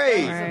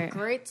 Great. That's a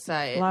great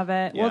site. Love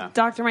it. Yeah. Well,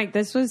 Dr. Mike,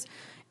 this was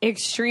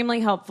extremely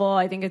helpful.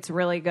 I think it's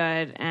really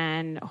good,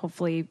 and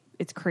hopefully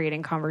it's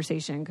creating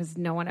conversation, because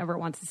no one ever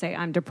wants to say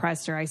I'm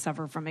depressed or I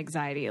suffer from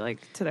anxiety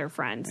to their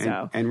friends.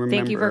 So And remember,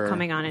 thank you for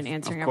coming on and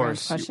answering of everyone's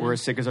course, questions. we're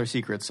as sick as our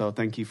secrets, so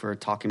thank you for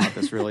talking about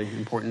this really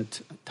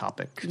important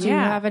topic. Do you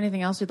have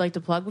anything else you'd like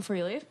to plug before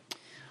you leave?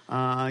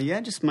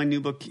 Just my new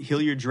book,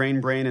 Heal Your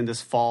Drained Brain. And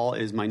this fall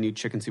is my new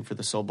Chicken Soup for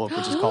the Soul book,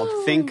 which is called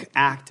Think,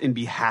 Act, and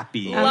Be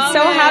Happy. I'm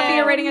so happy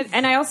you're writing it.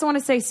 And I also want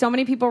to say, so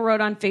many people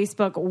wrote on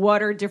Facebook,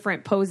 what are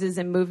different poses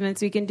and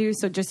movements we can do?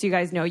 So just so you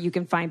guys know, you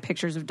can find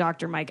pictures of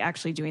Dr. Mike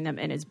actually doing them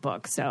in his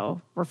book.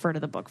 So refer to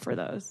the book for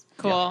those.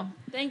 Cool.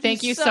 Yeah.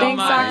 Thank you so Thanks,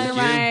 much. Dr.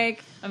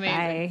 Mike.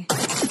 Amazing. Bye.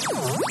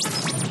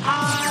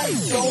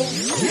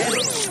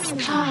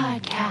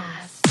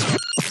 Podcast.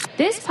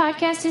 This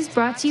podcast is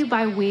brought to you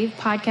by Wave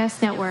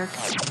Podcast Network.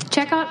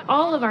 Check out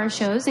all of our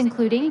shows,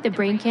 including the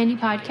Brain Candy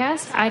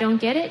Podcast, I Don't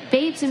Get It,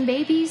 Babes and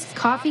Babies,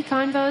 Coffee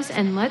Convos,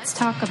 and Let's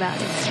Talk About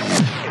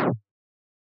It.